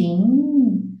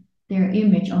finding their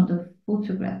image on the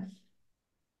photograph.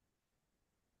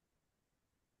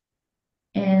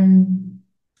 And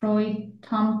Floyd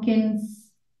Tompkins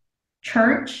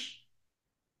Church,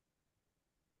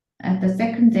 at the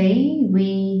second day,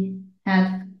 we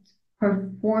had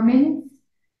performance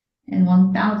and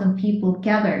 1,000 people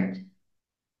gathered.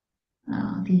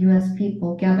 The US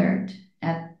people gathered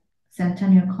at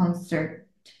Centennial concert.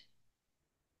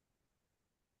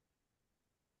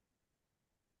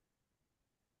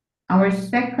 Our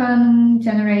second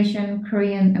generation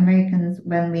Korean Americans,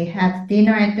 when we had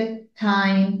dinner at the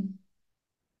time,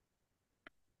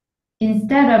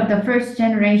 instead of the first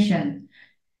generation,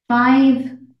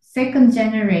 5 second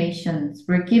generations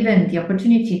were given the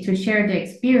opportunity to share their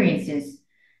experiences.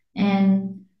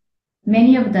 And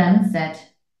many of them said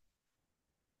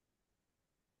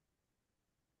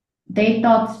they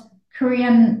thought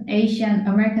Korean, Asian,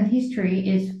 American history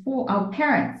is for our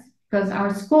parents because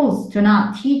our schools do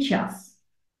not teach us.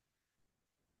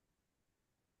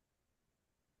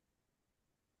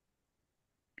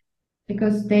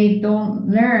 Because they don't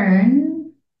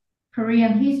learn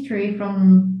Korean history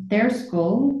from their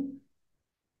school.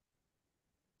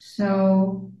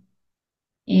 So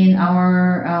in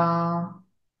our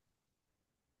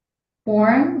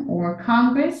forum or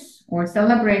congress or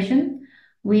celebration,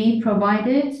 we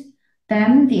provided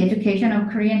them the education of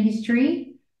Korean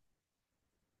history.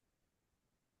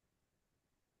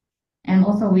 And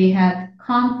also we had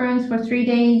conference for 3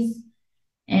 days,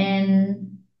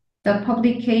 and the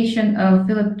publication of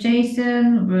Philip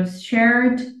Jaisohn was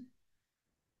shared.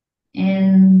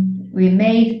 And we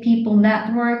made people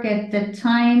network at the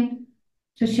time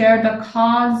to share the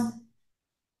cause.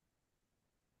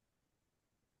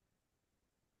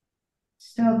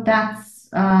 So that's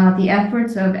the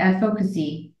efforts of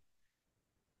advocacy.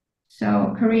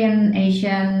 So Korean,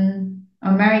 Asian,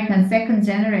 American second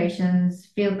generations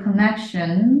feel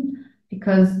connection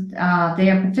because they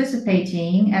are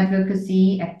participating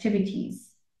advocacy activities.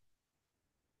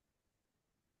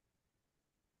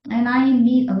 And I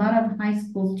meet a lot of high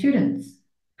school students,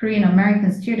 Korean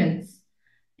American students,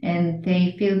 and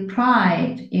they feel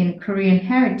pride in Korean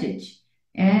heritage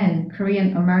and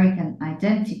Korean American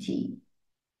identity.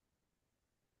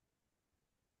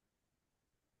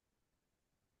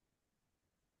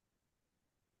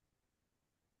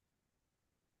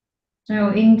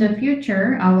 So in the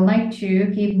future, I would like to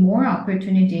give more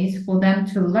opportunities for them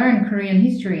to learn Korean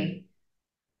history.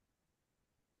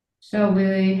 So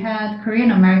we had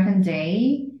Korean American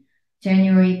Day,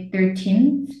 January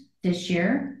 13th this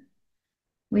year.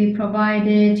 We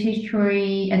provided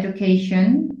history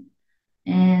education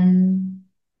and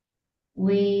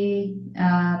we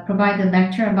provided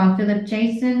lecture about Philip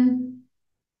Jason.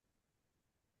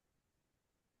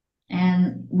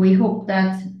 And we hope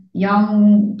that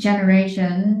young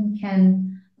generation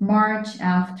can march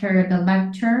after the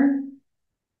lecture,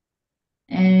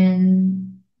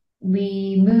 and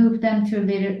we moved them to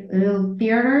little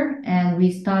theater, and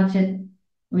we started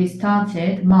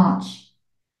march.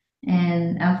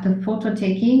 And after photo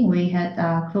taking, we had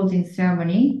a closing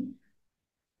ceremony.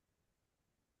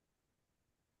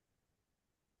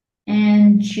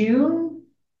 And June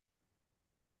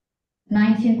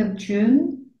 19th of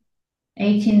June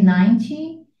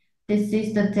 1890. This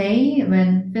is the day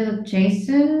when Philip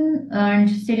Jason earned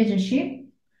citizenship,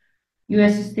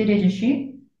 U.S.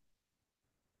 citizenship.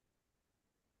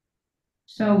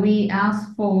 So we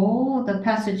asked for the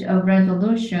passage of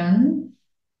resolution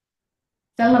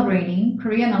celebrating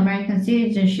Korean American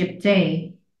Citizenship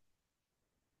Day.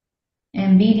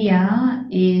 And media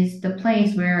is the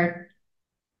place where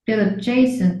Philip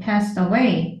Jason passed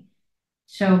away.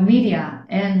 So media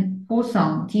and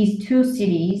Hosung, these two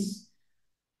cities,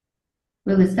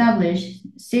 will establish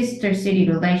sister city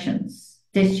relations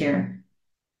this year.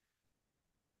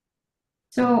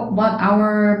 So what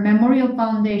our memorial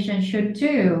foundation should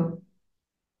do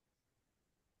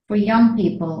for young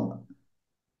people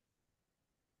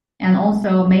and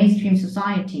also mainstream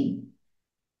society,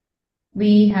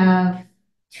 we have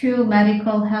 2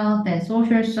 medical health and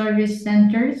social service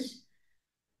centers.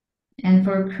 And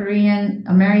for Korean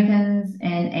Americans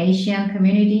and Asian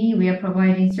community, we are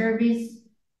providing service.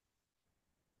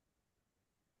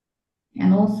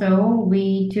 And also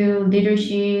we do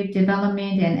leadership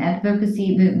development and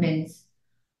advocacy movements.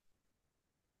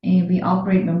 And we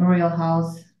operate Memorial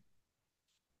House.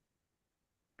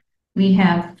 We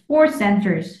have 4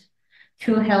 centers,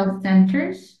 2 health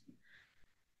centers,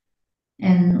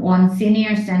 and 1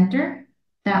 senior center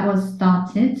that was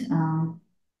started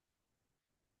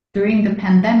during the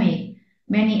pandemic.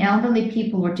 Many elderly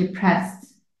people were depressed.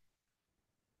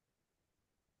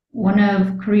 One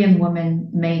of Korean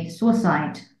women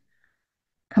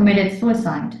committed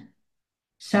suicide.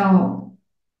 So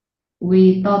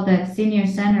we thought that senior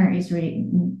center is really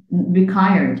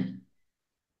required.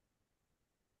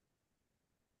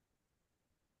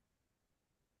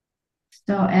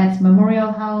 So at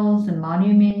Memorial House and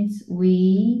monuments,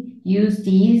 we use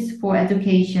these for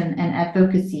education and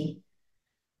advocacy.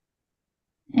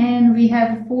 And we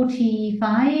have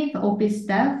 45 office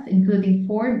staff, including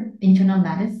 4 internal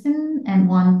medicine and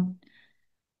 1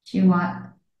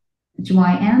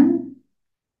 GYN.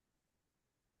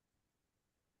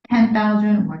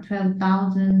 10,000 or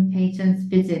 12,000 patients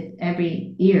visit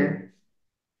every year.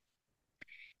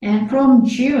 And from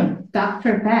June,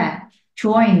 Dr. Beck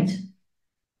joined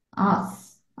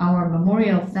us, our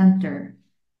memorial center.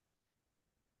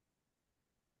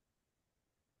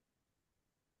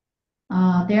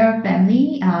 Their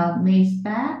family, Miss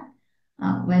Beck,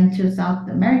 went to South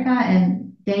America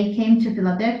and they came to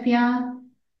Philadelphia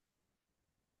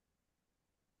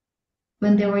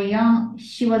when they were young.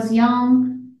 She was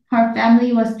young. Her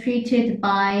family was treated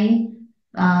by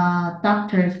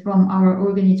doctors from our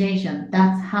organization.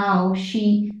 That's how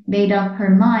she made up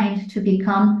her mind to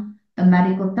become a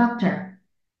medical doctor.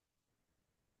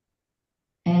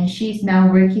 And she's now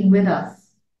working with us.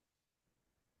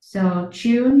 So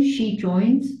June, she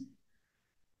joined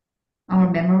our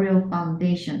memorial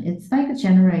foundation. It's like a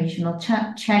generational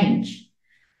change.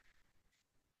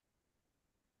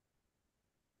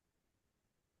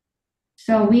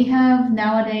 So we have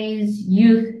nowadays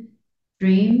youth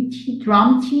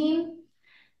drum team,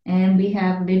 And we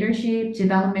have leadership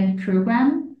development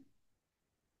program.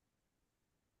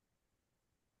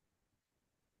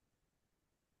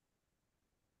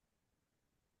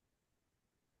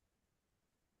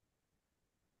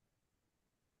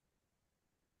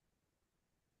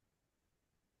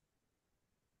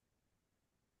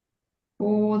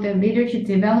 For the leadership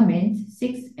development,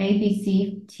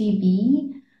 6ABC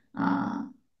TV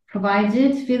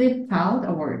provided Philip Proud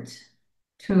Award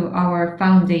to our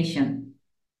foundation.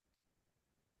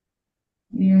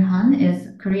 Mir-han is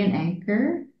Korean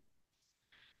anchor.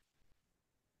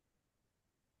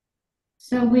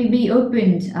 So we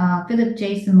reopened Philip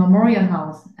Jaisohn Memorial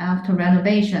House after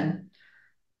renovation.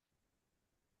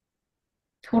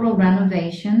 Total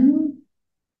renovation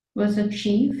was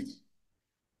achieved.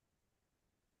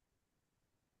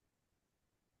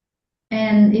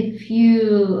 And if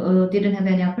you didn't have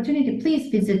any opportunity, please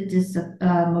visit this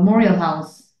memorial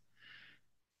house.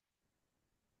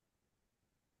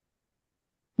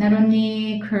 Not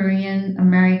only Korean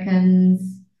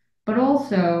Americans, but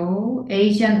also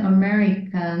Asian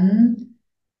American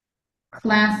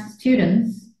class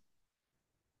students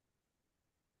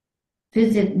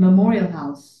visit memorial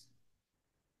house.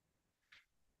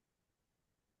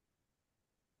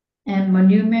 And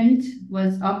monument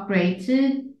was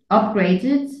upgraded.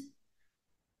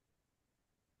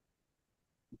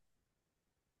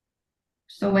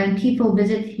 So when people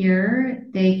visit here,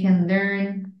 they can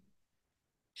learn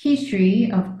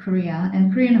history of Korea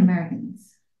and Korean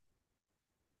Americans.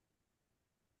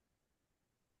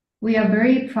 We are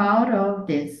very proud of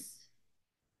this.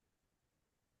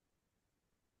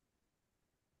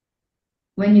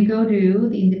 When you go to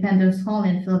the Independence Hall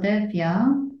in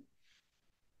Philadelphia,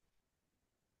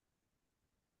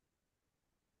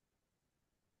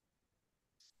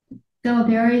 so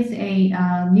there is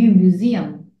a new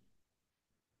museum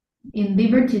in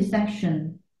Liberty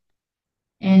section,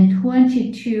 and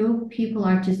 22 people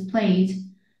are displayed.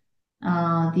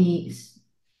 The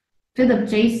Philip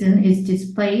Jaisohn is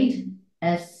displayed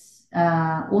as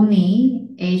only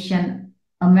Asian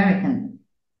American.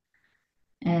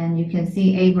 And you can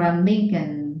see Abraham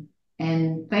Lincoln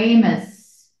and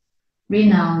famous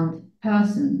renowned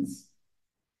persons.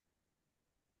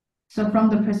 So from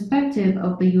the perspective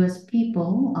of the US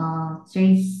people,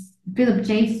 Philip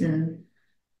Jaisohn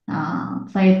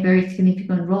played a very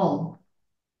significant role.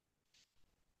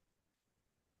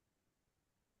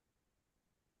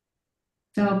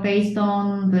 So based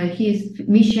on his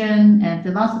mission and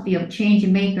philosophy of change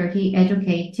maker, he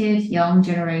educated young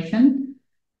generation.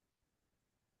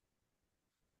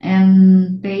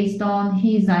 And based on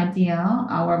his idea,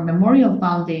 our memorial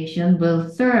foundation will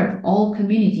serve all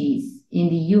communities in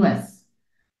the US.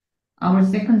 Our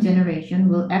second generation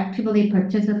will actively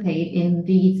participate in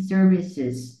these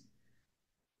services.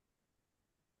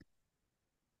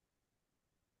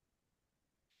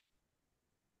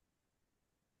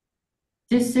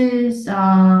 This is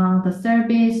the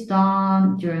service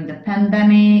done during the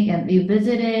pandemic, and we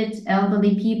visited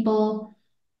elderly people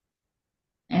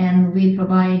and we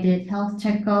provided health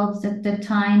checkups at the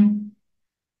time.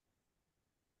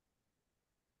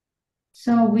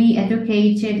 So we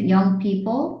educated young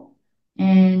people,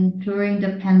 and during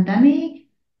the pandemic,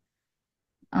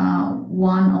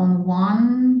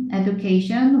 one-on-one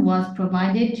education was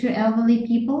provided to elderly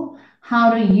people,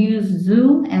 how to use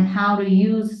Zoom and how to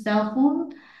use cell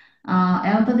phone.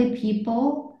 Elderly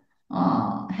people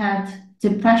had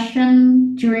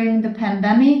depression during the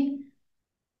pandemic.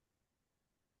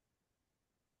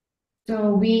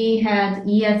 So we had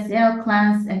ESL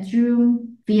class at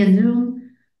Zoom, via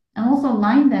Zoom, and also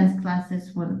line dance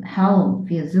classes were held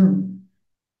via Zoom.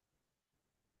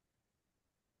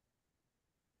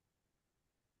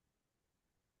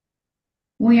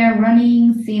 We are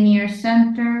running senior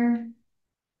center.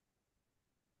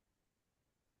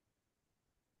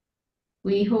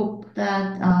 We hope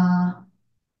that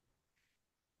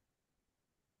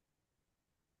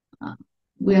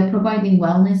we are providing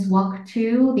wellness work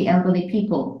to the elderly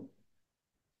people.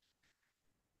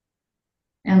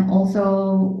 And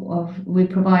also we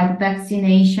provide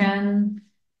vaccination.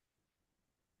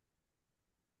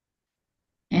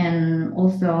 And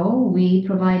also we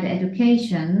provide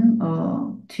education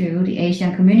to the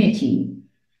Asian community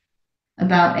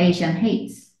about Asian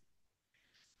hates.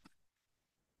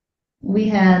 We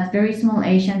had very small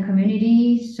Asian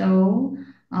community, so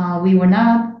we were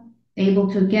not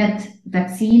able to get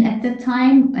vaccine at the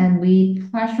time, and we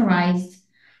pressurized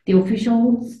the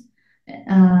officials.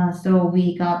 So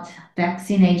we got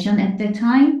vaccination at the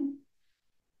time.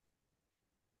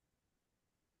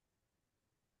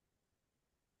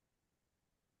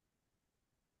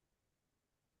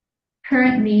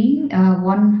 Currently,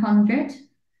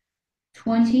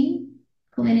 120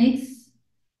 clinics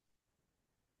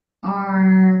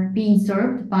are being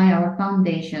served by our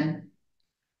foundation.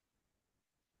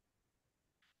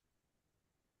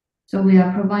 So we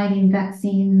are providing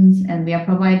vaccines and we are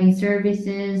providing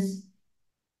services.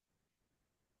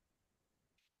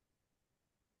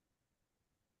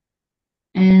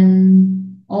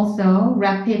 And also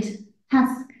rapid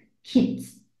test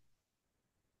kits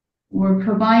were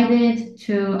provided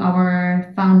to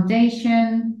our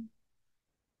foundation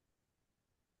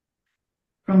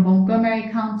from Montgomery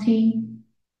County.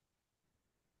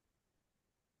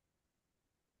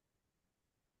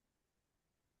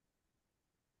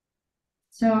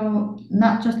 So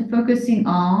not just focusing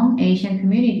on Asian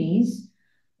communities,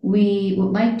 we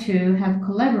would like to have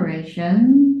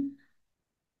collaboration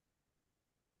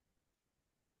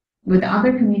with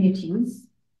other communities.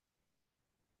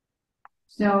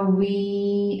 So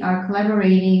we are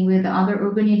collaborating with other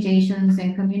organizations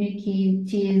and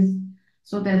communities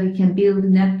so that we can build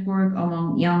network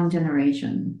among young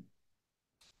generation.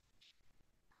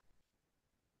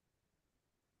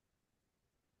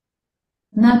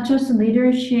 Not just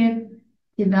leadership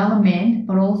development,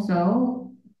 but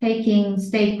also taking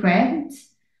state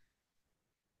credits.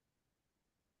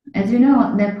 As you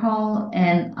know, Nepal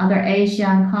and other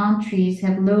Asian countries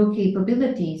have low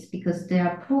capabilities because they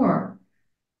are poor.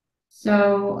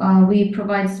 So we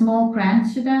provide small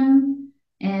grants to them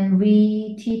and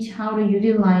we teach how to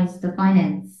utilize the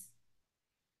finance.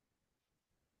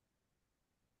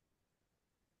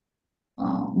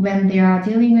 When they are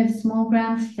dealing with small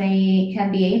grants, they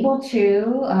can be able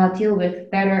to deal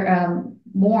with better,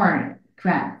 more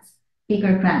grants,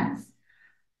 bigger grants.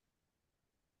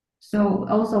 So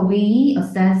also we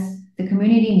assess the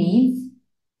community needs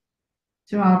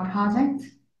through our project.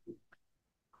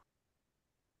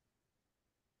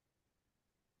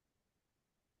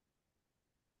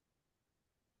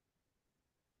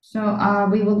 So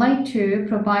we would like to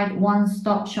provide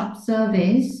one-stop shop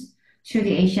service to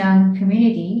the Asian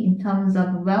community in terms of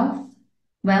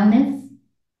wellness,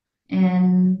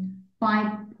 and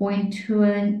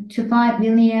 5.25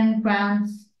 million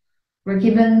grants were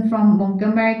given from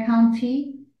Montgomery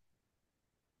County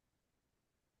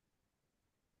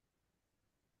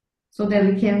so that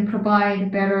we can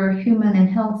provide better human and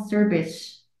health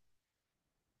service.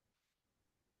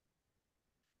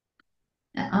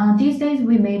 These days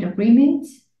we made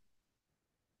agreements.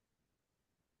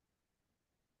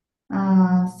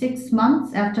 6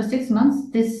 months, after 6 months,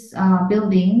 this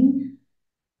building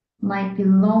might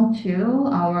belong to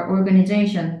our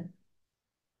organization.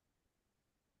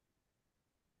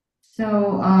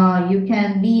 So you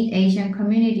can meet Asian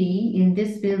community in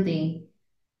this building,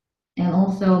 and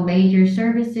also major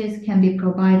services can be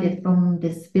provided from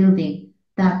this building.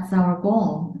 That's our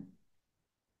goal.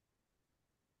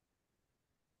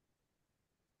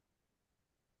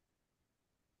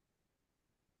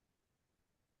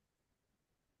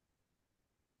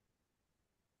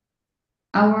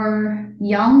 Our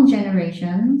young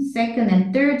generation, second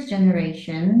and third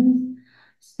generation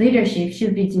leadership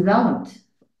should be developed.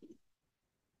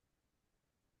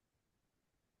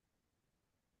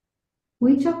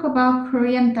 We talk about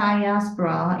Korean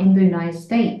diaspora in the United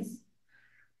States.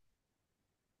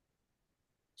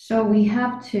 So we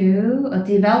have to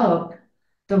develop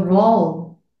the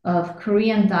role of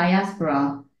Korean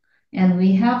diaspora, and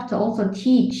we have to also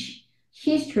teach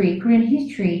history, Korean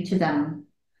history to them.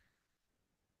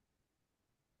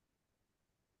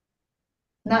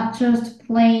 Not just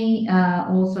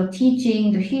also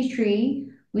teaching the history,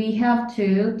 we have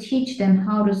to teach them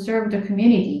how to serve the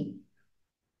community.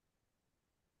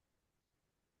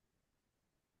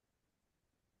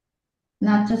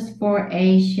 Not just for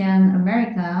Asian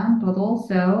American, but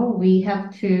also we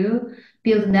have to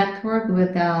build network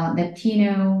with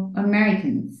Latino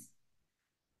Americans.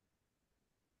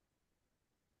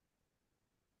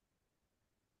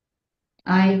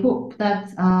 I hope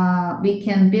that we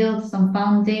can build some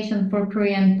foundation for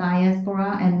Korean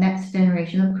diaspora and next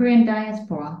generation of Korean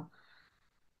diaspora.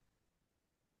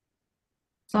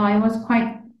 So I was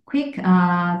quite quick.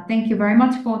 Thank you very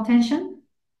much for attention.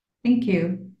 Thank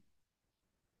you.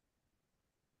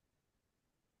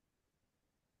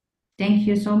 Thank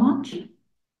you so much.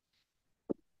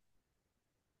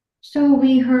 So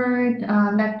we heard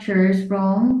lectures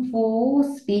from 4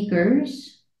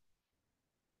 speakers.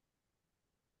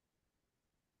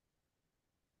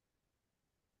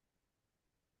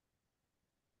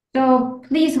 So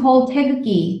please hold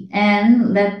태극기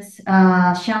and let's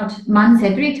shout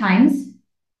만세 3 times.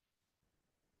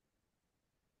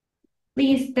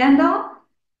 Please stand up.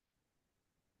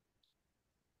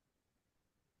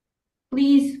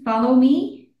 Please follow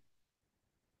me.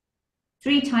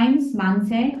 3 times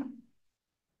만세.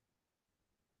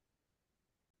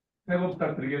 새해 복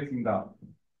부탁드리겠습니다.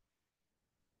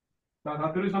 자,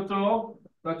 다 들으셨죠?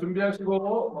 자,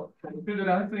 준비하시고, 일주일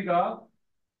전에 했으니까.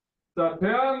 자,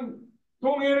 대한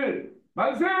통일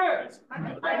만세!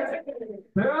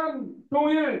 대한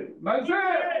통일 만세!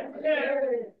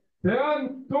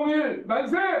 대한 통일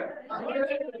만세!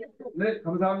 네,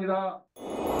 감사합니다.